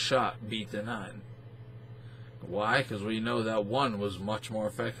 1 shot beat the 9. Why? Because we know that 1 was much more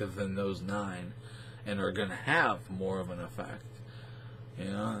effective than those 9, and are gonna have more of an effect. You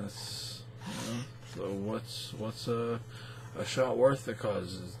know, it's, you know, so what's a shot worth that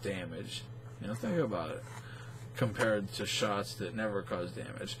causes damage? You know, think about it. Compared to shots that never cause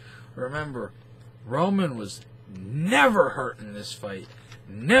damage. Remember, Roman was never hurt in this fight.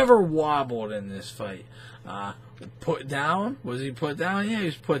 Never wobbled in this fight. Put down? Was he put down? Yeah, he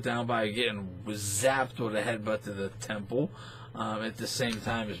was put down by getting zapped with a headbutt to the temple. At the same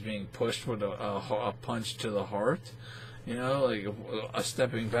time as being pushed with a punch to the heart. You know, like a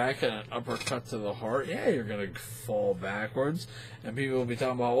stepping back and an uppercut to the heart. Yeah, you're going to fall backwards. And people will be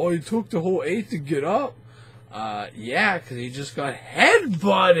talking about, oh, he took the whole 8 to get up. Yeah, because he just got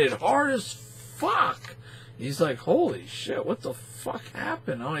headbutted hard as fuck. He's like, holy shit, what the fuck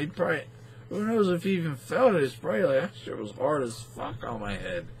happened? Oh, he probably, who knows if he even felt it. It's probably like, that shit was hard as fuck on my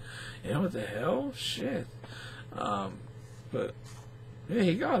head. You know what the hell? Shit. But, yeah,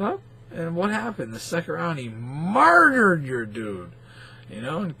 he got up. And what happened? The second round, he murdered your dude. You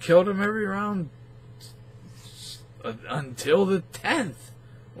know, and killed him every round until the 10th,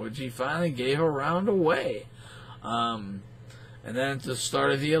 which he finally gave a round away. And then at the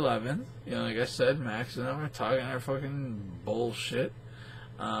start of the 11th, you know, like I said, Max and I were talking our fucking bullshit.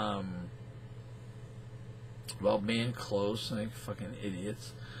 About being close, like fucking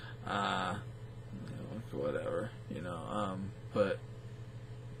idiots. You know, whatever, you know, but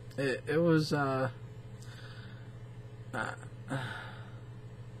it was, when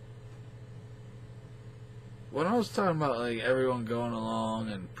I was talking about, like, everyone going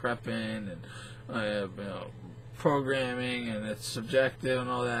along and prepping and, you know, programming and it's subjective and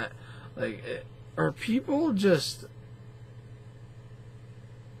all that, like, are people just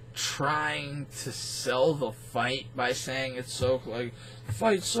trying to sell the fight by saying it's so, like, the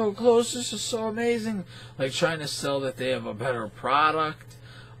fight's so close, this is so amazing, like, trying to sell that they have a better product,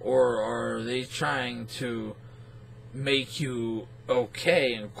 or are they trying to make you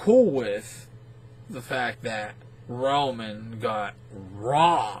okay and cool with the fact that Roman got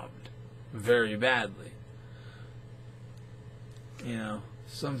robbed very badly? You know,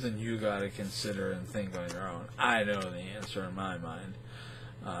 something you gotta consider and think on your own. I know the answer in my mind.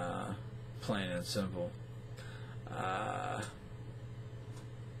 Plain and simple. I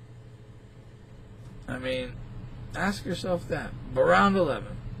mean, ask yourself that. But round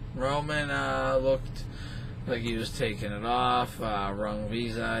 11, Roman looked like he was taking it off.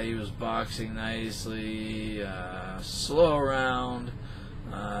 Rungvisai, he was boxing nicely. Slow round.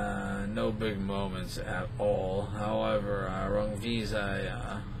 No big moments at all. However,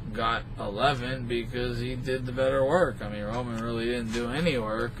 Rungvisai got 11 because he did the better work. I mean, Roman really didn't do any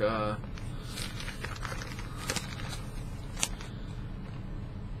work.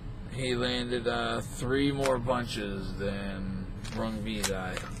 He landed 3 more punches than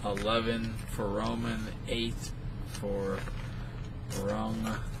Rungvisai. 11 for Roman, 8 for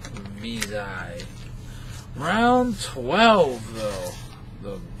Rungvisai. Round 12, though.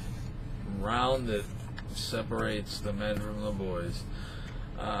 The round that separates the men from the boys.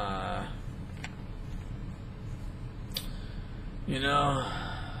 You know,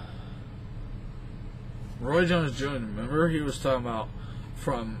 Roy Jones Jr., remember he was talking about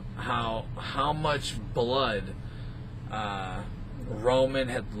from how much blood Roman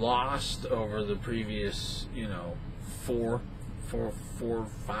had lost over the previous, you know, four,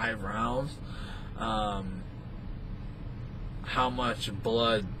 5 rounds. How much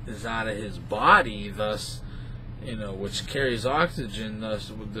blood is out of his body, thus, you know, which carries oxygen,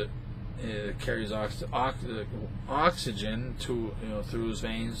 thus with the carries oxygen to, you know, through his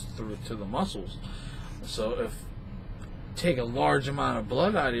veins, through to the muscles. So if take a large amount of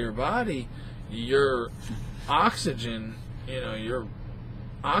blood out of your body, your oxygen, you know, your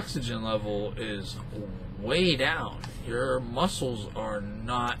oxygen level is way down. Your muscles are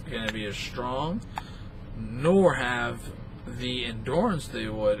not going to be as strong, nor have the endurance they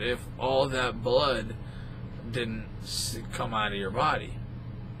would if all that blood didn't come out of your body.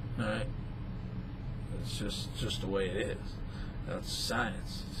 Alright? It's just the way it is. That's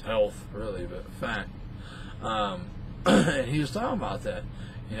science. It's health, really, but fact. And he was talking about that.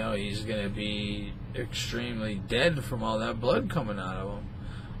 You know, he's going to be extremely dead from all that blood coming out of him.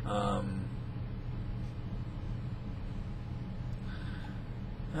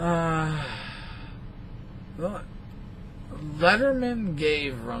 Letterman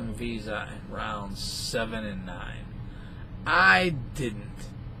gave Rungvisai rounds 7 and 9. I didn't.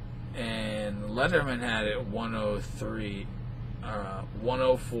 And Letterman had it 103,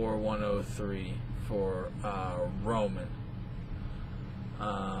 104, 103 for Roman.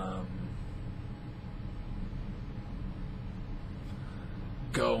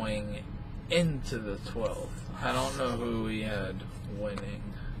 Going into the 12th. I don't know who he had winning,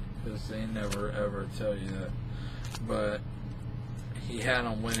 because they never ever tell you that. But he had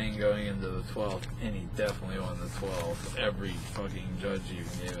him winning going into the 12th, and he definitely won the 12th. Every fucking judge even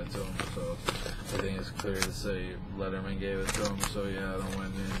gave it to him, so I think it's clear to say Letterman gave it to him, so yeah, I don't win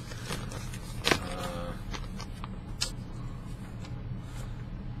in.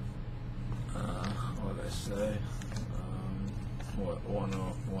 What did I say?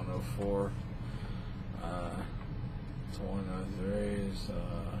 104. It's 103's,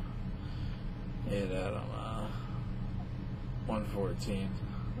 he had him, 114,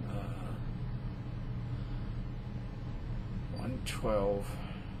 112,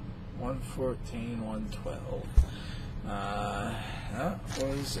 114, 112. That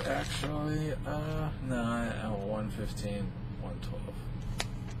was actually, no, 115, 112.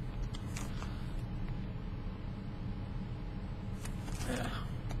 Yeah,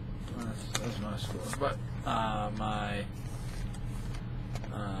 that's my score. But, my,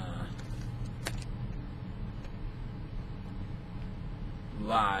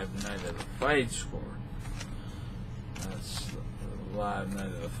 live night of the fight score. That's the live night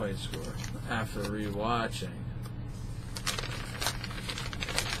of the fight score. After rewatching,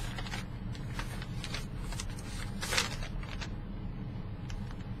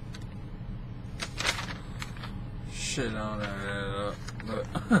 shit, I don't add it up, but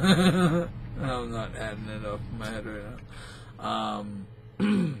I'm not adding it up in my head right now.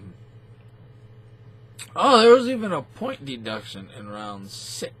 Oh, there was even a point deduction in round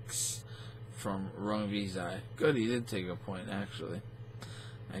 6 from Rungvisai. Good, he did take a point, actually.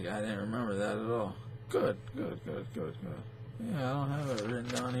 I didn't remember that at all. Good. Yeah, I don't have it written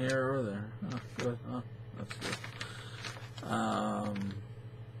down here or there. Oh, good. Oh, that's good.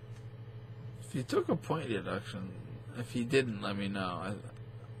 If he took a point deduction, if he didn't, let me know.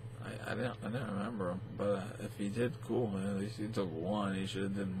 I didn't remember him, but if he did, cool. At least he took 1. He should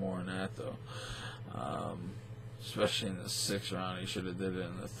have did more than that, though. Especially in the 6th round, he should have did it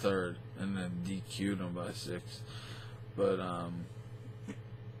in the 3rd and then DQ'd him by 6. But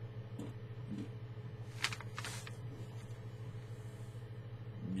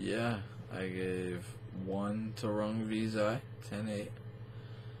yeah, I gave 1 to Rungvisai, 10-8,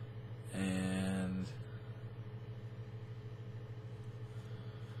 and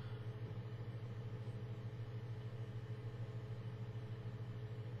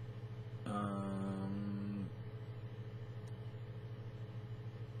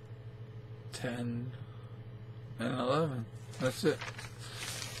 $10 and $11. That's it.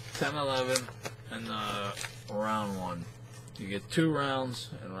 10-11 in round 1. You get 2 rounds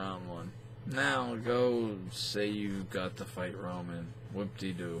in round 1. Now go say you got to fight Roman.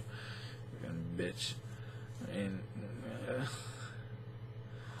 Whoop-de-doo. Fucking bitch. And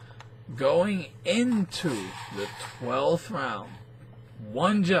going into the 12th round,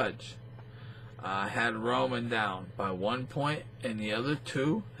 one judge had Roman down by 1 point, and the other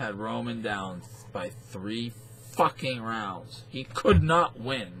 2 had Roman down by 3 fucking rounds. He could not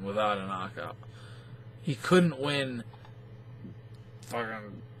win without a knockout. He couldn't win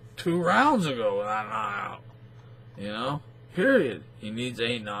fucking 2 rounds ago without a knockout. You know? Period. He needs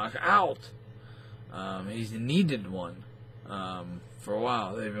a knockout. He's needed one. For a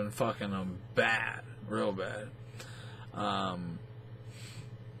while, they've been fucking them bad, real bad.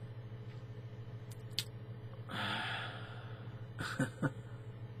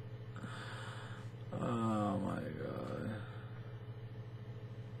 Oh my god.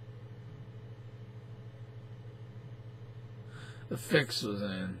 The fix was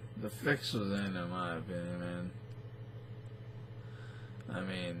in. The fix was in my opinion, man. I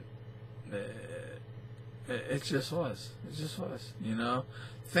mean, it just was. It just was. You know?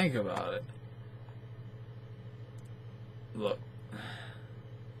 Think about it. Look.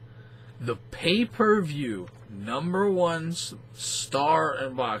 The pay-per-view #1 star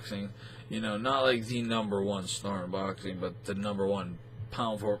in boxing, you know, not like the #1 star in boxing, but the #1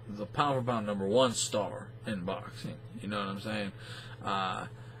 pound for pound #1 star in boxing. You know what I'm saying?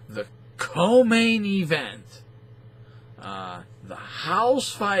 The co-main event, the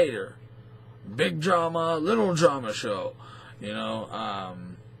house fighter, big drama, little drama show, you know,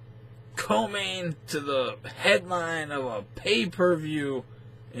 co-main to the headline of a pay-per-view,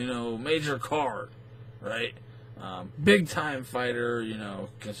 you know, major card, right? Big time fighter, you know,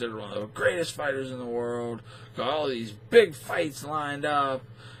 considered one of the greatest fighters in the world. Got all these big fights lined up.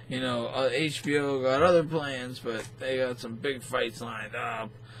 You know, HBO got other plans, but they got some big fights lined up.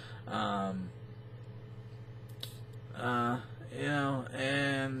 You know,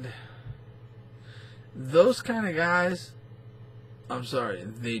 and those kind of guys, I'm sorry,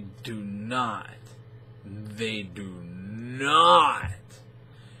 they do not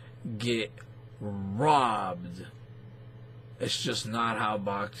get robbed. It's just not how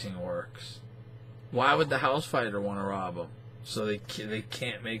boxing works. Why would the house fighter want to rob them? So they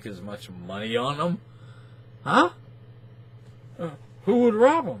can't make as much money on them? Huh? Who would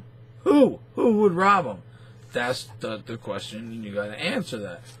rob them? Who would rob them? That's the question, and you got to answer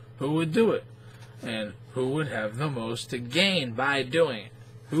that. Who would do it? And who would have the most to gain by doing it?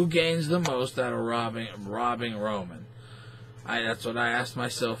 Who gains the most out of robbing Roman? That's what I asked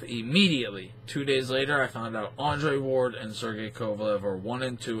myself immediately. 2 days later, I found out Andre Ward and Sergey Kovalev are 1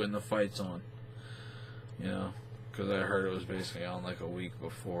 and 2 in the fights on. You know, because I heard it was basically on like a week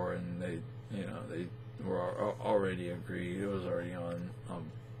before, and they were already agreed. It was already on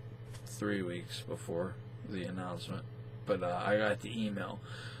 3 weeks before the announcement. But I got the email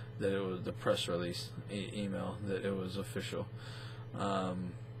that it was the press release email that it was official.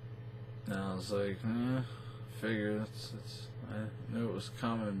 And I was like, figure I knew it was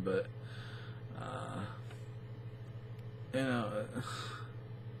coming, but you know,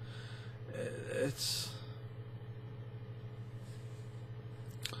 it's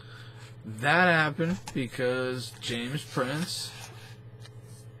that happened because James Prince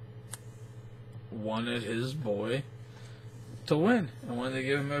wanted his boy to win and wanted to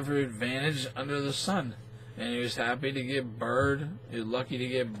give him every advantage under the sun, and he was happy to get Bird. He was lucky to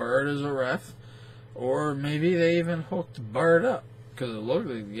get Bird as a ref. Or maybe they even hooked Bird up, because it looked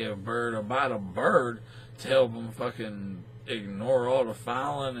like they gave Bird about a bird to help him fucking ignore all the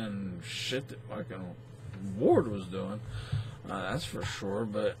fouling and shit that fucking Ward was doing. That's for sure,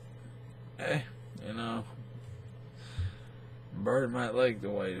 but hey, you know, Bird might like the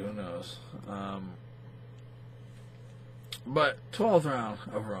white, who knows. But 12th round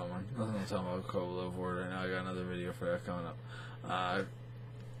of Roman. Nothing to talk about Kovalev Ward right now. I got another video for that coming up.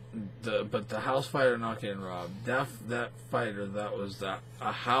 But the house fighter not getting robbed. That fighter, that was a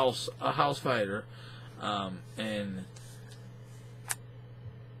house fighter, and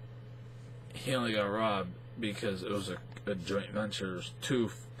he only got robbed because it was a joint venture. There's 2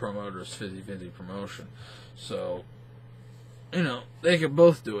 promoters, 50-50 promotion. So, you know, they could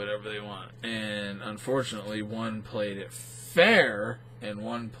both do whatever they want. And unfortunately, one played it fair, and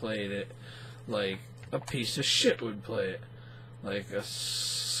one played it like a piece of shit would play it, like a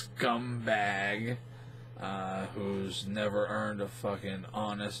scumbag who's never earned a fucking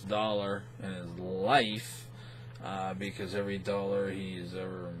honest dollar in his life, because every dollar he's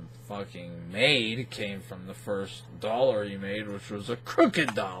ever fucking made came from the first dollar he made, which was a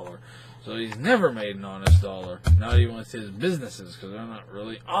crooked dollar. So he's never made an honest dollar, not even with his businesses, because they're not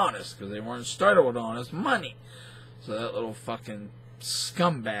really honest, because they weren't started with honest money. So that little fucking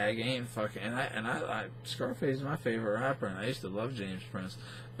scumbag ain't fucking. And I Scarface is my favorite rapper, and I used to love James Prince.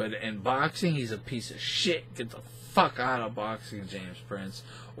 But in boxing, he's a piece of shit. Get the fuck out of boxing, James Prince,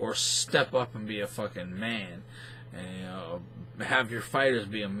 or step up and be a fucking man, and you know, have your fighters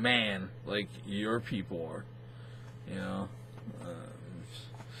be a man like your people are. You know,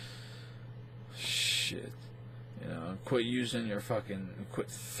 shit. You know, quit quit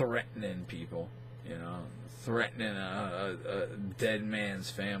threatening people. You know, threatening a dead man's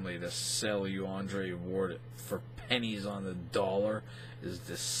family to sell you Andre Ward for pennies on the dollar is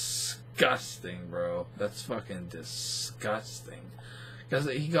disgusting, bro. That's fucking disgusting. Because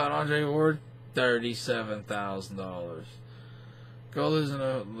he got Andre Ward $37,000. Go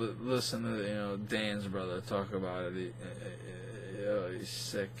listen to Dan's brother talk about it. He's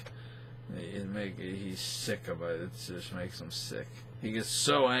sick. He's sick about it. It just makes him sick. He gets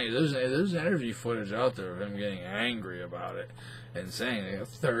so angry. There's interview footage out there of him getting angry about it and saying they got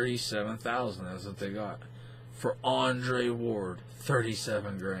 $37,000. That's what they got for Andre Ward.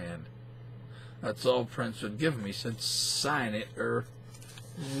 37 grand. That's all Prince would give him. He said, "Sign it, or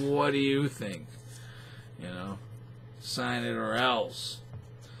what do you think? Sign it or else.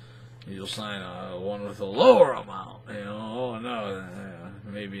 You'll sign one with a lower amount." Oh no,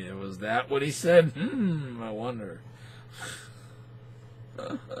 maybe it was that what he said. I wonder.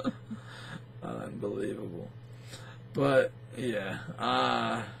 Unbelievable. But yeah,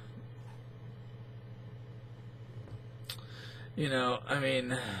 I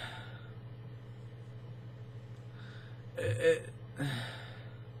mean,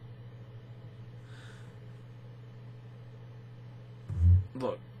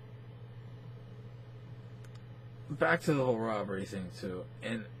 look, back to the whole robbery thing too,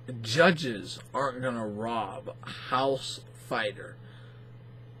 and judges aren't gonna rob a house fighter,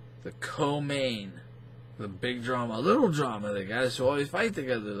 the co-main, the big drama, little drama, the guys who always fight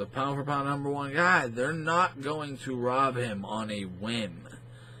together, the pound for pound #1 guy. They're not going to rob him on a whim.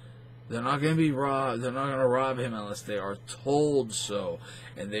 They're not going to be robbed. They're not going to rob him unless they are told so,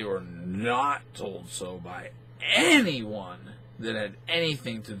 and they were not told so by anyone that had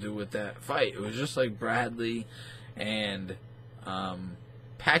anything to do with that fight. It was just like Bradley and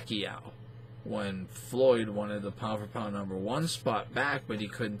Pacquiao, when Floyd wanted the pound for pound #1 spot back, but he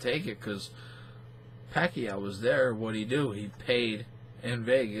couldn't take it because Pacquiao was there. What'd he do? He paid in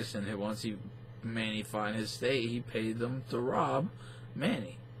Vegas, and once Manny fought in his state, he paid them to rob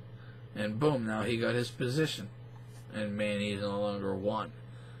Manny. And boom, now he got his position. And Manny's no longer won.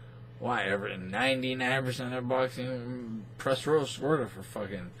 Why? 99% of boxing press row scored for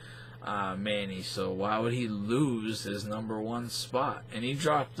fucking Manny. So why would he lose his #1 spot? And he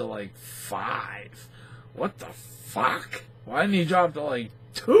dropped to like 5. What the fuck? Why didn't he drop to like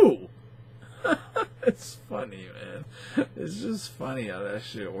 2? It's funny, man. It's just funny how that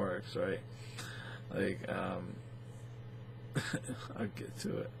shit works, right? Like, I'll get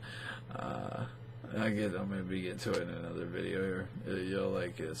to it. I'll maybe get to it in another video here. You'll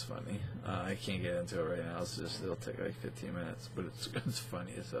like it. It's funny. I can't get into it right now. It'll take like 15 minutes, but it's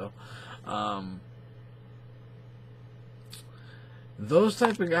funny as hell. Those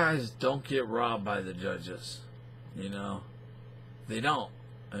type of guys don't get robbed by the judges. They don't.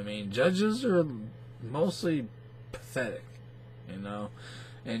 I mean, judges are mostly pathetic, and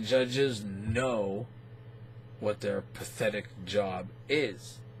judges know what their pathetic job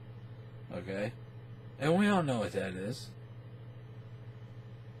is, okay? And we all know what that is.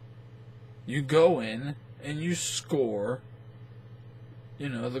 You go in and you score,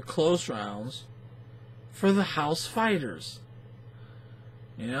 the close rounds for the house fighters.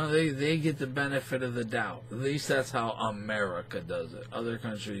 They get the benefit of the doubt. At least that's how America does it. Other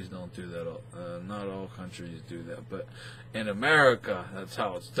countries don't do that. Not all countries do that. But in America, that's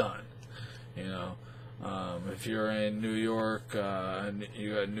how it's done. If you're in New York,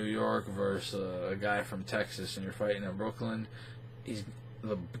 you got New York versus a guy from Texas, and you're fighting in Brooklyn,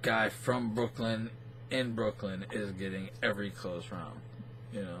 the guy from Brooklyn in Brooklyn is getting every close round.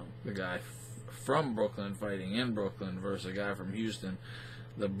 The guy from Brooklyn fighting in Brooklyn versus a guy from Houston,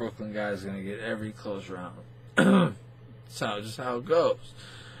 the Brooklyn guy is going to get every close round. That's just how it goes.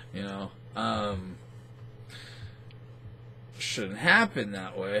 Shouldn't happen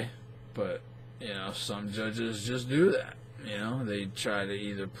that way, but some judges just do that. They try to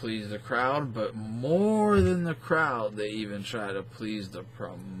either please the crowd, but more than the crowd, they even try to please the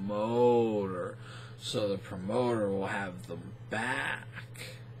promoter, so the promoter will have them back.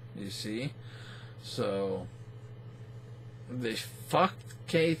 You see? So they fucked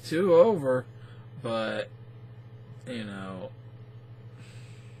K2 over, but the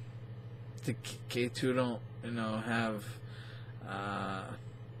K2 don't have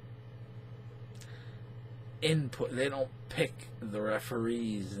input. They don't pick the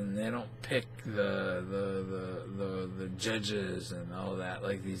referees, and they don't pick the judges and all that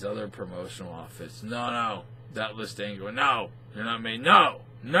like these other promotional outfits. No, that list ain't going. No, you're not made. No,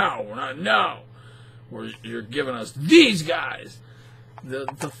 we're not. No, you're giving us these guys.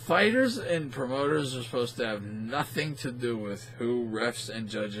 The fighters and promoters are supposed to have nothing to do with who refs and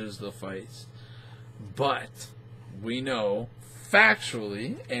judges the fights. But we know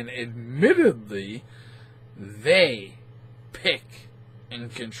factually and admittedly they pick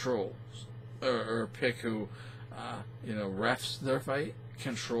and controls, or pick who, refs their fight,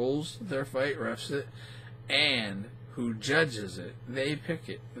 controls their fight, refs it, and who judges it. They pick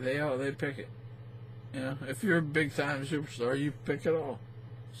it. They pick it. If you're a big time superstar, you pick it all.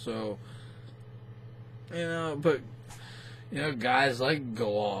 So, but guys like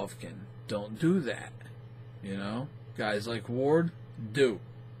Golovkin don't do that. Guys like Ward do.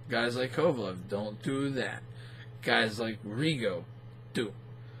 Guys like Kovalev don't do that. Guys like Rigo do.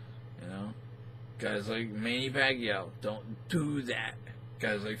 Guys like Manny Pacquiao don't do that.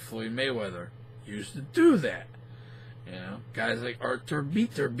 Guys like Floyd Mayweather used to do that. Guys like Artur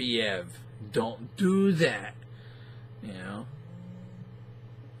Beterbiev don't do that. You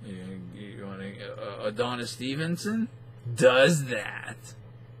want Adonis Stevenson does that.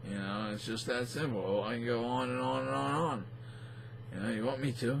 It's just that simple. I can go on and on and on and on. You want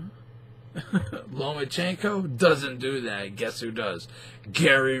me to? Lomachenko doesn't do that. Guess who does?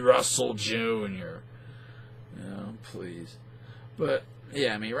 Gary Russell Jr. Please. But,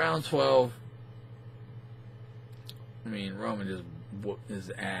 yeah, round 12, Roman just whooped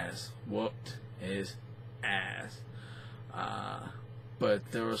his ass.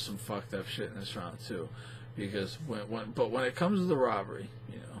 But there was some fucked up shit in this round, too. Because when it comes to the robbery,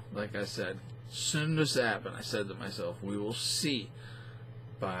 like I said, as soon as this happened, I said to myself, we will see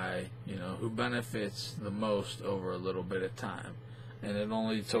by, who benefits the most over a little bit of time. And it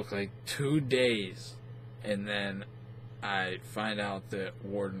only took like 2 days. And then I find out that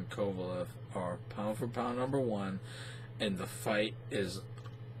Ward and Kovalev are pound for pound number 1. And the fight is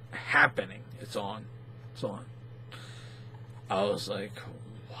happening. It's on. I was like,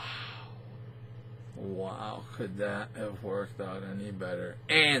 wow, could that have worked out any better?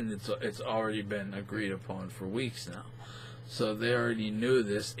 And it's already been agreed upon for weeks now. So they already knew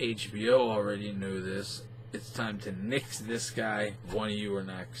this. HBO already knew this. It's time to nix this guy. One of you are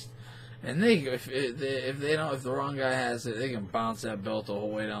next. And if the wrong guy has it, they can bounce that belt the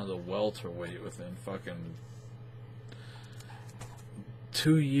whole way down to welterweight within fucking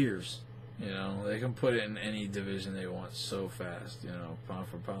 2 years. They can put it in any division they want so fast. Pound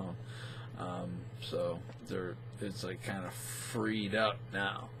for pound. So it's like kind of freed up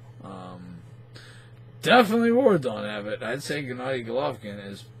now. Definitely Ward don't have it. I'd say Gennady Golovkin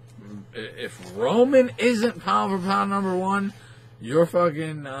is. If Roman isn't pound for pound number 1, you're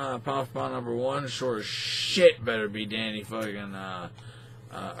fucking pound for pound number 1. Sure as shit better be Danny fucking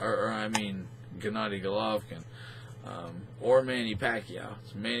Gennady Golovkin, or Manny Pacquiao.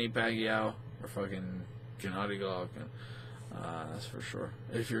 It's Manny Pacquiao or fucking Gennady Golovkin. That's for sure.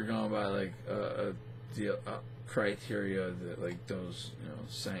 If you're going by like the criteria that like those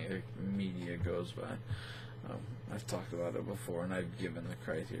saying media goes by, I've talked about it before and I've given the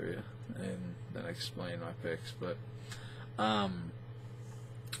criteria and then explained my picks. But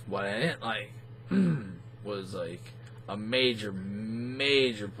what I didn't like was like a major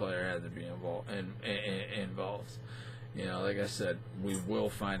player had to be involved. Like I said, we will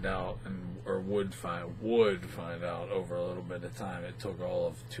find out, would find out over a little bit of time. It took all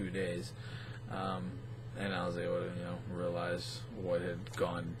of 2 days, and I was able to, realize what had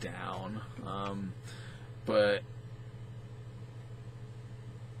gone down. But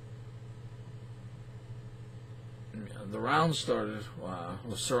the round started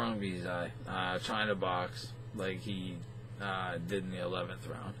with Rungvisai trying to box like he did in the 11th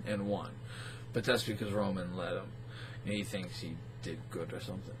round and won, but that's because Roman let him. And he thinks he did good or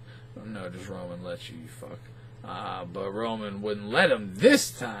something. No, just Roman lets you, you fuck. But Roman wouldn't let him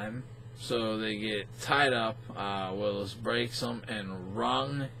this time, so they get tied up. Willis breaks him, and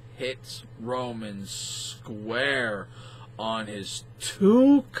Rung hits Roman square on his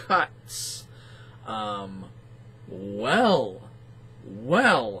 2 cuts. Well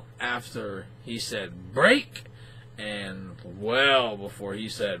after he said break, and well before he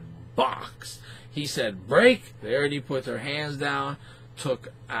said box. He said break, they already put their hands down,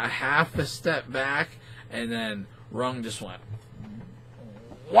 took a half a step back, and then Rung just went,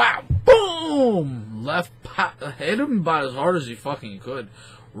 wow, boom! Left pop, hit him about as hard as he fucking could.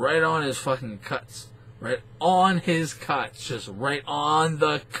 Right on his fucking cuts. Right on his cuts. Just right on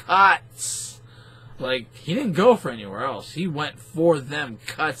the cuts. Like, he didn't go for anywhere else. He went for them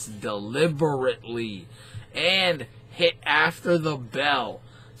cuts deliberately. And hit after the bell.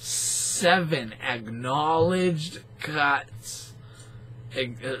 7 acknowledged cuts.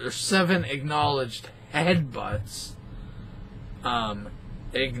 7 acknowledged headbutts.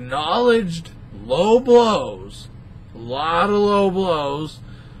 Acknowledged low blows. A lot of low blows.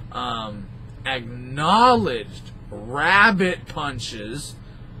 Acknowledged rabbit punches.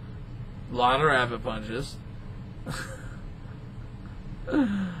 A lot of rabbit punches.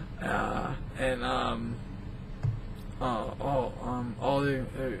 And all the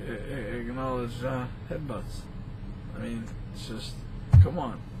acknowledged headbutts. I mean, it's just, come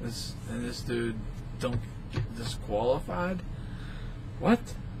on. This dude don't get disqualified? What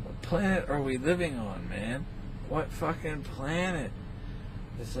planet are we living on, man? What fucking planet?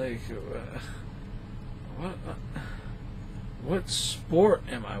 It's like, what sport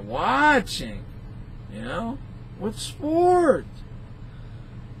am I watching? You know? What sport?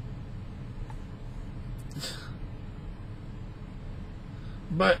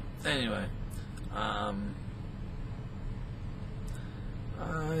 But anyway,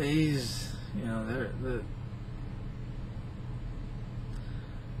 he's, you know,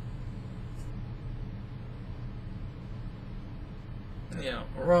 you know,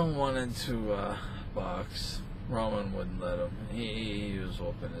 Rung wanted to box. Roman wouldn't let him. He was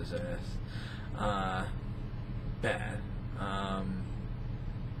whooping his ass. Bad.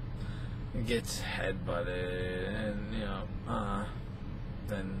 He gets headbutted, and you know,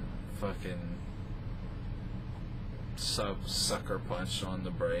 then fucking sucker punch on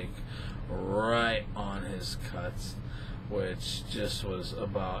the break, right on his cuts, which just was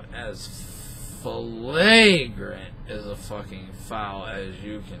about as flagrant as a fucking foul as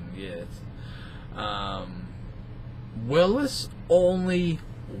you can get. Willis only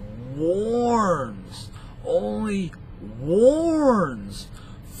warns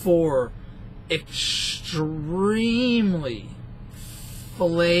for extremely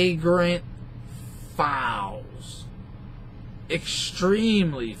flagrant fouls.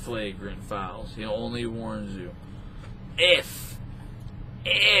 Extremely flagrant fouls. He only warns you. If.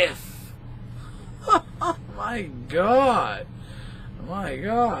 Oh my God.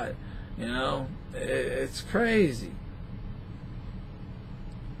 You know, it's crazy.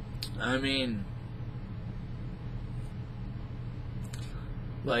 I mean,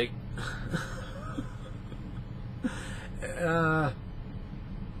 like,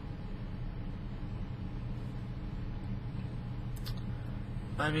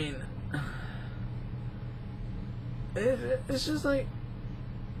 I mean, it's just like,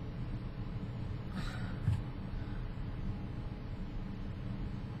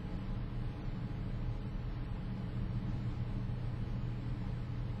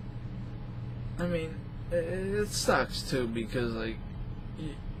 I mean, it sucks too, because like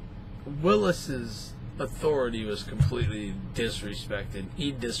Willis's authority was completely disrespected.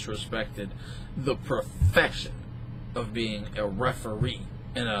 He disrespected the profession of being a referee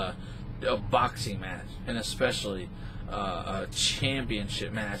in a boxing match, and especially a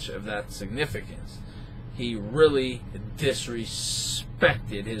championship match of that significance. He really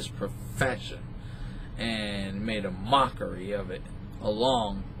disrespected his profession and made a mockery of it,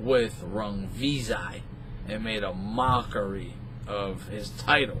 along with Rungvisai, and made a mockery of his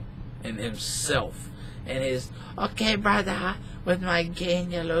title and himself and his, okay brother, with my gay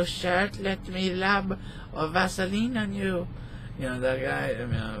and yellow shirt, let me rub Vaseline on you. You know, that guy, I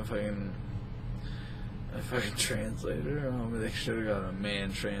mean, a fucking translator. Oh, they should have got a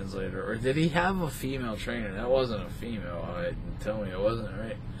man translator. Or did he have a female trainer? That wasn't a female. Tell me it wasn't,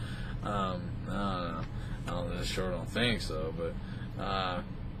 right? I don't know. Sure don't think so, but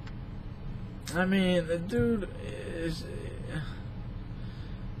I mean, the dude is,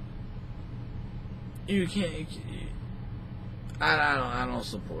 you can't, I don't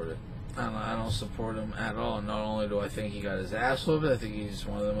support it. I don't support him at all. Not only do I think he got his ass whooped, I think he's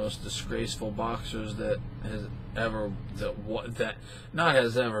one of the most disgraceful boxers that has ever,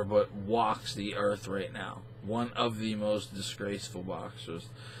 but walks the earth right now. One of the most disgraceful boxers.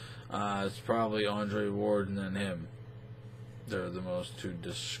 It's probably Andre Ward and then him. They're the most two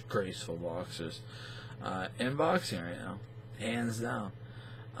disgraceful boxers in boxing right now, hands down.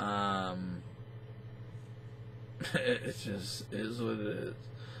 It just is what it is.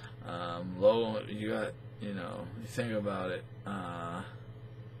 Low, you got, you know, you think about it.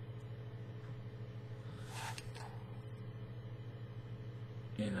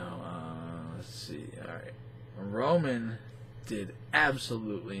 Let's see. All right, Roman did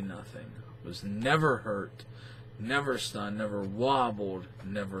absolutely nothing. Was never hurt. Never stunned, never wobbled,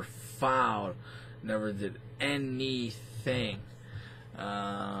 never fouled, never did anything.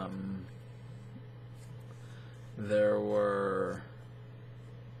 There were,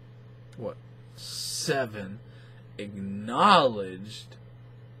 7 acknowledged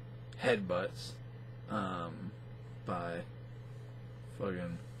headbutts by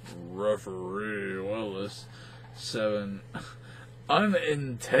fucking referee Willis. 7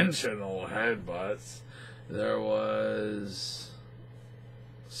 unintentional headbutts. There was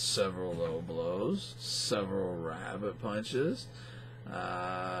several low blows, several rabbit punches,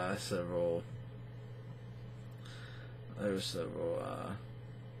 several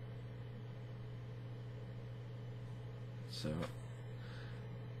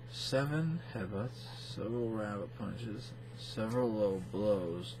 7 headbutts, several rabbit punches, several low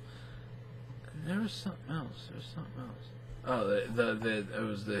blows. And there was something else. Oh, it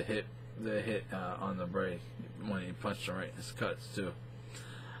was the hit on the break when he punched him right in his cuts too.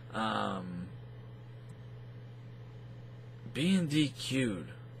 Being DQ'd.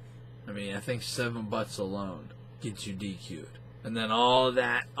 I mean, I think 7 butts alone gets you DQ'd, and then all of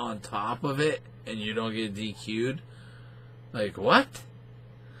that on top of it, and you don't get DQ'd. Like, what?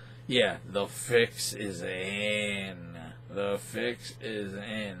 Yeah, the fix is in. The fix is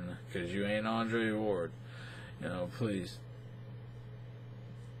in. Because you ain't Andre Ward. You know, please.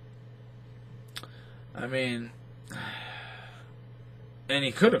 I mean, and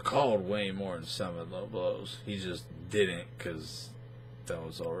he could have called way more than 7 low blows. He just didn't, because that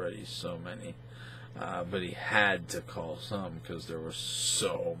was already so many. But he had to call some because there were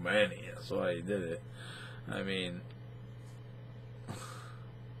so many. That's why he did it. I mean,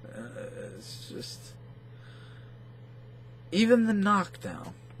 it's just... Even the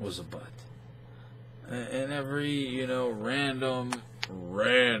knockdown was a butt. And every, you know, random,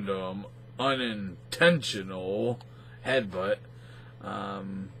 unintentional headbutt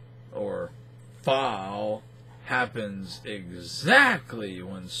or foul happens exactly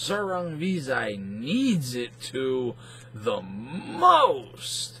when Rungvisai needs it to the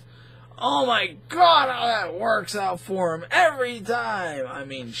most. Oh my God, how that works out for him every time. I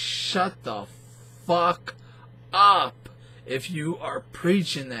mean, shut the fuck up. If you are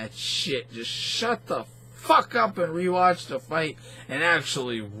preaching that shit, just shut the fuck up and rewatch the fight and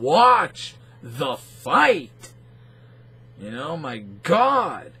actually watch the fight. You know, my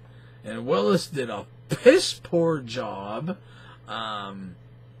God. And Willis did a piss poor job.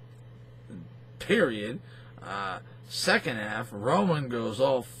 Period. Second half, Roman goes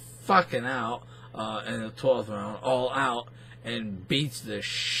all fucking out in the 12th round, all out, and beats the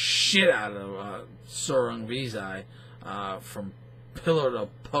shit out of Rungvisai from pillar to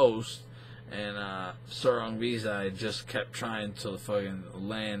post. And Rungvisai just kept trying to fucking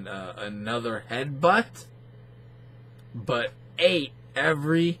land another headbutt, but ate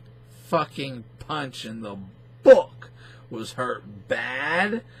every fucking punch in the book. Was hurt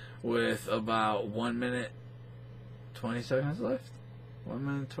bad with about 1 minute 20 seconds left. 1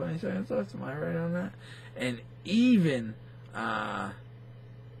 minute 20 seconds left. Am I right on that? And even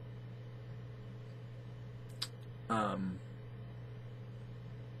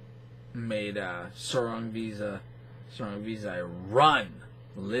made Rungvisai run,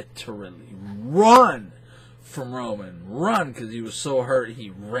 literally run from Roman. Run, because he was so hurt he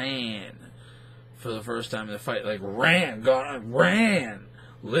ran for the first time in the fight. Like, ran.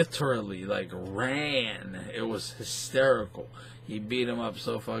 Literally, like, ran. It was hysterical. He beat him up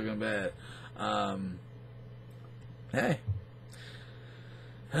so fucking bad. Hey.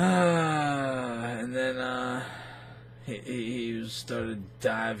 And then he started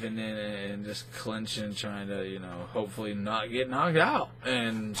diving in and just clinching, trying to, you know, hopefully not get knocked out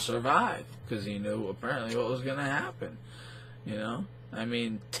and survive, because he knew apparently what was going to happen. You know? I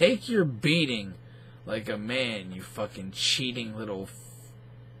mean, take your beating like a man, you fucking cheating little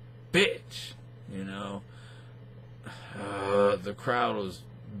bitch. You know? The crowd was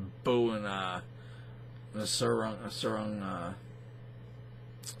booing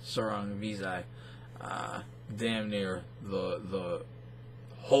Rungvisai damn near the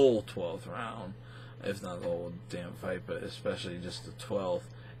whole 12th round, if not the whole damn fight, but especially just the 12th,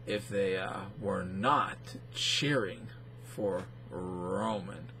 if they were not cheering for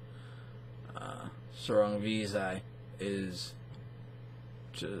Roman. Rungvisai is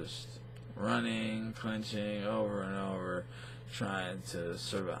just running, clinching over and over, trying to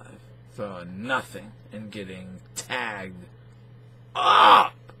survive, throwing nothing and getting tagged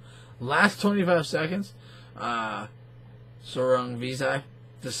up. Last 25 seconds, Rungvisai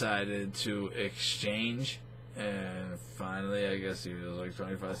decided to exchange, and finally, I guess he was like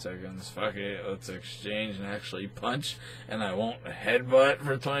 25 seconds, fuck it, let's exchange and actually punch, and I won't headbutt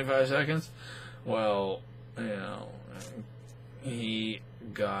for 25 seconds. Well, you know, he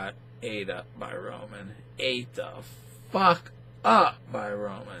got ate up by Roman. Ate the fuck up by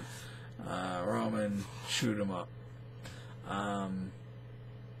Roman. Roman chewed him up.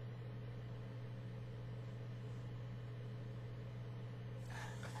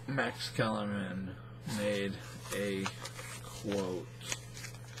 Max Kellerman made a quote.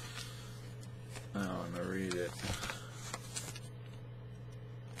 I want to read it.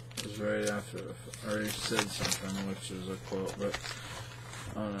 It was right after the fight. I already said something, which is a quote, but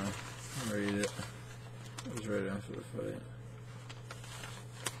I don't know. I'll read it. It was right after the fight.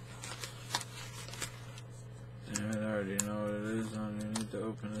 Damn it, I already know what it is. I don't even need to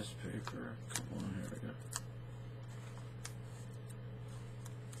open this paper. Come on, here we go.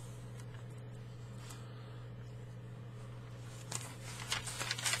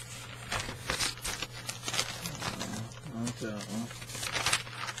 Not that one.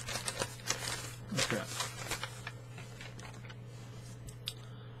 Okay.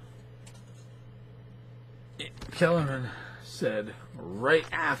 Kellerman said right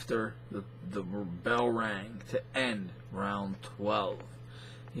after the bell rang to end round 12,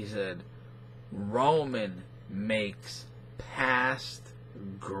 he said, Roman makes past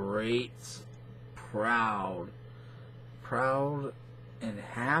greats proud. Proud and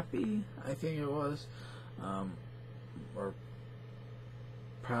happy, I think it was. Or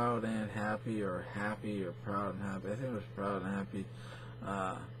proud and happy, or happy or proud and happy. I think it was proud and happy.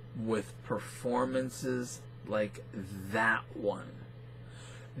 With performances like that one.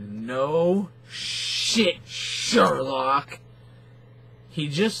 No shit, Sherlock. He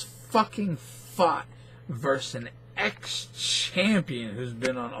just fucking fought versus an ex-champion who's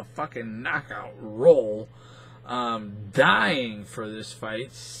been on a fucking knockout roll, dying for this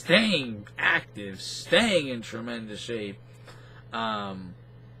fight, staying active, staying in tremendous shape,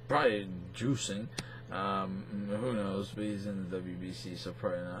 probably juicing. Who knows? But he's in the WBC, so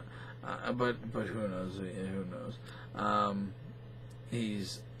probably not. But who knows? Who knows?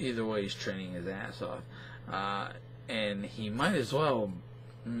 He's either way. He's training his ass off, and he might as well.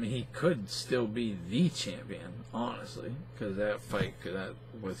 He could still be the champion, honestly, because that fight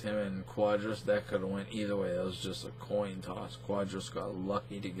with him and Quadras, that could have went either way. That was just a coin toss. Quadras got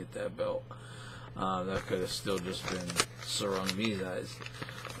lucky to get that belt. That could have still just been Rungvisai's,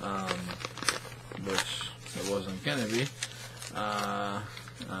 which it wasn't gonna be.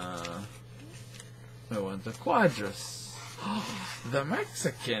 It went to Quadras. The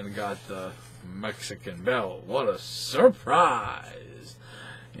Mexican got the Mexican belt. What a surprise!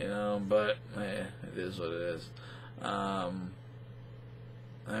 You know, but it is what it is. I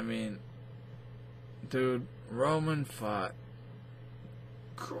mean, dude, Roman fought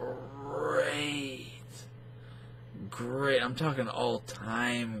great. I'm talking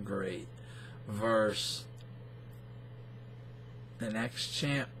all-time great. Versus an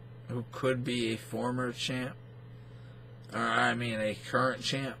ex-champ who could be a former champ. Or, I mean, a current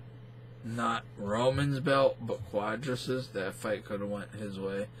champ. Not Roman's belt, but Quadras's. That fight could have went his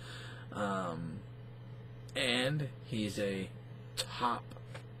way. And he's a top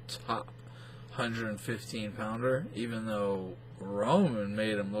 115-pounder, even though Roman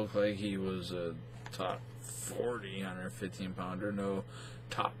made him look like he was a top 40 115-pounder. No,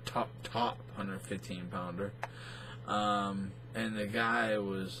 top 115-pounder. And the guy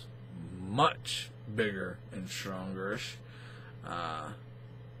was much bigger and strongerish.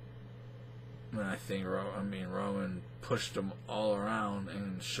 And I think Roman pushed him all around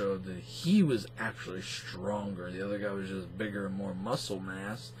and showed that he was actually stronger. The other guy was just bigger and more muscle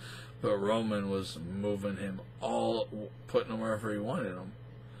mass, but Roman was moving him putting him wherever he wanted him.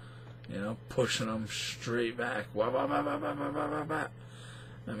 You know, pushing him straight back. I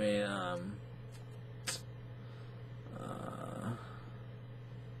mean,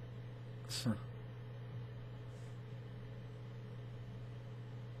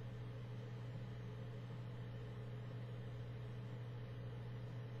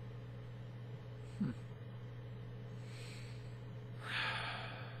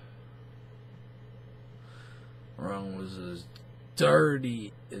 Rung was as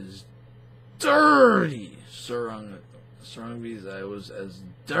dirty. Rungvisai was as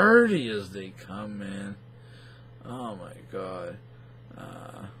dirty as they come, man. Oh my god.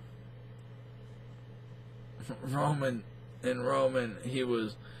 Roman,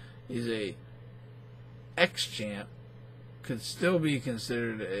 he's a ex-champ, could still be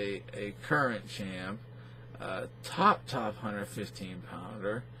considered a current champ, top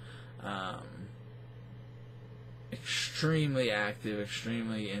 115-pounder, extremely active,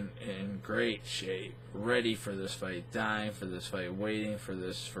 extremely in great shape, ready for this fight, dying for this fight, waiting for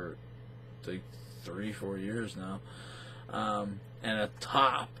this for like 3-4 years now, and a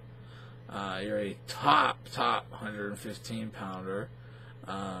top. You're a top 115-pounder.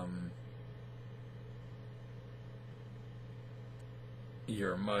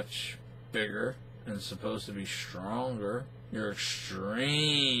 You're much bigger and supposed to be stronger. You're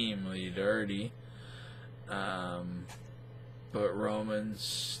extremely dirty. But Roman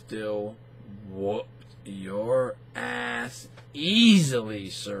still whooped your ass easily,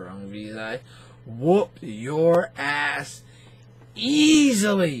 Sir Rungvisai. Whoop your ass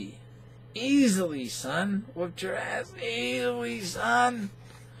easily. Easily, son. Whooped your ass easily, son.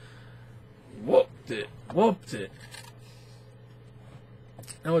 Whooped it. Whooped it.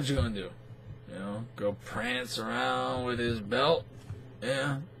 Now what you gonna do? You know, go prance around with his belt?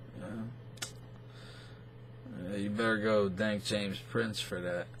 Yeah. You better go thank James Prince for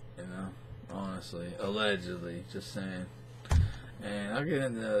that, you know, honestly. Allegedly, just saying. And I'll get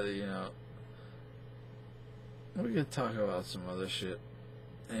into, you know, we could talk about some other shit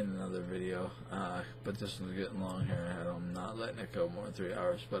in another video, but this one's getting long here. I'm not letting it go more than 3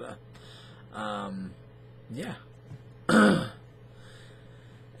 hours, but, yeah.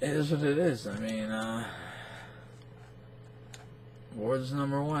 It is what it is. I mean, Ward's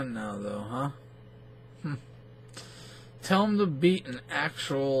 #1 now, though, huh? Tell him to beat an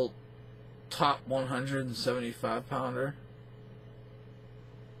actual top 175-pounder.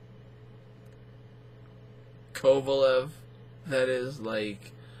 Kovalev, that is,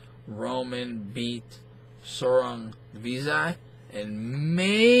 like Roman beat Rungvisai, and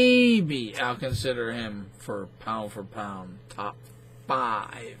maybe I'll consider him for pound top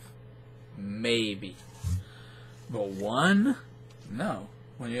 5. Maybe. But 1? No.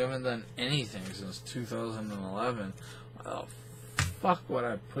 When you haven't done anything since 2011, why the fuck would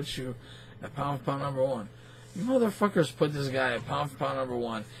I put you at pound for pound #1? You motherfuckers put this guy at pound for pound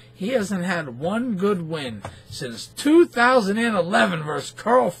 #1. He hasn't had one good win since 2011 versus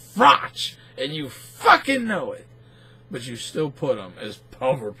Carl Froch, and you fucking know it. But you still put him as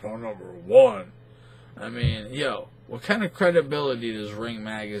pound for pound #1. I mean, yo, what kind of credibility does Ring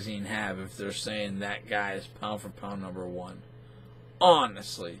Magazine have if they're saying that guy is pound for pound #1?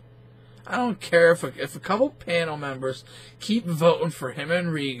 Honestly. I don't care if a couple panel members keep voting for him and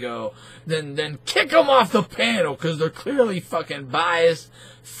Rigo, then kick them off the panel because they're clearly fucking biased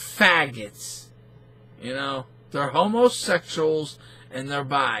faggots. You know? They're homosexuals and they're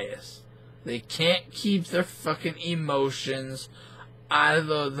biased. They can't keep their fucking emotions out of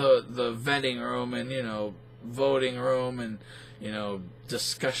the vetting room and, you know, voting room and, you know,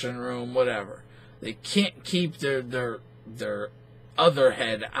 discussion room, whatever. They can't keep their other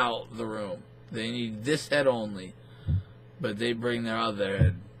head out the room. They need this head only. But they bring their other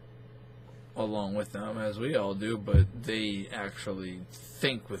head along with them, as we all do, but they actually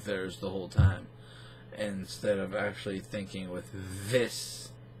think with theirs the whole time instead of actually thinking with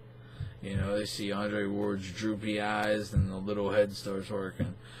this. You know, they see Andre Ward's droopy eyes and the little head starts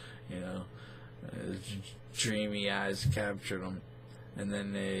working. You know, his dreamy eyes captured them. And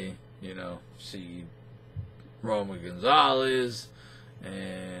then they, you know, see Roman Gonzalez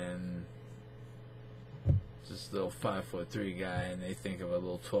and this little 5'3" guy, and they think of a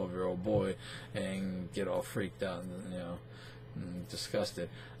little 12-year-old boy and get all freaked out and, you know, and disgusted.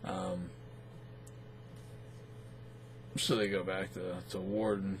 So they go back to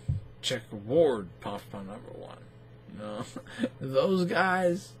Ward and check Ward pound for pound #1. You know, those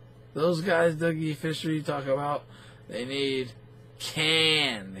guys Dougie Fisher you talk about, they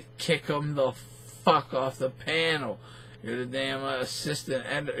can kick them the fuck off the panel. You're the damn assistant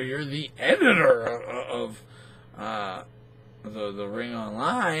editor. You're the editor of the Ring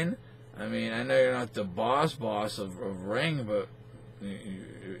Online. I mean, I know you're not the boss of Ring, but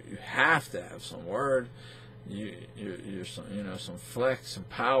you have to have some word. You're some, you know, some flex, some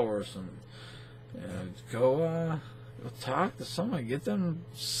power, some, you know, go talk to someone, get them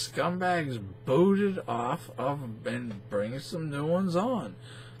scumbags booted off and bring some new ones on.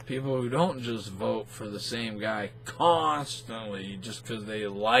 People who don't just vote for the same guy constantly just because they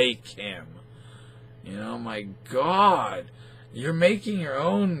like him. You know, my God. You're making your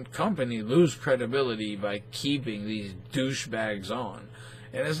own company lose credibility by keeping these douchebags on.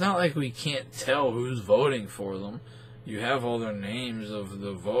 And it's not like we can't tell who's voting for them. You have all their names of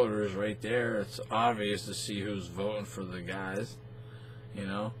the voters right there. It's obvious to see who's voting for the guys. You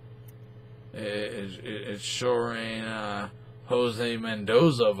know? It sure ain't Jose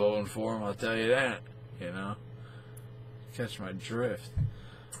Mendoza voting for him, I'll tell you that. You know? Catch my drift.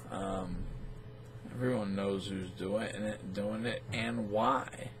 Everyone knows who's doing it and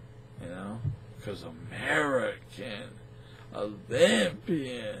why. You know? Because American,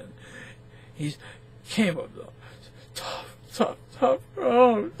 Olympian, he's came up the tough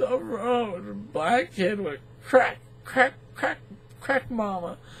road. Black kid with crack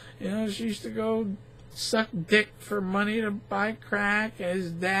mama. You know, she used to go suck dick for money to buy crack.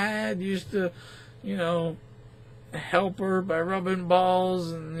 His dad used to, you know, help her by rubbing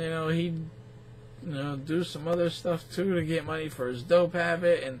balls, and, you know, he'd do some other stuff too to get money for his dope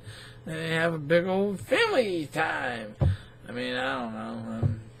habit, and they have a big old family time. I mean, I don't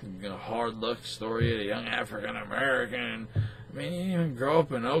know. Hard luck story of a young African American. I mean, he didn't even grow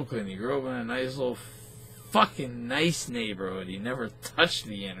up in Oakland. He grew up in a nice little fucking nice neighborhood. He never touched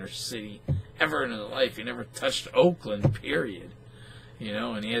the inner city ever in his life. He never touched Oakland, period.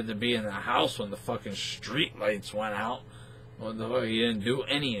 And he had to be in the house when the fucking street lights went out. What the fuck? He didn't do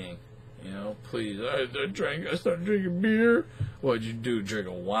anything. Please. I started drinking beer. What'd you do? Drink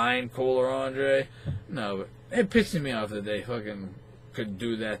a wine cooler, Andre? No, but it pissed me off that they fucking could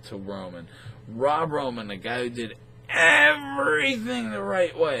do that to Roman. Rob Roman, the guy who did everything the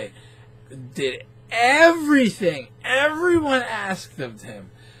right way, did everything everyone asked of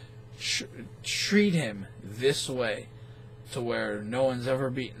him. Treat him this way, to where no one's ever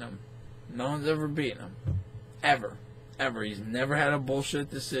beaten him. No one's ever beaten him. Ever. He's never had a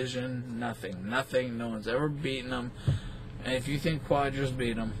bullshit decision. Nothing. No one's ever beaten him. And if you think Quadras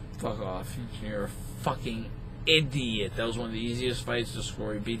beat him, fuck off. You're a fucking idiot. That was one of the easiest fights to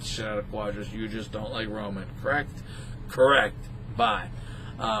score. He beat the shit out of Quadras. You just don't like Roman. Correct? Correct. Bye.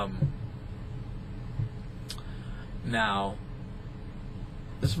 Now,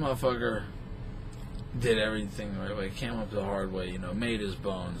 this motherfucker did everything the right way, came up the hard way, made his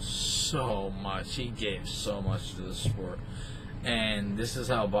bones so much. He gave so much to the sport. And this is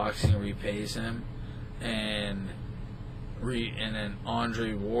how boxing repays him. And then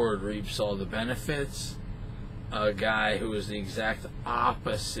Andre Ward reaps all the benefits. A guy who is the exact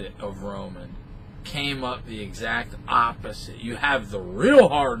opposite of Roman. Came up the exact opposite. You have the real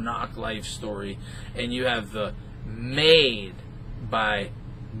hard knock life story, and you have the made by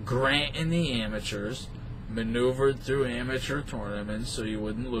Grant in the amateurs, maneuvered through amateur tournaments so you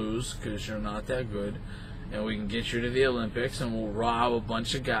wouldn't lose because you're not that good, and we can get you to the Olympics, and we'll rob a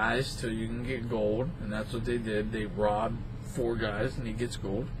bunch of guys till you can get gold. And that's what they did. They robbed 4 guys and he gets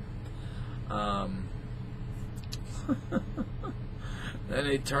gold. Then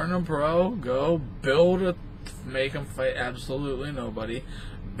they turn him pro, go build make him fight absolutely nobody,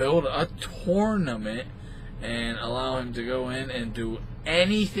 build a tournament, and allow him to go in and do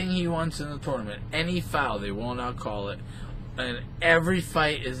anything he wants in the tournament. Any foul, they will not call it. And every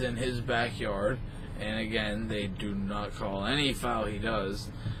fight is in his backyard. And again, they do not call any foul he does.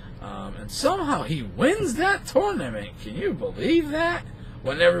 And somehow he wins that tournament. Can you believe that?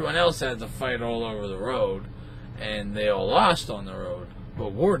 When everyone else had to fight all over the road. And they all lost on the road.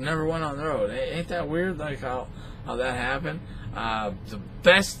 But Ward never went on the road. Ain't that weird? Like how that happened? The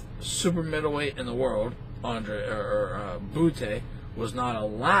best super middleweight in the world, Butte, was not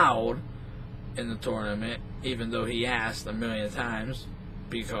allowed in the tournament, even though he asked a million times,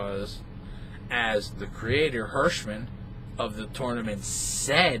 because as the creator, Hirschman, of the tournament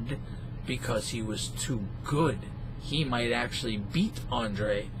said, because he was too good. He might actually beat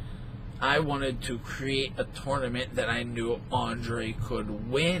Andre. I wanted to create a tournament that I knew Andre could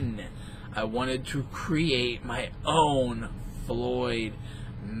win. I wanted to create my own Floyd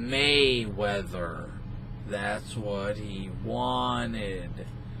Mayweather. That's what he wanted.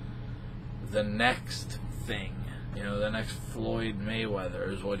 The next thing. The next Floyd Mayweather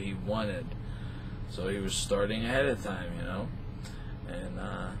is what he wanted. So he was starting ahead of time, And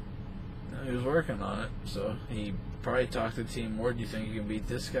he was working on it. So he probably talked to Team Ward. Do you think you can beat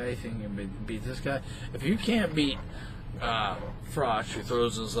this guy? You think you can beat this guy? If you can't beat Froch, who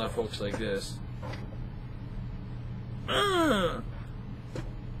throws his left hooks like this.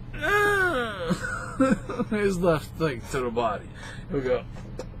 His left leg to the body. He'll go.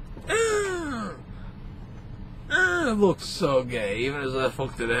 It looks so gay. Even his left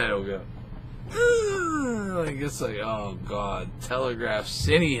hook to the head will go. Like it's like, oh god, Telegraph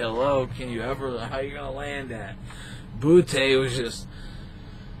City, hello. How you gonna land that? Butte was just.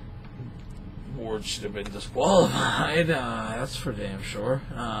 Ward should have been disqualified. That's for damn sure.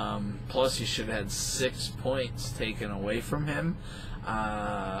 Plus, he should have had 6 points taken away from him,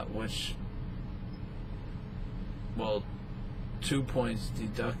 which, well, 2 points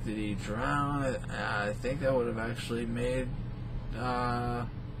deducted each round. I think that would have actually made.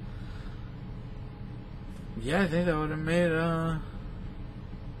 Yeah, I think that would have made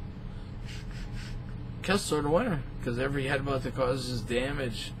Kessler the winner, because every headbutt that causes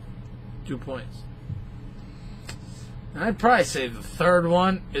damage, 2 points. And I'd probably say the third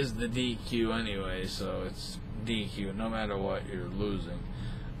one is the DQ anyway, so it's DQ no matter what, you're losing.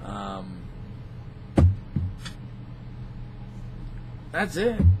 That's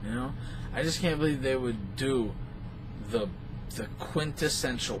it, I just can't believe they would do the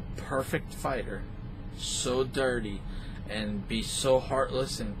quintessential perfect fighter so dirty and be so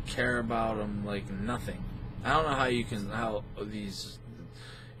heartless and care about him like nothing. I don't know how these,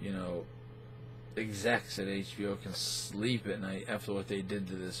 you know, execs at HBO can sleep at night after what they did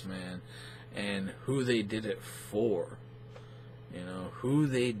to this man and who they did it for. You know, who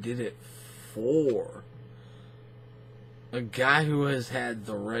they did it for. A guy who has had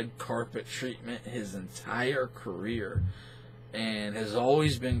the red carpet treatment his entire career and has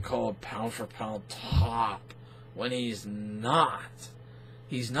always been called pound for pound top when he's not.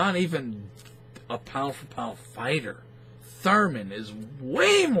 He's not even a pound for pound fighter. Thurman is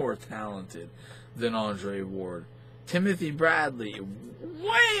way more talented than Andre Ward. Timothy Bradley,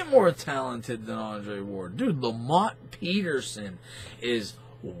 way more talented than Andre Ward. Dude, Lamont Peterson is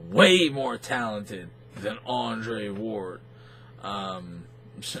way more talented than Andre Ward. You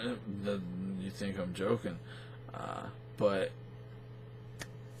think I'm joking. But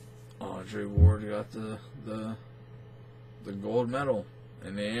Andre Ward got the gold medal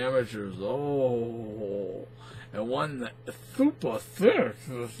in the amateurs. Oh, and won the Super Six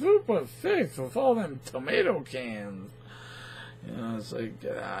with all them tomato cans. You know, it's like,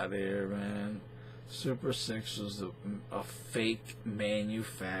 get out of here, man. Super Six was a fake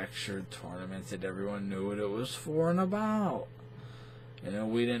manufactured tournament that everyone knew what it was for and about. You know,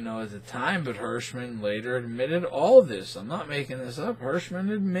 we didn't know at the time, but Hirschman later admitted all this. I'm not making this up. Hirschman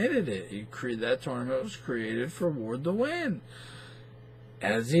admitted it. That tournament was created for Ward to win.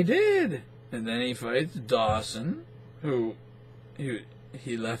 As he did. And then he fights Dawson, who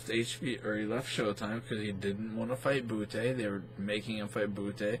he left HBO, or he left Showtime because he didn't want to fight Butte. They were making him fight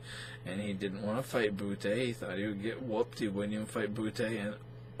Butte, and he didn't want to fight Butte. He thought he would get whooped. He wouldn't even fight Butte in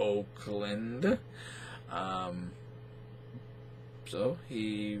Oakland. So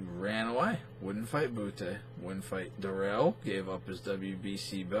he ran away. Wouldn't fight Butte. Wouldn't fight Darrell. Gave up his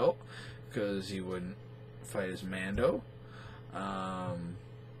WBC belt because he wouldn't fight his Mando.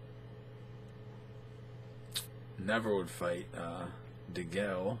 Never would fight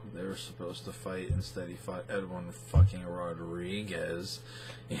DeGale. They were supposed to fight. Instead, he fought Edwin fucking Rodriguez.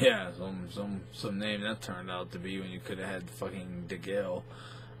 Yeah, some name that turned out to be when you could have had fucking DeGale.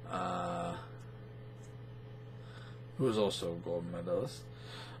 Who was also a gold medalist.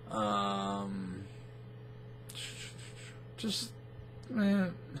 Just,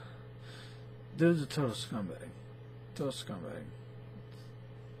 man, dude's a total scumbag. Total scumbag.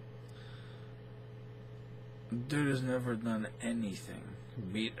 Dude has never done anything.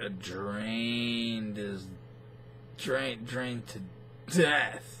 Beat a drained to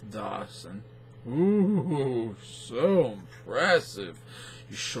death, Dawson. Ooh, so impressive.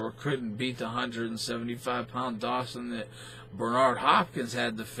 You sure couldn't beat the 175-pound Dawson that Bernard Hopkins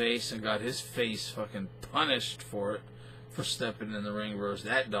had to face and got his face fucking punished for it, for stepping in the ring versus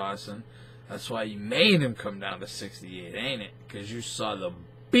that Dawson. That's why you made him come down to 68, ain't it? Because you saw the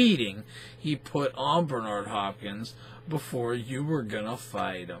beating he put on Bernard Hopkins before you were gonna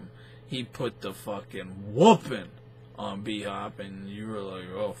fight him. He put the fucking whooping on B-Hop, and you were like,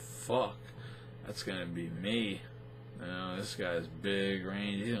 oh fuck, that's gonna be me. You know, this guy's big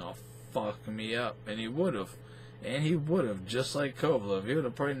range, he's gonna fuck me up. And he would have. And he would have, just like Kovalev. He would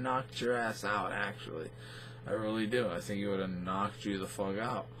have probably knocked your ass out, actually. I really do. I think he would have knocked you the fuck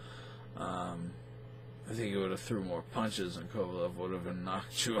out. I think he would have threw more punches than Kovalev would have and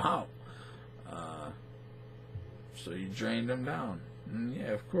knocked you out. So you drained him down. And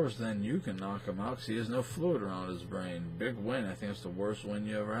yeah, of course, then you can knock him out because he has no fluid around his brain. Big win. I think it's the worst win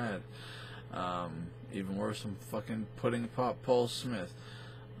you ever had. Even worse than fucking pudding pop Paul Smith,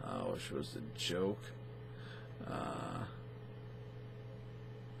 which was a joke.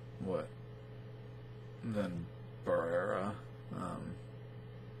 What? Then Barrera.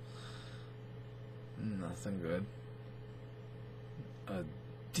 Nothing good. A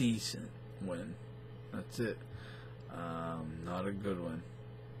decent win. That's it. Not a good one.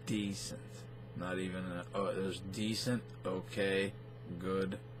 Decent. Not even a... Oh, there's decent, okay,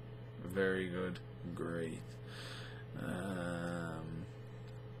 good, very good, great.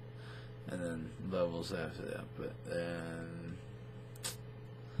 And then levels after that. But then...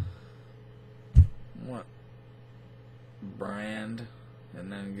 What? Brand. And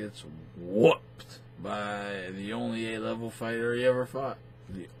then gets whooped by the only A-level fighter he ever fought.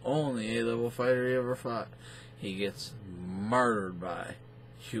 The only A-level fighter he ever fought. He gets murdered by,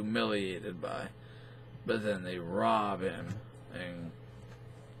 humiliated by, but then they rob him and,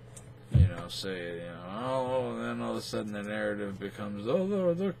 you know, say, you know, oh, then all of a sudden the narrative becomes,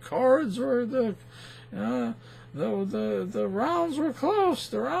 oh, the cards were, the rounds were close,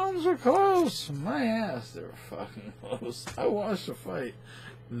 the rounds were close. My ass, they were fucking close. I watched the fight.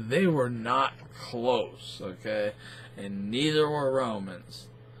 They were not close, okay? and neither were Roman's.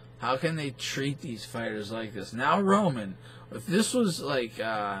 How can they treat these fighters like this? Now Roman, if this was like,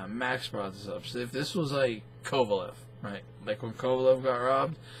 Max brought this up, so if this was like Kovalev, right? Like when Kovalev got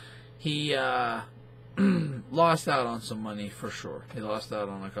robbed, he lost out on some money for sure. He lost out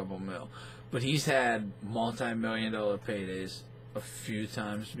on a couple mil. But he's had multi-million-dollar paydays a few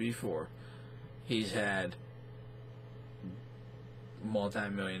times before. He's had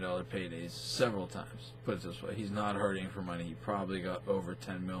multi-million-dollar paydays several times. Put it this way, he's not hurting for money. He probably got over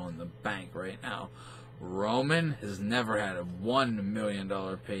 10 mil in the bank right now. Roman has never had a $1 million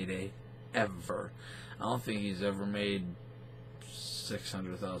payday ever. I don't think he's ever made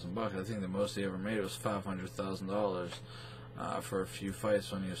 $600,000. I think the most he ever made was $500,000 for a few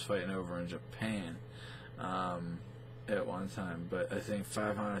fights when he was fighting over in Japan at one time. But I think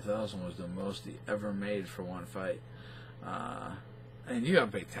 $500,000 was the most he ever made for one fight. And you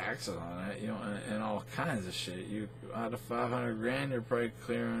gotta pay taxes on it, you know, and all kinds of shit. You out of $500,000, you're probably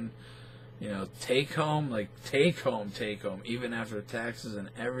clearing, you know, take home, even after taxes and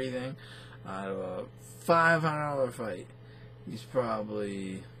everything, out of a $500 fight. He's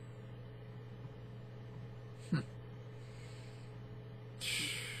probably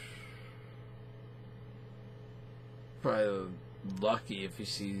lucky if he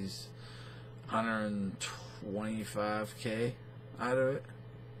sees 125K out of it.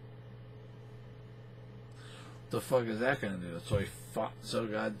 What the fuck is that gonna do? So he fought so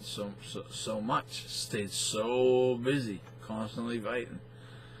much, stayed so busy, constantly fighting.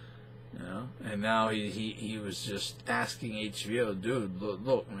 You know, and now he was just asking HBO, dude,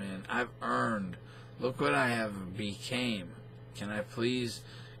 look, man, I've earned. Look what I have became. Can I please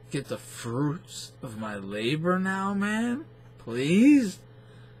get the fruits of my labor now, man? Please?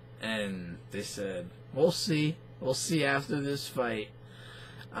 And they said, we'll see. We'll see after this fight.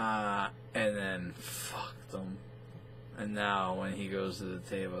 And then fuck them. And now when he goes to the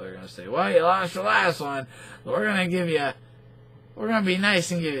table, they're going to say, well, you lost your last one. We're going to be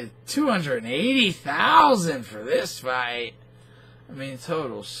nice and give you $280,000 for this fight. I mean,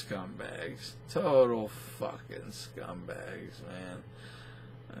 total scumbags. Total fucking scumbags, man.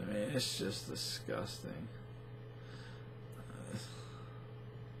 I mean, it's just disgusting.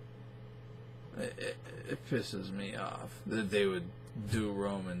 It pisses me off that they would do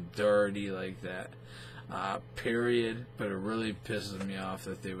Roman dirty like that. Period. But it really pisses me off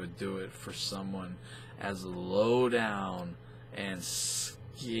that they would do it for someone as low down and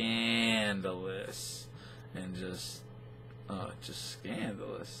scandalous and just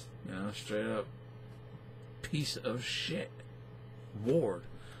scandalous, you know, straight up piece of shit. Ward,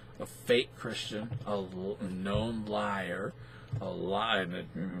 a fake Christian, a known liar,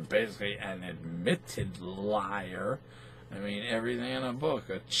 basically an admitted liar. I mean, everything in a book,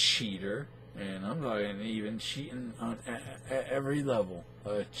 a cheater, and I'm talking even cheating on at every level,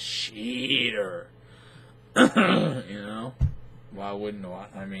 a cheater. You know. Why wouldn't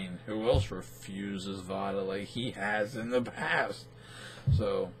I mean, who else refuses VADA like he has in the past?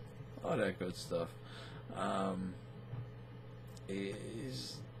 So, all that good stuff.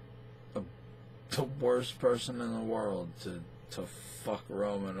 He's the worst person in the world to fuck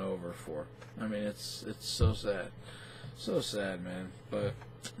Roman over for. I mean, it's so sad. So sad, man. But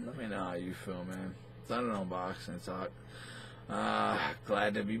let me know how you feel, man. ThunderDomeBoxingTalk.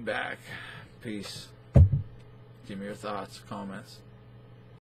 Glad to be back. Peace. Give me your thoughts, comments.